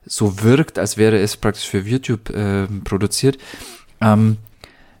so wirkt, als wäre es praktisch für YouTube produziert. Da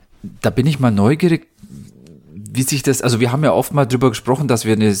bin ich mal neugierig, wie sich das, also wir haben ja oft mal drüber gesprochen, dass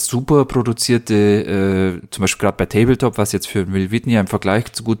wir eine super produzierte, zum Beispiel gerade bei Tabletop, was jetzt für Will Wheaton ja im Vergleich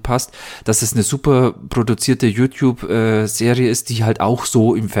so gut passt, dass es eine super produzierte YouTube-Serie ist, die halt auch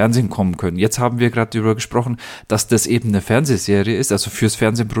so im Fernsehen kommen können. Jetzt haben wir gerade darüber gesprochen, dass das eben eine Fernsehserie ist, also fürs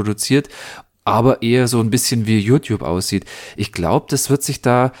Fernsehen produziert, aber eher so ein bisschen wie YouTube aussieht. Ich glaube, das wird sich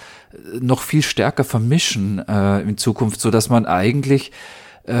da noch viel stärker vermischen in Zukunft, so dass man eigentlich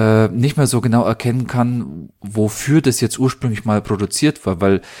nicht mehr so genau erkennen kann, wofür das jetzt ursprünglich mal produziert war,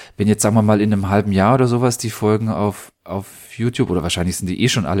 weil wenn jetzt, sagen wir mal, in einem halben Jahr oder sowas die Folgen auf YouTube, oder wahrscheinlich sind die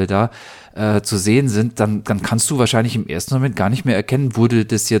schon alle da, zu sehen sind, dann kannst du wahrscheinlich im ersten Moment gar nicht mehr erkennen, wurde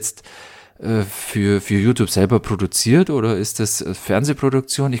das jetzt für YouTube selber produziert oder ist das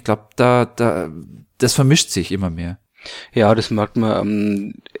Fernsehproduktion? Ich glaube, das vermischt sich immer mehr. Ja, das merkt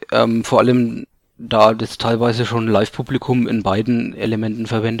man vor allem, da das teilweise schon Live-Publikum in beiden Elementen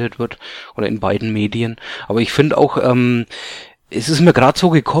verwendet wird oder in beiden Medien. Aber ich finde auch, es ist mir gerade so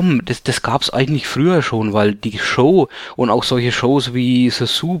gekommen, das gab's eigentlich früher schon, weil die Show und auch solche Shows wie The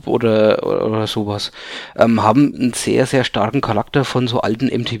Soup oder sowas haben einen sehr, sehr starken Charakter von so alten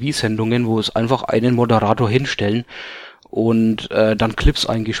MTV-Sendungen, wo es einfach einen Moderator hinstellen und dann Clips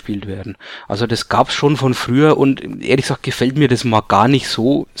eingespielt werden. Also das gab's schon von früher und ehrlich gesagt gefällt mir das mal gar nicht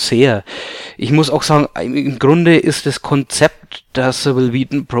so sehr. Ich muss auch sagen, im Grunde ist das Konzept, das The Will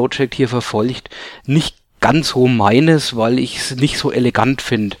Wheaton Project hier verfolgt, nicht ganz so meines, weil ich es nicht so elegant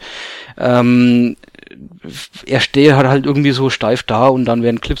finde. Er steht halt irgendwie so steif da und dann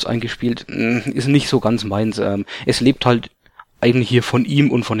werden Clips eingespielt. Ist nicht so ganz meins. Es lebt halt eigentlich hier von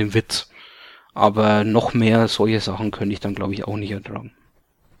ihm und von dem Witz. Aber noch mehr solche Sachen könnte ich dann, glaube ich, auch nicht ertragen.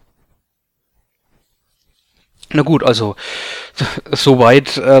 Na gut, also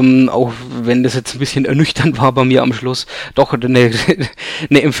soweit, auch wenn das jetzt ein bisschen ernüchternd war bei mir am Schluss, doch eine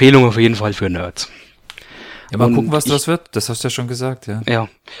Empfehlung auf jeden Fall für Nerds. Ja, mal gucken, was das wird. Das hast du ja schon gesagt, ja. Ja.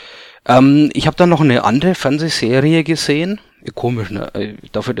 Ich habe dann noch eine andere Fernsehserie gesehen. Komisch, ne?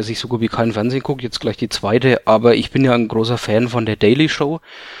 Dafür, dass ich so gut wie keinen Fernsehen gucke, jetzt gleich die zweite. Aber ich bin ja ein großer Fan von der Daily Show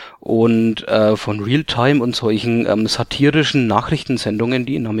und von Realtime und solchen satirischen Nachrichtensendungen,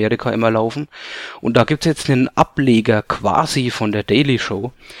 die in Amerika immer laufen. Und da gibt's jetzt einen Ableger quasi von der Daily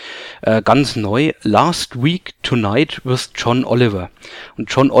Show, ganz neu, Last Week Tonight with John Oliver.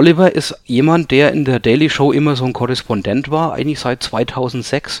 Und John Oliver ist jemand, der in der Daily Show immer so ein Korrespondent war, eigentlich seit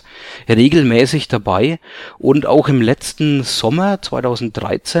 2006, regelmäßig dabei und auch im letzten Sommer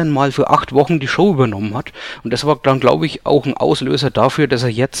 2013 mal für 8 Wochen die Show übernommen hat. Und das war dann, glaube ich, auch ein Auslöser dafür, dass er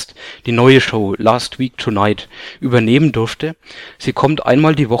jetzt die neue Show Last Week Tonight übernehmen durfte. Sie kommt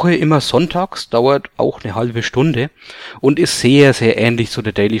einmal die Woche, immer sonntags, dauert auch eine halbe Stunde und ist sehr, sehr ähnlich zu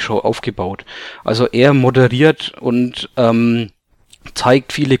der Daily Show aufgebaut. Also er moderiert und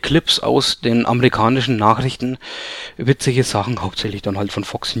zeigt viele Clips aus den amerikanischen Nachrichten, witzige Sachen, hauptsächlich dann halt von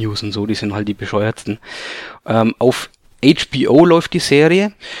Fox News und so, die sind halt die bescheuertsten. Auf HBO läuft die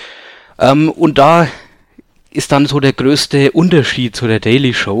Serie und da ist dann so der größte Unterschied zu der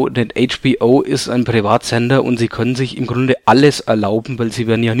Daily Show, denn HBO ist ein Privatsender und sie können sich im Grunde alles erlauben, weil sie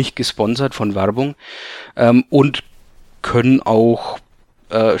werden ja nicht gesponsert von Werbung und können auch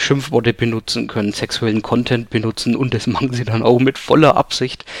Schimpfworte benutzen, können sexuellen Content benutzen und das machen sie dann auch mit voller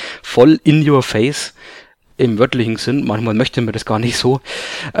Absicht, voll in your face, im wörtlichen Sinn, manchmal möchte man das gar nicht so,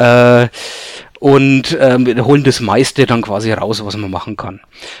 und holen das meiste dann quasi raus, was man machen kann.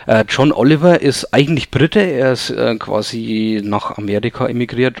 John Oliver ist eigentlich Brite, er ist quasi nach Amerika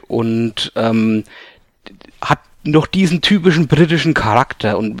emigriert und hat noch diesen typischen britischen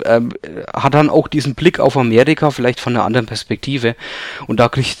Charakter und hat dann auch diesen Blick auf Amerika, vielleicht von einer anderen Perspektive. Und da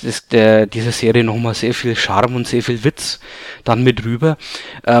kriegt diese Serie nochmal sehr viel Charme und sehr viel Witz dann mit rüber.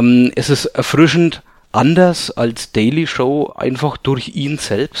 Es ist erfrischend anders als Daily Show, einfach durch ihn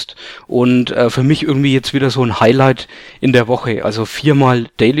selbst. Und für mich irgendwie jetzt wieder so ein Highlight in der Woche. Also 4-mal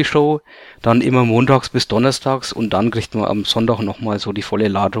Daily Show, dann immer montags bis donnerstags und dann kriegt man am Sonntag nochmal so die volle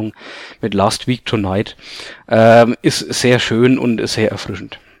Ladung mit Last Week Tonight. Ist sehr schön und sehr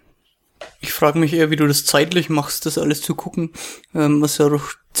erfrischend. Ich frage mich eher, wie du das zeitlich machst, das alles zu gucken. Was ja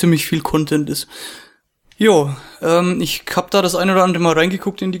doch ziemlich viel Content ist. Jo, ich hab da das eine oder andere Mal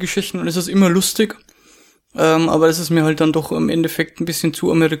reingeguckt in die Geschichten und es ist immer lustig. Aber es ist mir halt dann doch im Endeffekt ein bisschen zu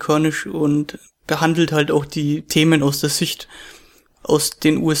amerikanisch und behandelt halt auch die Themen aus der Sicht aus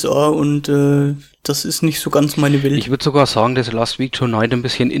den USA und das ist nicht so ganz meine Welt. Ich würde sogar sagen, dass Last Week Tonight ein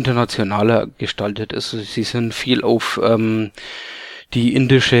bisschen internationaler gestaltet ist. Sie sind viel auf die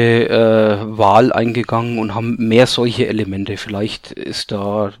indische Wahl eingegangen und haben mehr solche Elemente. Vielleicht ist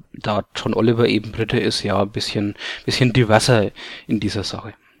da John Oliver eben Brite ist, ja ein bisschen diverser in dieser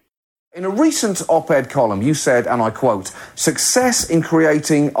Sache. In a recent op-ed column, you said, and I quote, "Success in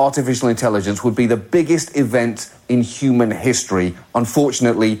creating artificial intelligence would be the biggest event in human history.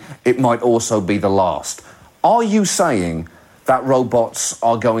 Unfortunately, it might also be the last." Are you saying that robots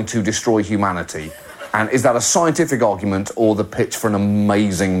are going to destroy humanity? And is that a scientific argument or the pitch for an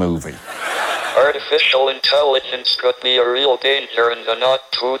amazing movie? Artificial intelligence could be a real danger in the not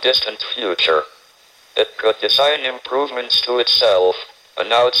too distant future. It could design improvements to itself and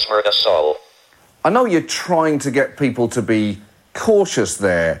outsmart us all. I know you're trying to get people to be cautious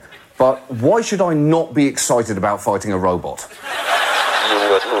there, but why should I not be excited about fighting a robot? You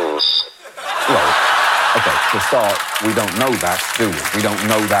would lose. Well, okay, for a start, we don't know that, do we? We don't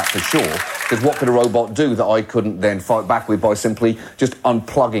know that for sure. Because what could a robot do that I couldn't then fight back with by simply just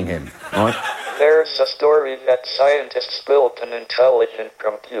unplugging him, right? There's a story that scientists built an intelligent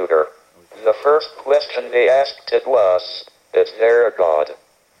computer. The first question they asked it was, "Is there a God?"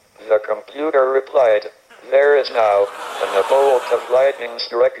 The computer replied, "There is now," and a bolt of lightning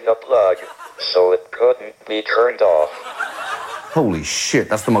struck the plug, so it couldn't be turned off. Holy shit,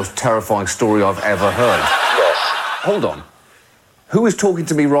 that's the most terrifying story I've ever heard. Yes. Hold on. Who is talking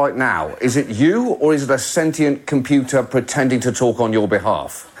to me right now? Is it you, or is it a sentient computer pretending to talk on your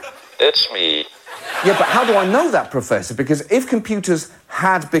behalf? It's me. Yeah, but how do I know that, Professor? Because if computers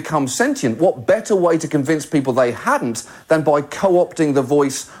had become sentient, what better way to convince people they hadn't than by co-opting the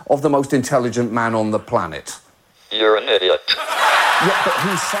voice of the most intelligent man on the planet? You're an idiot. Yeah, but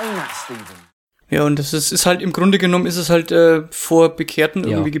who's saying that, Stephen? Ja, und das ist halt im Grunde genommen ist es halt vor Bekehrten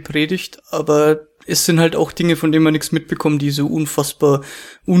irgendwie gepredigt, aber es sind halt auch Dinge, von denen man nichts mitbekommt, die so unfassbar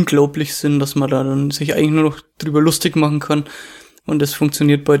unglaublich sind, dass man da dann sich eigentlich nur noch drüber lustig machen kann. Und das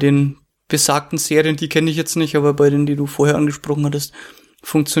funktioniert bei den besagten Serien, die kenne ich jetzt nicht, aber bei denen, die du vorher angesprochen hattest,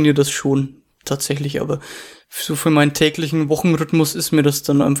 funktioniert das schon tatsächlich. Aber so für meinen täglichen Wochenrhythmus ist mir das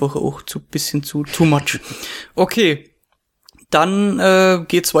dann einfach auch bisschen zu too much. Okay. Dann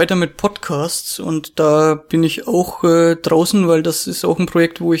geht's weiter mit Podcasts und da bin ich auch draußen, weil das ist auch ein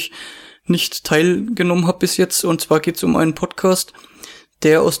Projekt, wo ich nicht teilgenommen habe bis jetzt. Und zwar geht's um einen Podcast,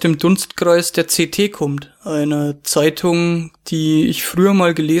 der aus dem Dunstkreis der CT kommt. Eine Zeitung, die ich früher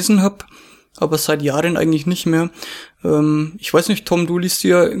mal gelesen habe, aber seit Jahren eigentlich nicht mehr. Ich weiß nicht, Tom, du liest die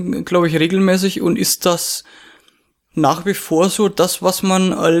ja, glaube ich, regelmäßig. Und ist das nach wie vor so das, was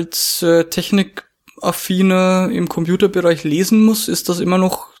man als Technikaffiner im Computerbereich lesen muss? Ist das immer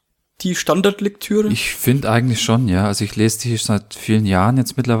noch die Standardlektüre? Ich finde eigentlich schon, ja. Also ich lese die seit vielen Jahren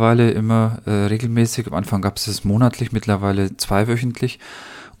jetzt mittlerweile immer regelmäßig. Am Anfang gab es es monatlich, mittlerweile 2-wöchentlich.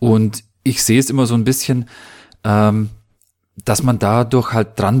 Und ich sehe es immer so ein bisschen, dass man dadurch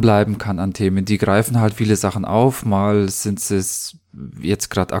halt dranbleiben kann an Themen. Die greifen halt viele Sachen auf. Mal sind es jetzt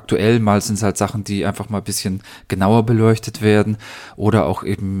gerade aktuell, mal sind es halt Sachen, die einfach mal ein bisschen genauer beleuchtet werden. Oder auch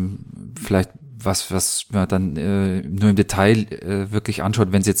eben vielleicht was man dann nur im Detail wirklich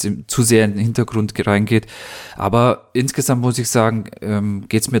anschaut, wenn es jetzt zu sehr in den Hintergrund reingeht. Aber insgesamt muss ich sagen,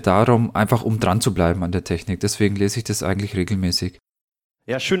 geht es mir darum, einfach um dran zu bleiben an der Technik. Deswegen lese ich das eigentlich regelmäßig.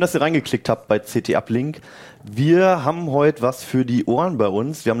 Ja, schön, dass ihr reingeklickt habt bei CT Uplink. Wir haben heute was für die Ohren bei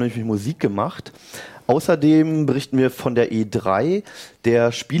uns. Wir haben nämlich Musik gemacht. Außerdem berichten wir von der E3,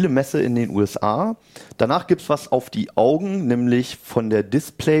 der Spielemesse in den USA. Danach gibt's was auf die Augen, nämlich von der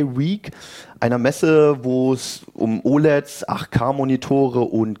Display Week, einer Messe, wo es um OLEDs, 8K-Monitore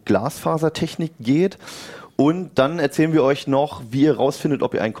und Glasfasertechnik geht. Und dann erzählen wir euch noch, wie ihr rausfindet,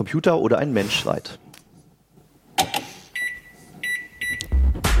 ob ihr ein Computer oder ein Mensch seid.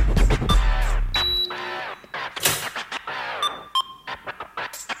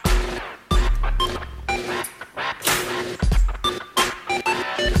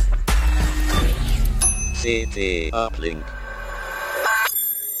 CT Uplink.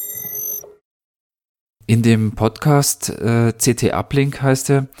 In dem Podcast CT Uplink heißt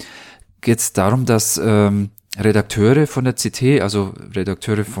er, geht es darum, dass Redakteure von der CT, also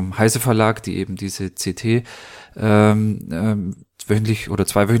Redakteure vom Heise Verlag, die eben diese CT wöchentlich oder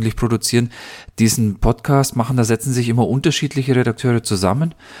zweiwöchentlich produzieren, diesen Podcast machen. Da setzen sich immer unterschiedliche Redakteure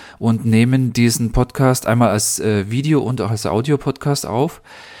zusammen und nehmen diesen Podcast einmal als Video- und auch als Audio-Podcast auf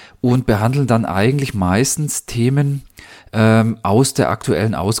und behandeln dann eigentlich meistens Themen aus der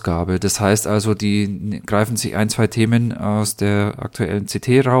aktuellen Ausgabe. Das heißt also, die greifen sich 1-2 Themen aus der aktuellen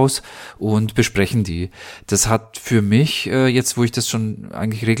CT raus und besprechen die. Das hat für mich, jetzt wo ich das schon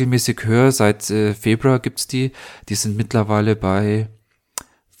eigentlich regelmäßig höre, seit Februar gibt's die sind mittlerweile bei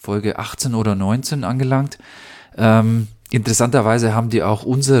Folge 18 oder 19 angelangt. Interessanterweise haben die auch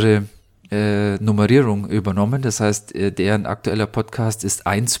unsere Nummerierung übernommen. Das heißt, deren aktueller Podcast ist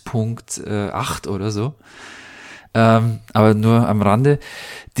 1.8 oder so. Aber nur am Rande.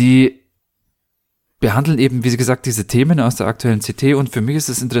 Die behandeln eben, wie gesagt, diese Themen aus der aktuellen CT und für mich ist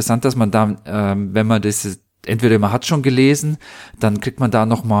es interessant, dass man da, wenn man das entweder man hat schon gelesen, dann kriegt man da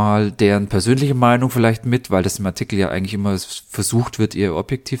nochmal deren persönliche Meinung vielleicht mit, weil das im Artikel ja eigentlich immer versucht wird, eher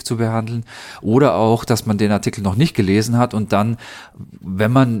objektiv zu behandeln, oder auch, dass man den Artikel noch nicht gelesen hat und dann,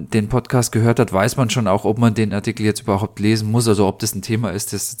 wenn man den Podcast gehört hat, weiß man schon auch, ob man den Artikel jetzt überhaupt lesen muss, also ob das ein Thema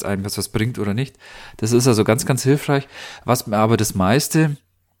ist, das jetzt einem was bringt oder nicht. Das ist also ganz, ganz hilfreich. Was mir aber das meiste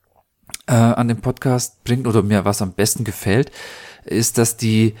an dem Podcast bringt oder mir was am besten gefällt, ist, dass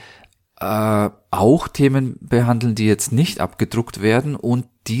die auch Themen behandeln, die jetzt nicht abgedruckt werden und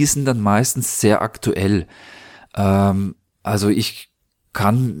die sind dann meistens sehr aktuell. Also ich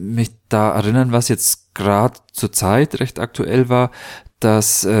kann mich da erinnern, was jetzt gerade zur Zeit recht aktuell war,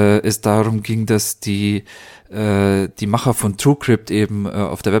 dass es darum ging, dass die Macher von TrueCrypt eben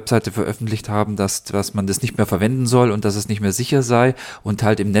auf der Webseite veröffentlicht haben, dass man das nicht mehr verwenden soll und dass es nicht mehr sicher sei und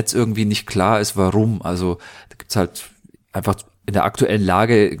halt im Netz irgendwie nicht klar ist, warum. Also da gibt's halt einfach in der aktuellen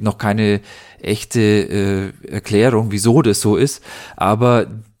Lage noch keine echte Erklärung, wieso das so ist, aber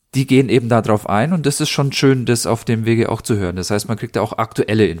die gehen eben da drauf ein und das ist schon schön, das auf dem Wege auch zu hören. Das heißt, man kriegt da auch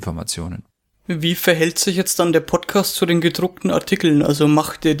aktuelle Informationen. Wie verhält sich jetzt dann der Podcast zu den gedruckten Artikeln? Also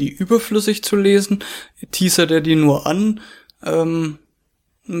macht der die überflüssig zu lesen? Teasert er die nur an?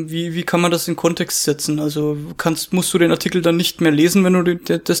 Wie kann man das in Kontext setzen? Also musst du den Artikel dann nicht mehr lesen, wenn du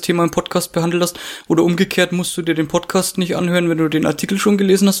das Thema im Podcast behandelt hast? Oder umgekehrt musst du dir den Podcast nicht anhören, wenn du den Artikel schon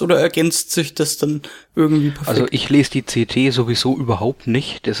gelesen hast? Oder ergänzt sich das dann irgendwie perfekt? Also ich lese die CT sowieso überhaupt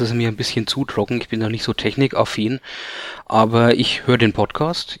nicht. Das ist mir ein bisschen zu trocken. Ich bin da nicht so technikaffin. Aber ich höre den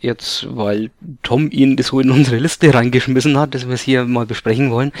Podcast jetzt, weil Tom ihn so in unsere Liste reingeschmissen hat, dass wir es hier mal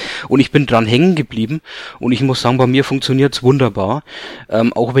besprechen wollen. Und ich bin dran hängen geblieben. Und ich muss sagen, bei mir funktioniert's wunderbar.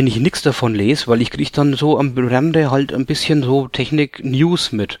 Auch wenn ich nichts davon lese, weil ich kriege dann so am Rande halt ein bisschen so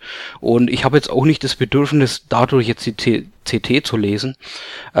Technik-News mit. Und ich habe jetzt auch nicht das Bedürfnis, dadurch jetzt die CT zu lesen.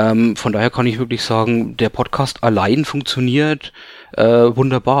 Von daher kann ich wirklich sagen, der Podcast allein funktioniert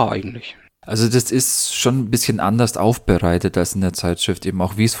wunderbar eigentlich. Also das ist schon ein bisschen anders aufbereitet als in der Zeitschrift. Eben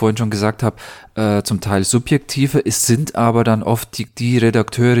auch, wie ich es vorhin schon gesagt habe, zum Teil subjektiver. Es sind aber dann oft die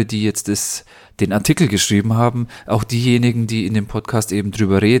Redakteure, die jetzt den Artikel geschrieben haben, auch diejenigen, die in dem Podcast eben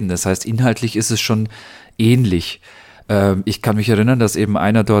drüber reden. Das heißt, inhaltlich ist es schon ähnlich. Ich kann mich erinnern, dass eben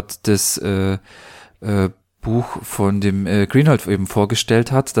einer dort das Buch von dem Greenhalgh eben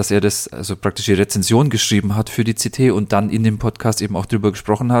vorgestellt hat, dass er das, also praktisch die Rezension geschrieben hat für die CT und dann in dem Podcast eben auch drüber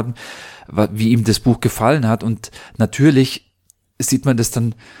gesprochen haben, wie ihm das Buch gefallen hat. Und natürlich sieht man das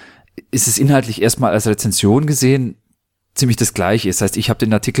dann, ist es inhaltlich erstmal als Rezension gesehen ziemlich das Gleiche. Das heißt, ich habe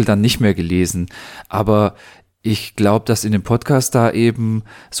den Artikel dann nicht mehr gelesen, aber ich glaube, dass in dem Podcast da eben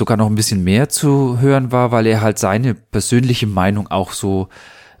sogar noch ein bisschen mehr zu hören war, weil er halt seine persönliche Meinung auch so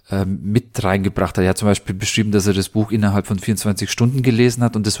mit reingebracht hat. Er hat zum Beispiel beschrieben, dass er das Buch innerhalb von 24 Stunden gelesen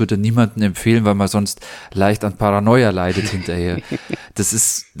hat und das würde er niemandem empfehlen, weil man sonst leicht an Paranoia leidet hinterher. Das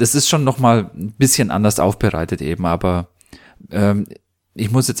ist schon nochmal ein bisschen anders aufbereitet eben, aber ich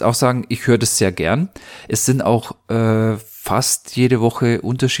muss jetzt auch sagen, ich höre das sehr gern. Es sind auch fast jede Woche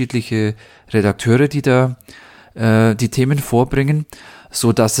unterschiedliche Redakteure, die da die Themen vorbringen,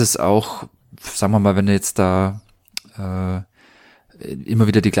 so dass es auch, sagen wir mal, wenn jetzt da immer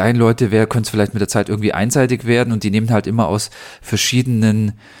wieder die gleichen Leute wäre, könnte es vielleicht mit der Zeit irgendwie einseitig werden und die nehmen halt immer aus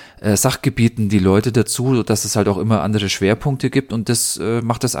verschiedenen Sachgebieten die Leute dazu, dass es halt auch immer andere Schwerpunkte gibt und das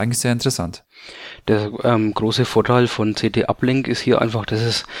macht das eigentlich sehr interessant. Der große Vorteil von CT Uplink ist hier einfach, dass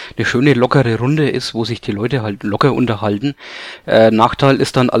es eine schöne lockere Runde ist, wo sich die Leute halt locker unterhalten. Nachteil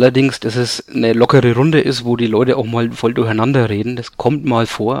ist dann allerdings, dass es eine lockere Runde ist, wo die Leute auch mal voll durcheinander reden. Das kommt mal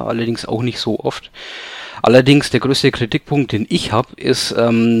vor, allerdings auch nicht so oft. Allerdings der größte Kritikpunkt, den ich habe, ist,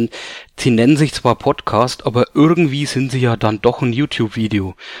 sie nennen sich zwar Podcast, aber irgendwie sind sie ja dann doch ein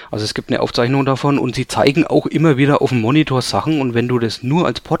YouTube-Video. Also es gibt eine Aufzeichnung davon und sie zeigen auch immer wieder auf dem Monitor Sachen und wenn du das nur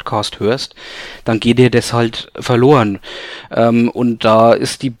als Podcast hörst, dann geht dir das halt verloren. Und da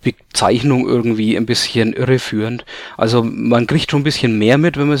ist die Bezeichnung irgendwie ein bisschen irreführend. Also man kriegt schon ein bisschen mehr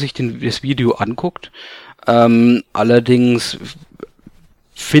mit, wenn man sich das Video anguckt. Allerdings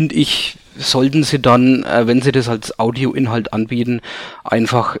finde ich, sollten sie dann, wenn sie das als Audioinhalt anbieten,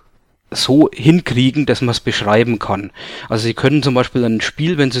 einfach so hinkriegen, dass man es beschreiben kann. Also sie können zum Beispiel ein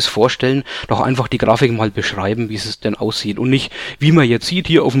Spiel, wenn sie es vorstellen, doch einfach die Grafik mal beschreiben, wie es denn aussieht und nicht, wie man jetzt sieht,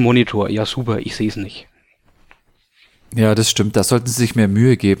 hier auf dem Monitor. Ja super, ich sehe es nicht. Ja, das stimmt. Da sollten sie sich mehr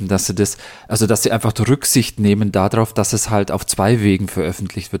Mühe geben, dass sie einfach Rücksicht nehmen darauf, dass es halt auf 2 Wegen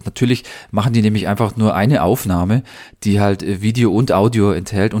veröffentlicht wird. Natürlich machen die nämlich einfach nur eine Aufnahme, die halt Video und Audio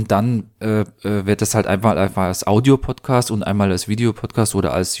enthält und dann wird das halt einfach als Audio-Podcast und einmal als Video-Podcast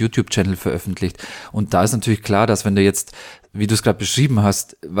oder als YouTube-Channel veröffentlicht. Und da ist natürlich klar, dass wenn du jetzt, wie du es gerade beschrieben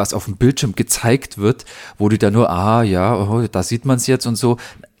hast, was auf dem Bildschirm gezeigt wird, wo du da nur, da sieht man es jetzt und so,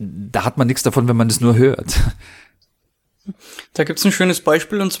 da hat man nichts davon, wenn man es nur hört. Da gibt's ein schönes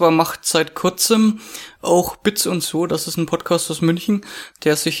Beispiel, und zwar macht seit kurzem auch Bits und so, das ist ein Podcast aus München,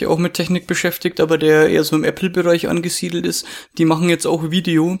 der sich auch mit Technik beschäftigt, aber der eher so im Apple-Bereich angesiedelt ist. Die machen jetzt auch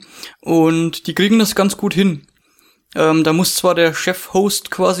Video und die kriegen das ganz gut hin. Da muss zwar der Chef-Host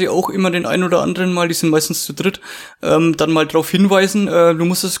quasi auch immer den ein oder anderen mal, die sind meistens zu dritt, dann mal drauf hinweisen, du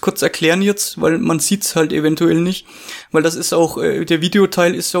musst es kurz erklären jetzt, weil man sieht's halt eventuell nicht, weil das ist auch, der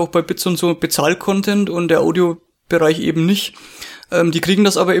Videoteil ist auch bei Bits und so Bezahl-Content und der Audiobereich eben nicht. Die kriegen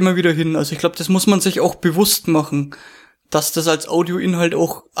das aber immer wieder hin. Also ich glaube, das muss man sich auch bewusst machen, dass das als Audioinhalt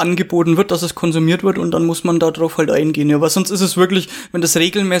auch angeboten wird, dass es konsumiert wird und dann muss man da drauf halt eingehen. Ja, weil sonst ist es wirklich, wenn das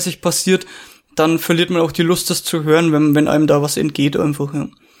regelmäßig passiert, dann verliert man auch die Lust, das zu hören, wenn einem da was entgeht einfach. Ja.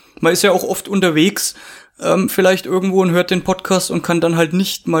 Man ist ja auch oft unterwegs, vielleicht irgendwo und hört den Podcast und kann dann halt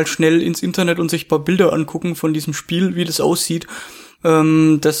nicht mal schnell ins Internet und sich ein paar Bilder angucken von diesem Spiel, wie das aussieht.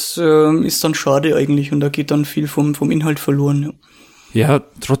 Das ist dann schade eigentlich und da geht dann viel vom Inhalt verloren. Ja. Ja,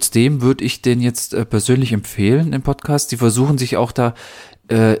 trotzdem würde ich den jetzt persönlich empfehlen im Podcast. Die versuchen sich auch da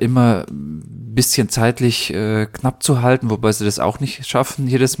immer ein bisschen zeitlich knapp zu halten, wobei sie das auch nicht schaffen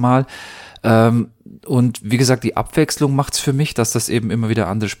jedes Mal. Und wie gesagt, die Abwechslung macht's für mich, dass das eben immer wieder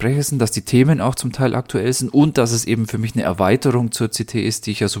andere Sprecher sind, dass die Themen auch zum Teil aktuell sind und dass es eben für mich eine Erweiterung zur CT ist,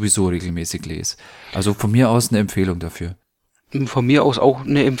 die ich ja sowieso regelmäßig lese. Also von mir aus eine Empfehlung dafür. Von mir aus auch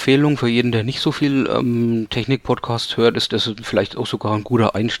eine Empfehlung für jeden, der nicht so viel Technik-Podcast hört, ist das vielleicht auch sogar ein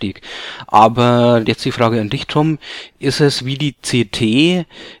guter Einstieg. Aber jetzt die Frage an dich, Tom. Ist es wie die CT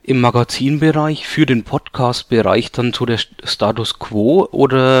im Magazinbereich für den Podcast-Bereich dann so der Status Quo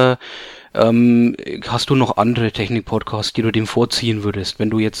oder hast du noch andere Technik-Podcasts, die du dem vorziehen würdest, wenn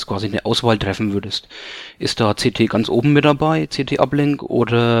du jetzt quasi eine Auswahl treffen würdest? Ist da CT ganz oben mit dabei, CT Uplink,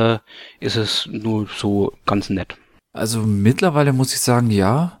 oder ist es nur so ganz nett? Also mittlerweile muss ich sagen,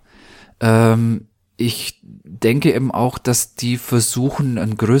 ja. Ich denke eben auch, dass die versuchen,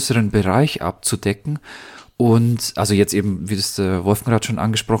 einen größeren Bereich abzudecken. Und also jetzt eben, wie das Wolfgang gerade schon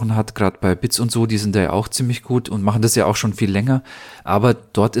angesprochen hat, gerade bei Bits und so, die sind da ja auch ziemlich gut und machen das ja auch schon viel länger. Aber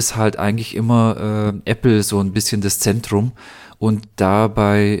dort ist halt eigentlich immer Apple so ein bisschen das Zentrum. Und da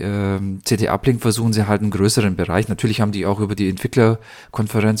bei CT Uplink versuchen sie halt einen größeren Bereich. Natürlich haben die auch über die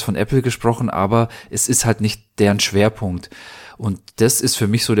Entwicklerkonferenz von Apple gesprochen, aber es ist halt nicht deren Schwerpunkt. Und das ist für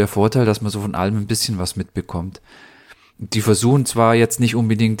mich so der Vorteil, dass man so von allem ein bisschen was mitbekommt. Die versuchen zwar jetzt nicht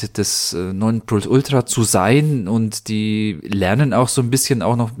unbedingt das Nonplusultra zu sein und die lernen auch so ein bisschen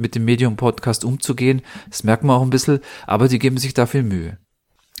auch noch mit dem Medium-Podcast umzugehen. Das merkt man auch ein bisschen, aber die geben sich da viel Mühe.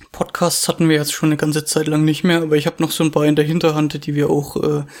 Podcasts hatten wir jetzt schon eine ganze Zeit lang nicht mehr, aber ich habe noch so ein paar in der Hinterhand, die wir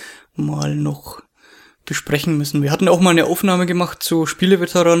auch mal noch besprechen müssen. Wir hatten auch mal eine Aufnahme gemacht zu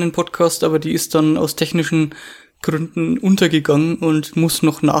Spieleveteranen-Podcast, aber die ist dann aus technischen Gründen untergegangen und muss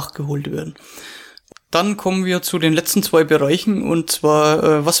noch nachgeholt werden. Dann kommen wir zu den letzten 2 Bereichen und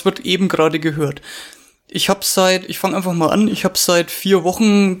zwar, was wird eben gerade gehört? Ich fange einfach mal an, ich habe seit 4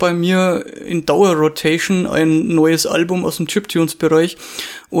 Wochen bei mir in Dauerrotation ein neues Album aus dem Chiptunes-Bereich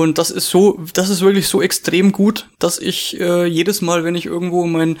und das ist wirklich so extrem gut, dass ich jedes Mal, wenn ich irgendwo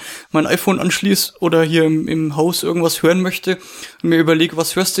mein iPhone anschließe oder hier im Haus irgendwas hören möchte und mir überlege,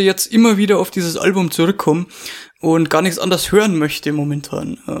 was hörst du jetzt, immer wieder auf dieses Album zurückkommen und gar nichts anderes hören möchte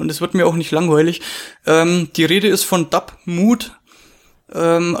momentan. Und es wird mir auch nicht langweilig. Die Rede ist von Dub Mood,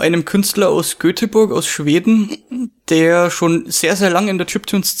 einem Künstler aus Göteborg, aus Schweden, der schon sehr, sehr lange in der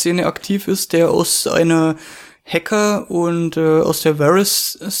Chiptune-Szene aktiv ist, der aus einer Hacker- und aus der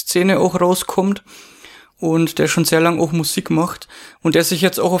Varus-Szene auch rauskommt. und der schon sehr lange auch Musik macht und der sich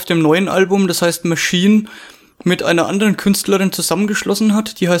jetzt auch auf dem neuen Album, das heißt Machine, mit einer anderen Künstlerin zusammengeschlossen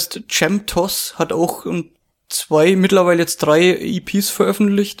hat. Die heißt Cem Toss, hat auch 2, mittlerweile jetzt 3 EPs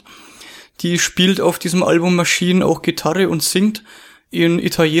veröffentlicht. Die spielt auf diesem Album Machine auch Gitarre und singt in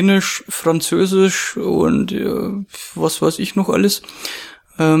Italienisch, Französisch und was weiß ich noch alles.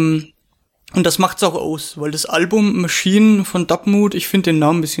 Und das macht's auch aus, weil das Album Machine von Dubmood, ich finde den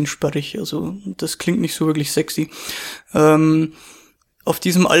Namen ein bisschen sperrig, also das klingt nicht so wirklich sexy. Auf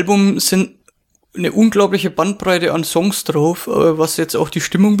diesem Album sind eine unglaubliche Bandbreite an Songs drauf, was jetzt auch die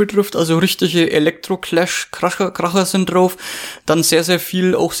Stimmung betrifft, also richtige Elektro-Clash-Kracher sind drauf, dann sehr, sehr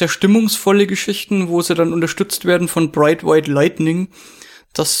viel, auch sehr stimmungsvolle Geschichten, wo sie dann unterstützt werden von Bright White Lightning.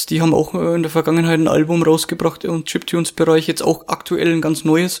 Die haben auch in der Vergangenheit ein Album rausgebracht im Chiptunes-Bereich, jetzt auch aktuell ein ganz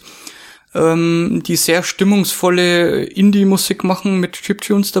neues, die sehr stimmungsvolle Indie-Musik machen mit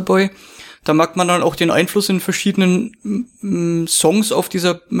Chiptunes dabei. Da merkt man dann auch den Einfluss in verschiedenen Songs auf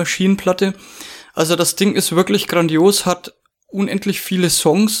dieser Maschinenplatte. Also das Ding ist wirklich grandios, hat unendlich viele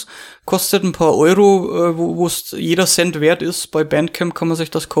Songs, kostet ein paar Euro, wo es jeder Cent wert ist. Bei Bandcamp kann man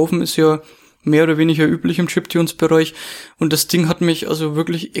sich das kaufen, ist ja mehr oder weniger üblich im Chiptunes-Bereich. Und das Ding hat mich also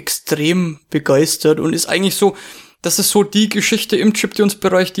wirklich extrem begeistert und ist eigentlich so, das ist so die Geschichte im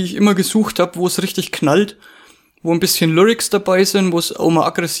Chiptunes-Bereich, die ich immer gesucht habe, wo es richtig knallt, wo ein bisschen Lyrics dabei sind, wo es auch mal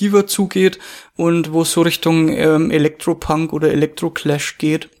aggressiver zugeht und wo es so Richtung Elektropunk oder Elektro-Clash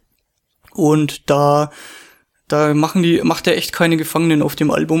geht. Und da macht er echt keine Gefangenen auf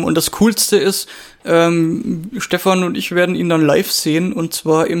dem Album. Und das Coolste ist, Stefan und ich werden ihn dann live sehen, und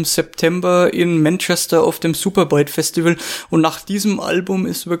zwar im September in Manchester auf dem Superbite Festival. Und nach diesem Album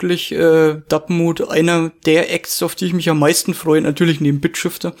ist wirklich Dubmood einer der Acts, auf die ich mich am meisten freue, natürlich neben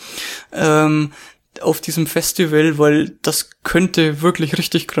Bitshifter, auf diesem Festival, weil das könnte wirklich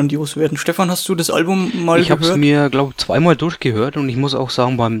richtig grandios werden. Stefan, hast du das Album mal gehört? Ich habe es mir, glaube ich, 2-mal durchgehört und ich muss auch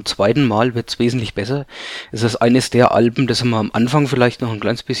sagen, beim 2. Mal wird es wesentlich besser. Es ist eines der Alben, das immer am Anfang vielleicht noch ein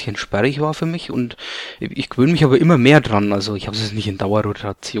kleines bisschen sperrig war für mich und ich gewöhne mich aber immer mehr dran. Also ich habe es nicht in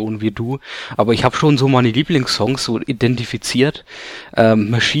Dauerrotation wie du, aber ich habe schon so meine Lieblingssongs so identifiziert.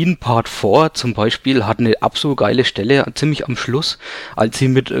 Machine Part 4 zum Beispiel hat eine absolut geile Stelle, ziemlich am Schluss, als sie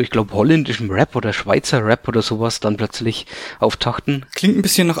mit, ich glaube, holländischem Rap oder Schweizer Rap oder sowas dann plötzlich auftachten. Klingt ein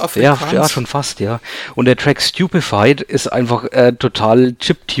bisschen nach Afrikaans. Ja, schon fast, ja. Und der Track Stupefied ist einfach total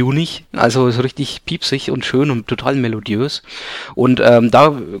chiptunig, also so richtig piepsig und schön und total melodiös. Und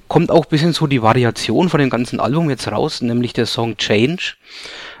da kommt auch ein bisschen so die Variation von dem ganzen Album jetzt raus, nämlich der Song Change.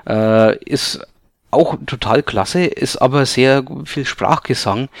 Ist auch total klasse, ist aber sehr viel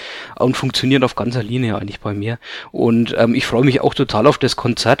Sprachgesang und funktioniert auf ganzer Linie eigentlich bei mir. Und ich freue mich auch total auf das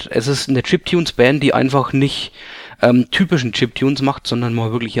Konzert. Es ist eine Chiptunes-Band, die einfach nicht typischen Chiptunes macht, sondern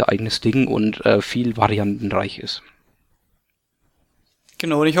mal wirklich ihr eigenes Ding und viel variantenreich ist.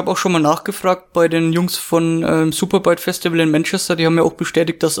 Genau, und ich habe auch schon mal nachgefragt bei den Jungs von Superbite Festival in Manchester, die haben ja auch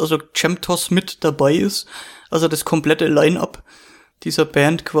bestätigt, dass also Cem Toss mit dabei ist, also das komplette Line-Up dieser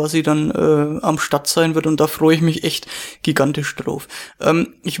Band quasi dann am Start sein wird, und da freue ich mich echt gigantisch drauf.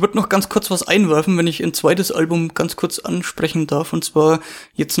 Ich würde noch ganz kurz was einwerfen, wenn ich ein zweites Album ganz kurz ansprechen darf, und zwar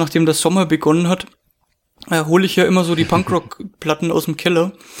jetzt, nachdem der Sommer begonnen hat, hole ich ja immer so die Punkrock-Platten aus dem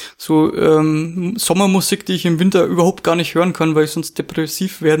Keller, so Sommermusik, die ich im Winter überhaupt gar nicht hören kann, weil ich sonst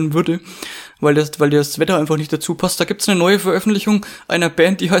depressiv werden würde, weil das Wetter einfach nicht dazu passt. Da gibt's eine neue Veröffentlichung einer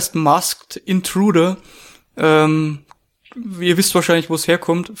Band, die heißt Masked Intruder. Ihr wisst wahrscheinlich, wo es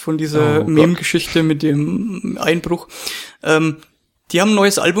herkommt, von dieser Meme-Geschichte mit dem Einbruch. Die haben ein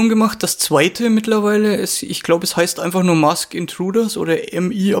neues Album gemacht, das zweite mittlerweile. Ich glaube, es heißt einfach nur Masked Intruders oder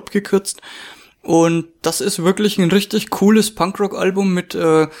MI abgekürzt. Und das ist wirklich ein richtig cooles Punkrock-Album mit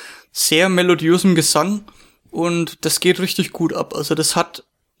sehr melodiösem Gesang. Und das geht richtig gut ab. Also das hat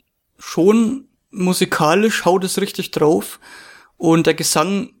schon musikalisch, haut es richtig drauf. Und der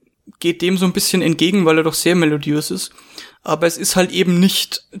Gesang geht dem so ein bisschen entgegen, weil er doch sehr melodiös ist. Aber es ist halt eben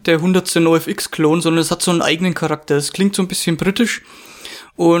nicht der 100. NoFX-Klon, sondern es hat so einen eigenen Charakter. Es klingt so ein bisschen britisch.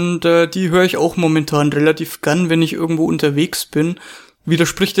 Und die höre ich auch momentan relativ gern, wenn ich irgendwo unterwegs bin.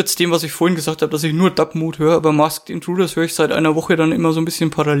 Widerspricht jetzt dem, was ich vorhin gesagt habe, dass ich nur Dubmood höre, aber Masked Intruders höre ich seit einer Woche dann immer so ein bisschen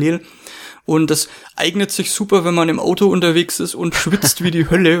parallel. Und das eignet sich super, wenn man im Auto unterwegs ist und schwitzt wie die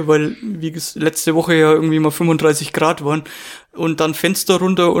Hölle, weil, wie letzte Woche ja irgendwie mal 35 Grad waren. und dann Fenster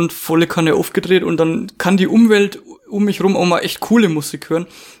runter und volle Kanne aufgedreht und dann kann die Umwelt um mich rum auch mal echt coole Musik hören,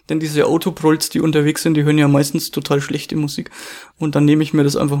 denn diese Autoprolls, die unterwegs sind, die hören ja meistens total schlechte Musik und dann nehme ich mir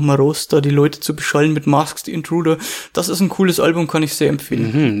das einfach mal raus, da die Leute zu beschallen mit Masked Intruder. Das ist ein cooles Album, kann ich sehr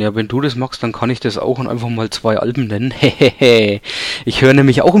empfehlen. Ja, wenn du das magst, dann kann ich das auch und einfach mal 2 Alben nennen. Ich höre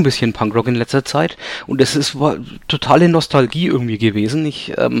nämlich auch ein bisschen Punkrock in letzter Zeit und es war totale Nostalgie irgendwie gewesen.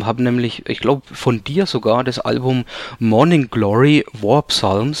 Ich habe nämlich, ich glaube von dir sogar, das Album Morning Glory War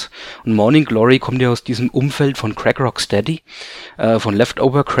Psalms, und Morning Glory kommt ja aus diesem Umfeld von Crack Rocksteady, von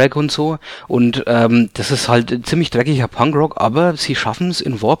Leftover Crack und so, und das ist halt ziemlich dreckiger Punkrock, aber sie schaffen es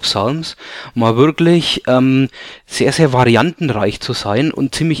in War Psalms mal wirklich sehr, sehr variantenreich zu sein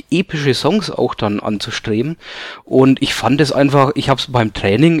und ziemlich epische Songs auch dann anzustreben, und ich fand es einfach, ich habe es beim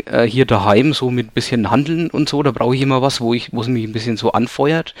Training hier daheim so mit ein bisschen Handeln und so, da brauche ich immer was, wo es mich ein bisschen so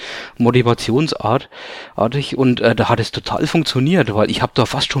anfeuert, motivationsartig, und da hat es total funktioniert, weil ich habe da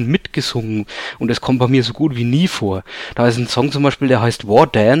fast schon mitgesungen und es kommt bei mir so gut wie nie vor. Da ist ein Song zum Beispiel, der heißt War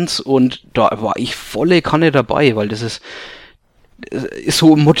Dance, und da war ich volle Kanne dabei, weil das ist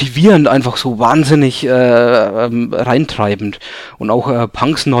so motivierend, einfach so wahnsinnig reintreibend. Und auch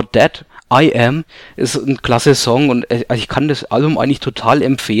Punk's Not Dead, I Am, ist ein klasse Song, und ich kann das Album eigentlich total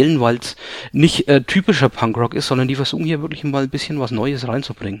empfehlen, weil es nicht typischer Punkrock ist, sondern die versuchen hier wirklich mal ein bisschen was Neues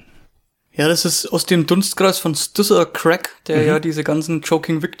reinzubringen. Ja, das ist aus dem Dunstkreis von Stuzza Crack, der ja diese ganzen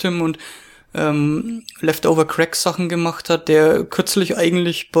Choking Victim und Leftover Crack Sachen gemacht hat, der kürzlich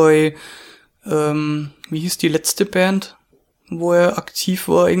eigentlich bei, wie hieß die letzte Band, wo er aktiv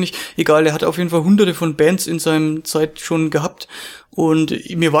war eigentlich? Egal, er hat auf jeden Fall hunderte von Bands in seinem Zeit schon gehabt, und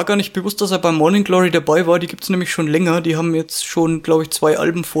mir war gar nicht bewusst, dass er bei Morning Glory dabei war. Die gibt's nämlich schon länger, die haben jetzt schon, glaube ich, 2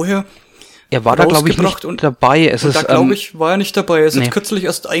 Alben vorher. Er war da, glaube ich, nicht dabei. Da, glaube ich, war er nicht dabei. Er ist jetzt kürzlich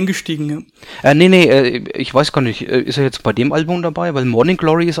erst eingestiegen. Ja. Ich weiß gar nicht. Ist er jetzt bei dem Album dabei? Weil Morning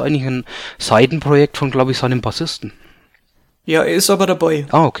Glory ist eigentlich ein Seitenprojekt von, glaube ich, seinem Bassisten. Ja, er ist aber dabei.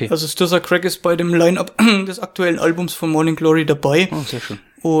 Ah, okay. Also Stuzza Crack ist bei dem Line-Up des aktuellen Albums von Morning Glory dabei. Oh, sehr schön.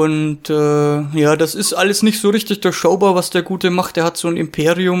 Und ja, das ist alles nicht so richtig durchschaubar, was der Gute macht. Der hat so ein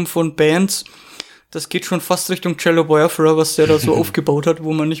Imperium von Bands. Das geht schon fast Richtung Cello Biafra, was der da so aufgebaut hat,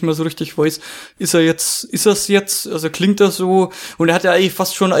 wo man nicht mehr so richtig weiß, ist das jetzt, also klingt das so, und er hat ja eigentlich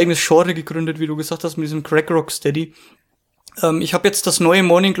fast schon ein eigenes Genre gegründet, wie du gesagt hast, mit diesem Crack Rocksteady. Ich habe jetzt das neue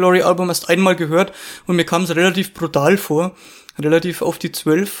Morning Glory Album erst einmal gehört und mir kam es relativ brutal vor, relativ auf die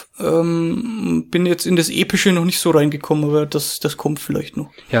 12. Bin jetzt in das Epische noch nicht so reingekommen, aber das kommt vielleicht noch.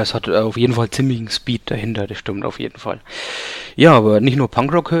 Ja, es hat auf jeden Fall ziemlichen Speed dahinter, das stimmt auf jeden Fall. Ja, aber nicht nur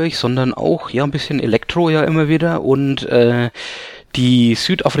Punkrock höre ich, sondern auch ja ein bisschen Elektro ja immer wieder, und die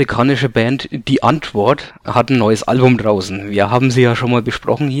südafrikanische Band Die Antwort hat ein neues Album draußen. Wir haben sie ja schon mal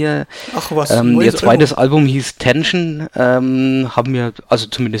besprochen hier. Ach was, ihr zweites Album hieß Tension, haben wir, also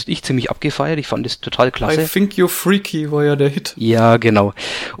zumindest ich, ziemlich abgefeiert. Ich fand es total klasse. I Think You're Freaky war ja der Hit. Ja, genau.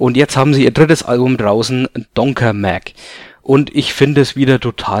 Und jetzt haben sie ihr drittes Album draußen, Donker Mag. Und ich finde es wieder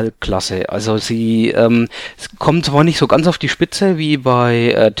total klasse. Also sie kommen zwar nicht so ganz auf die Spitze wie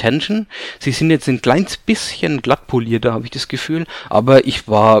bei Tension. Sie sind jetzt ein kleines bisschen glatt polierter, habe ich das Gefühl. Aber ich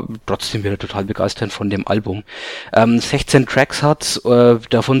war trotzdem wieder total begeistert von dem Album. 16 Tracks hat's.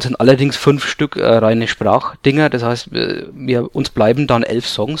 Davon sind allerdings 5 Stück reine Sprachdinger. Das heißt, uns bleiben dann 11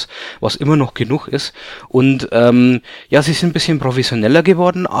 Songs, was immer noch genug ist. Und ja, sie sind ein bisschen professioneller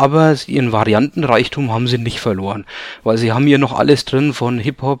geworden, aber ihren Variantenreichtum haben sie nicht verloren. Weil sie haben hier noch alles drin von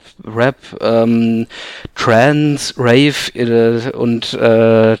Hip-Hop, Rap, Trance, Rave und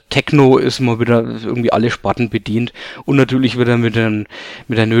Techno ist mal wieder irgendwie alle Sparten bedient, und natürlich wieder mit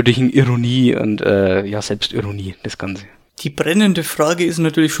der nötigen Ironie und ja, Selbstironie das Ganze. Die brennende Frage ist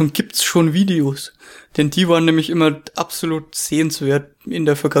natürlich schon, gibt's schon Videos? Denn die waren nämlich immer absolut sehenswert in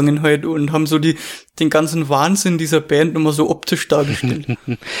der Vergangenheit und haben so den ganzen Wahnsinn dieser Band nochmal so optisch dargestellt.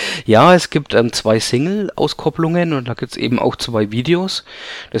 Ja, es gibt 2 Single-Auskopplungen und da gibt's eben auch 2 Videos.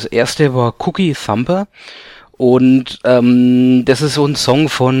 Das erste war Cookie Thumper, und das ist so ein Song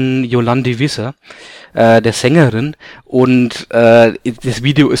von Yolandi Visser, der Sängerin, und das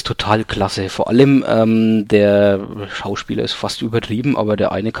Video ist total klasse. Vor allem der Schauspieler ist fast übertrieben, aber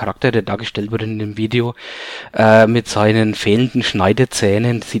der eine Charakter, der dargestellt wird in dem Video, mit seinen fehlenden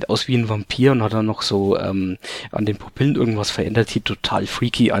Schneidezähnen, sieht aus wie ein Vampir und hat dann noch so an den Pupillen irgendwas verändert, sieht total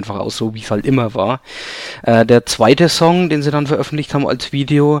freaky einfach aus, so wie es halt immer war. Der zweite Song, den sie dann veröffentlicht haben als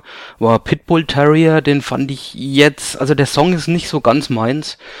Video, war Pitbull Terrier. Den fand ich jetzt, also der Song ist nicht so ganz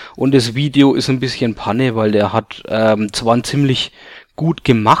meins und das Video ist ein bisschen Panne, weil der hat zwar ein ziemlich gut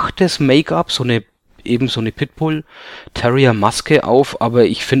gemachtes Make-up, so eine Pitbull Terrier Maske auf, aber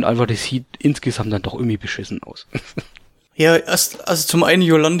ich finde einfach, das sieht insgesamt dann doch irgendwie beschissen aus. Ja, also zum einen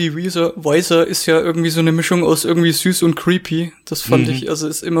Yolandi Weiser ist ja irgendwie so eine Mischung aus irgendwie süß und creepy. Das fand ich, also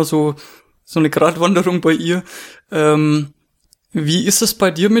ist immer so eine Gratwanderung bei ihr. Wie ist es bei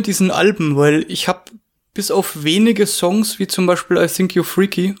dir mit diesen Alben? Weil ich habe bis auf wenige Songs, wie zum Beispiel I Think You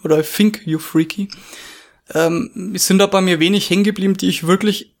Freaky oder I Think You Freaky, sind da bei mir wenig hängen geblieben, die ich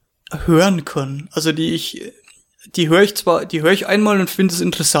wirklich hören kann. Also die höre ich einmal und finde es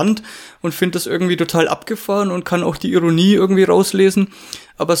interessant und finde es irgendwie total abgefahren und kann auch die Ironie irgendwie rauslesen.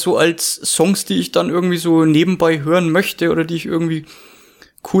 Aber so als Songs, die ich dann irgendwie so nebenbei hören möchte oder die ich irgendwie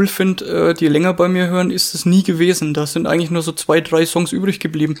cool finde, die länger bei mir hören, ist es nie gewesen. Da sind eigentlich nur so 2, 3 Songs übrig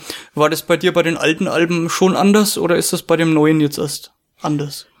geblieben. War das bei dir bei den alten Alben schon anders oder ist das bei dem neuen jetzt erst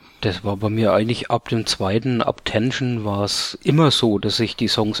anders? Das war bei mir eigentlich ab dem zweiten, ab Tension war es immer so, dass ich die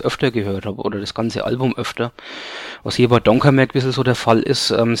Songs öfter gehört habe oder das ganze Album öfter. Was hier bei Donkermerk ein bisschen so der Fall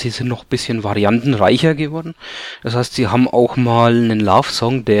ist, sie sind noch ein bisschen variantenreicher geworden. Das heißt, sie haben auch mal einen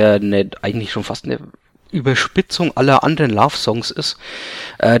Love-Song, der eigentlich schon fast eine Überspitzung aller anderen Love-Songs ist.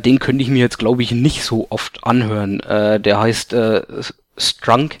 Den könnte ich mir jetzt, glaube ich, nicht so oft anhören. Der heißt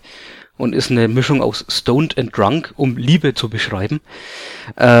Strunk und ist eine Mischung aus Stoned and Drunk, um Liebe zu beschreiben.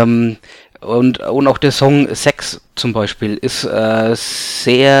 Und auch der Song Sex zum Beispiel ist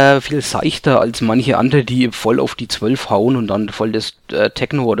sehr viel seichter als manche andere, die voll auf die 12 hauen und dann voll das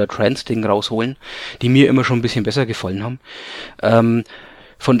Techno- oder Trance-Ding rausholen, die mir immer schon ein bisschen besser gefallen haben.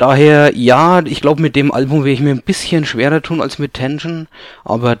 Von daher, ja, ich glaube, mit dem Album werde ich mir ein bisschen schwerer tun als mit Tension,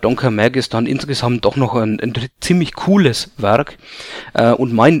 aber Donkermerk ist dann insgesamt doch noch ein ziemlich cooles Werk.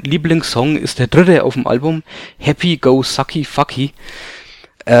 Und mein Lieblingssong ist der 3. auf dem Album, Happy Go Sucky Fucky.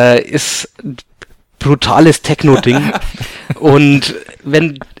 Ist brutales Techno-Ding. Und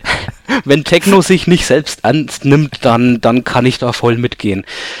wenn Techno sich nicht selbst ernst nimmt, dann kann ich da voll mitgehen.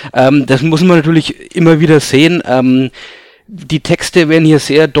 Das muss man natürlich immer wieder sehen. Die Texte werden hier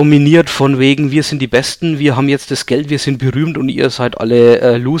sehr dominiert von wegen, wir sind die Besten, wir haben jetzt das Geld, wir sind berühmt und ihr seid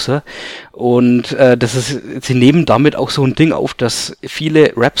alle Loser. Und sie nehmen damit auch so ein Ding auf, das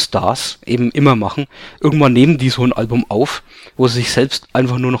viele Rapstars eben immer machen. Irgendwann nehmen die so ein Album auf, wo sie sich selbst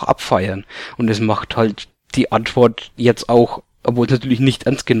einfach nur noch abfeiern. Und das macht halt die Antwort jetzt auch, obwohl es natürlich nicht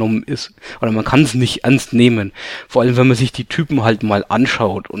ernst genommen ist. Oder man kann es nicht ernst nehmen. Vor allem, wenn man sich die Typen halt mal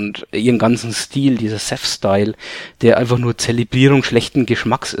anschaut und ihren ganzen Stil, dieser Seth-Style, der einfach nur Zelebrierung schlechten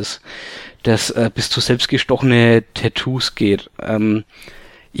Geschmacks ist, das bis zu selbstgestochene Tattoos geht.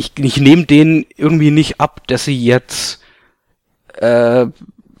 Ich nehme denen irgendwie nicht ab, dass sie jetzt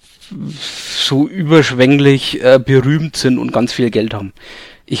so überschwänglich berühmt sind und ganz viel Geld haben.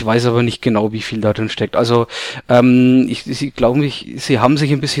 Ich weiß aber nicht genau, wie viel da drin steckt. Also sie haben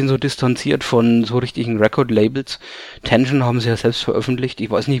sich ein bisschen so distanziert von so richtigen Record-Labels. Tension haben sie ja selbst veröffentlicht. Ich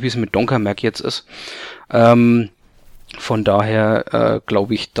weiß nicht, wie es mit Donkermerk jetzt ist. Von daher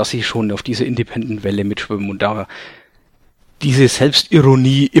glaube ich, dass sie schon auf diese Independent-Welle mitschwimmen und da diese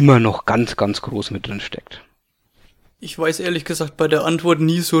Selbstironie immer noch ganz, ganz groß mit drin steckt. Ich weiß ehrlich gesagt bei der Antwort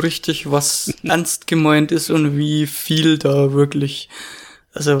nie so richtig, was ernst gemeint ist und wie viel da wirklich...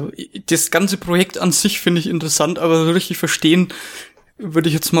 Also das ganze Projekt an sich finde ich interessant, aber so richtig verstehen würde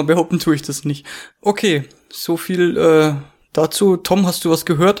ich jetzt mal behaupten, tue ich das nicht. Okay, so viel dazu. Tom, hast du was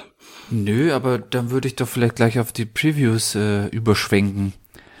gehört? Nö, aber dann würde ich doch vielleicht gleich auf die Previews überschwenken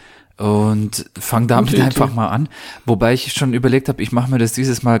und fang damit einfach mal an. Wobei ich schon überlegt habe, ich mache mir das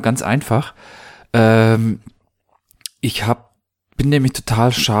dieses Mal ganz einfach. Bin nämlich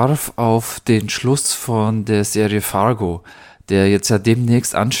total scharf auf den Schluss von der Serie Fargo, der jetzt ja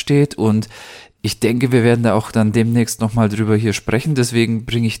demnächst ansteht und ich denke, wir werden da auch dann demnächst nochmal drüber hier sprechen, deswegen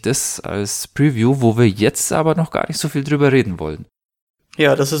bringe ich das als Preview, wo wir jetzt aber noch gar nicht so viel drüber reden wollen.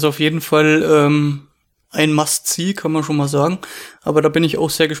 Ja, das ist auf jeden Fall ein Must-See, kann man schon mal sagen, aber da bin ich auch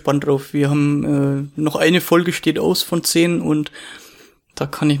sehr gespannt drauf. Wir haben noch eine Folge steht aus von 10 und da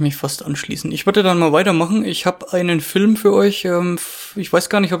kann ich mich fast anschließen. Ich würde dann mal weitermachen. Ich habe einen Film für euch. Ich weiß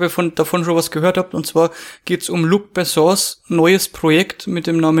gar nicht, ob ihr davon schon was gehört habt. Und zwar geht's um Luc Bessons neues Projekt mit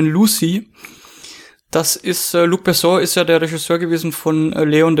dem Namen Lucy. Das ist, Luc Besson ist ja der Regisseur gewesen von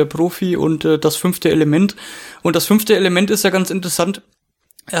Leon der Profi und Das 5. Element. Und Das 5. Element ist ja ganz interessant.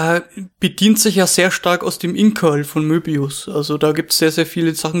 Er bedient sich ja sehr stark aus dem Incal von Möbius. Also da gibt's sehr, sehr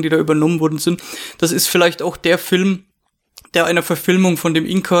viele Sachen, die da übernommen worden sind. Das ist vielleicht auch der Film, der einer Verfilmung von dem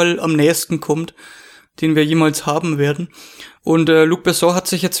Incal am nächsten kommt, den wir jemals haben werden. Und Luc Besson hat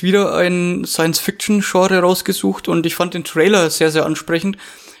sich jetzt wieder ein Science-Fiction-Genre rausgesucht und ich fand den Trailer sehr, sehr ansprechend.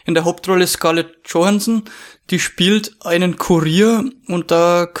 In der Hauptrolle Scarlett Johansson, die spielt einen Kurier und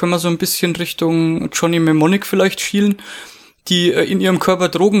da können wir so ein bisschen Richtung Johnny Mnemonic vielleicht schielen. die in ihrem Körper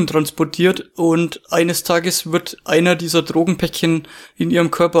Drogen transportiert und eines Tages wird einer dieser Drogenpäckchen in ihrem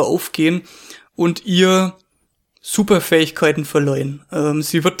Körper aufgehen und ihr Superfähigkeiten verleihen.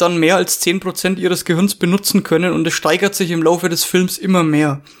 Sie wird dann mehr als 10% ihres Gehirns benutzen können und es steigert sich im Laufe des Films immer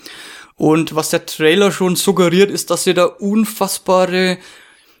mehr. Und was der Trailer schon suggeriert, ist, dass sie da unfassbare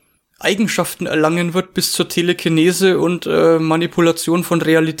Eigenschaften erlangen wird bis zur Telekinese und Manipulation von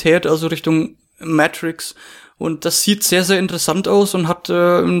Realität, also Richtung Matrix. Und das sieht sehr, sehr interessant aus und hat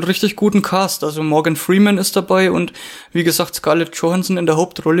einen richtig guten Cast. Also Morgan Freeman ist dabei und wie gesagt Scarlett Johansson in der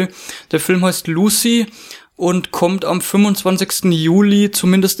Hauptrolle. Der Film heißt Lucy und kommt am 25. Juli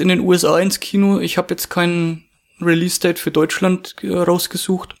zumindest in den USA ins Kino. Ich habe jetzt keinen Release-Date für Deutschland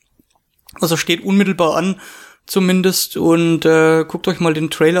rausgesucht. Also steht unmittelbar an zumindest und guckt euch mal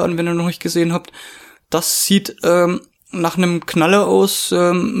den Trailer an, wenn ihr noch nicht gesehen habt. Das sieht nach einem Knaller aus,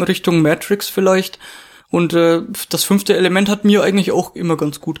 Richtung Matrix vielleicht. Und das 5. Element hat mir eigentlich auch immer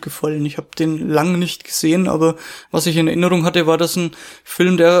ganz gut gefallen. Ich habe den lang nicht gesehen, aber was ich in Erinnerung hatte, war das ein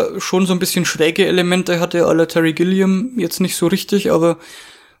Film, der schon so ein bisschen schräge Elemente hatte, à la Terry Gilliam. Jetzt nicht so richtig, aber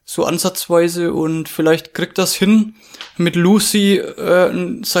so ansatzweise. Und vielleicht kriegt das hin, mit Lucy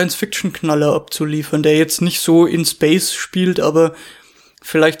einen Science-Fiction-Knaller abzuliefern, der jetzt nicht so in Space spielt, aber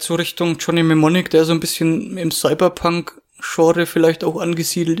vielleicht so Richtung Johnny Mnemonic, der so ein bisschen im Cyberpunk-Genre vielleicht auch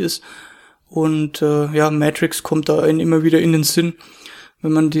angesiedelt ist. Und Matrix kommt da einen immer wieder in den Sinn,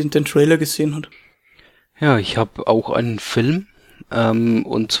 wenn man den Trailer gesehen hat. Ja, ich habe auch einen Film,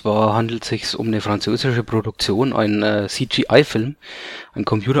 und zwar handelt es sich um eine französische Produktion, ein CGI-Film, ein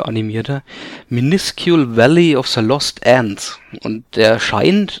computeranimierter, Minuscule Valley of the Lost Ants. Und der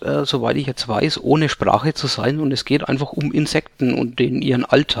scheint, soweit ich jetzt weiß, ohne Sprache zu sein und es geht einfach um Insekten und ihren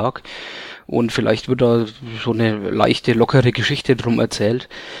Alltag. Und vielleicht wird da so eine leichte, lockere Geschichte drum erzählt.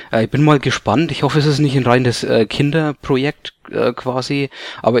 Ich bin mal gespannt. Ich hoffe, es ist nicht ein reines Kinderprojekt quasi,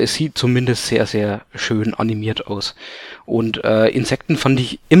 aber es sieht zumindest sehr, sehr schön animiert aus. Und Insekten fand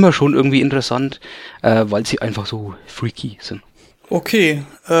ich immer schon irgendwie interessant, weil sie einfach so freaky sind. Okay,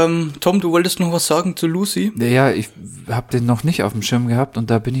 Tom, du wolltest noch was sagen zu Lucy? Ja, ich habe den noch nicht auf dem Schirm gehabt und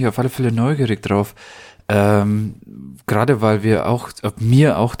da bin ich auf alle Fälle neugierig drauf. Gerade weil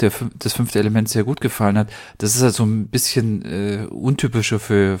mir auch das 5. Element sehr gut gefallen hat. Das ist halt so ein bisschen untypischer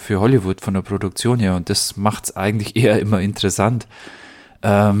für Hollywood von der Produktion her und das macht's eigentlich eher immer interessant.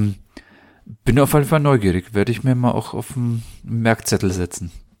 Bin auf jeden Fall neugierig, werde ich mir mal auch auf den Merkzettel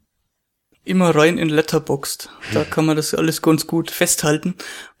setzen. Immer rein in Letterboxd. Da kann man das alles ganz gut festhalten.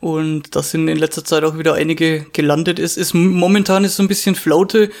 Und da sind in letzter Zeit auch wieder einige gelandet. Momentan ist so ein bisschen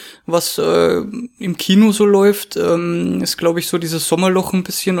Flaute, was im Kino so läuft. Ist, glaube ich, so dieses Sommerloch ein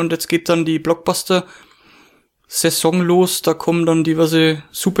bisschen. Und jetzt geht dann die Blockbuster-Saison los. Da kommen dann diverse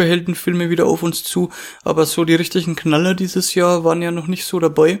Superheldenfilme wieder auf uns zu. Aber so die richtigen Knaller dieses Jahr waren ja noch nicht so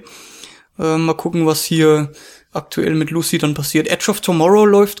dabei. Mal gucken, was hier aktuell mit Lucy dann passiert. Edge of Tomorrow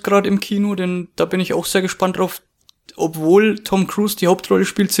läuft gerade im Kino, denn da bin ich auch sehr gespannt drauf. Obwohl Tom Cruise die Hauptrolle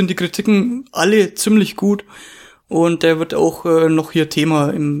spielt, sind die Kritiken alle ziemlich gut. Und der wird auch noch hier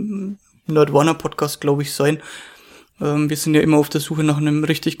Thema im Nerdwana-Podcast, glaube ich, sein. Wir sind ja immer auf der Suche nach einem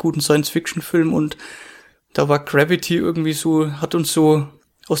richtig guten Science-Fiction-Film und da war Gravity irgendwie so, hat uns so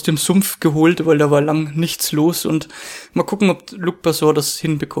aus dem Sumpf geholt, weil da war lang nichts los und mal gucken, ob Luc Besson das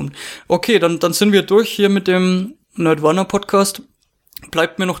hinbekommt. Okay, dann sind wir durch hier mit dem Nerdwana Podcast.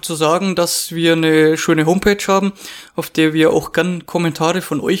 Bleibt mir noch zu sagen, dass wir eine schöne Homepage haben, auf der wir auch gern Kommentare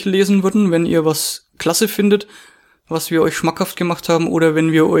von euch lesen würden, wenn ihr was klasse findet, was wir euch schmackhaft gemacht haben oder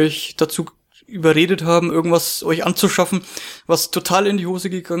wenn wir euch dazu überredet haben, irgendwas euch anzuschaffen, was total in die Hose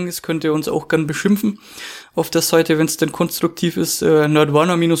gegangen ist, könnt ihr uns auch gern beschimpfen. Auf der Seite, wenn es denn konstruktiv ist,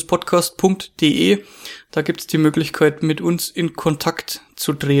 nerdwana-podcast.de. Da gibt es die Möglichkeit, mit uns in Kontakt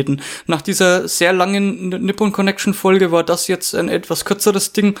zu treten. Nach dieser sehr langen Nippon Connection Folge war das jetzt ein etwas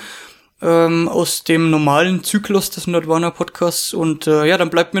kürzeres Ding aus dem normalen Zyklus des Nerdwana Podcasts. Und dann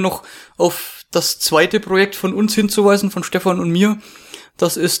bleibt mir noch auf das zweite Projekt von uns hinzuweisen, von Stefan und mir.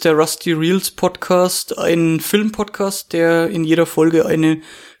 Das ist der Rusty Reels Podcast, ein Filmpodcast, der in jeder Folge einen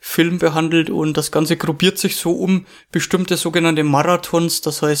Film behandelt und das Ganze gruppiert sich so um bestimmte sogenannte Marathons.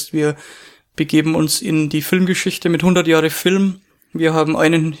 Das heißt, wir begeben uns in die Filmgeschichte mit 100 Jahre Film. Wir haben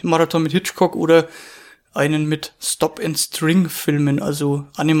einen Marathon mit Hitchcock oder einen mit Stop-and-String-Filmen, also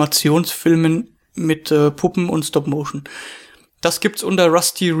Animationsfilmen mit Puppen und Stop-Motion. Das gibt's unter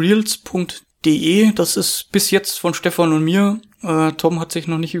rustyreels.de. Das ist bis jetzt von Stefan und mir. Tom hat sich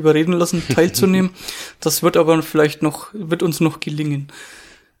noch nicht überreden lassen, teilzunehmen. Das wird aber wird uns noch gelingen.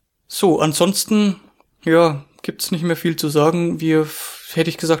 So, ansonsten, gibt's nicht mehr viel zu sagen. Wir, hätte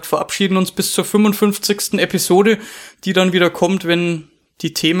ich gesagt, verabschieden uns bis zur 55. Episode, die dann wieder kommt, wenn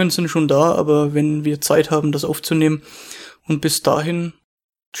die Themen sind schon da, aber wenn wir Zeit haben, das aufzunehmen. Und bis dahin,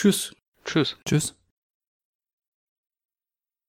 tschüss. Tschüss. Tschüss.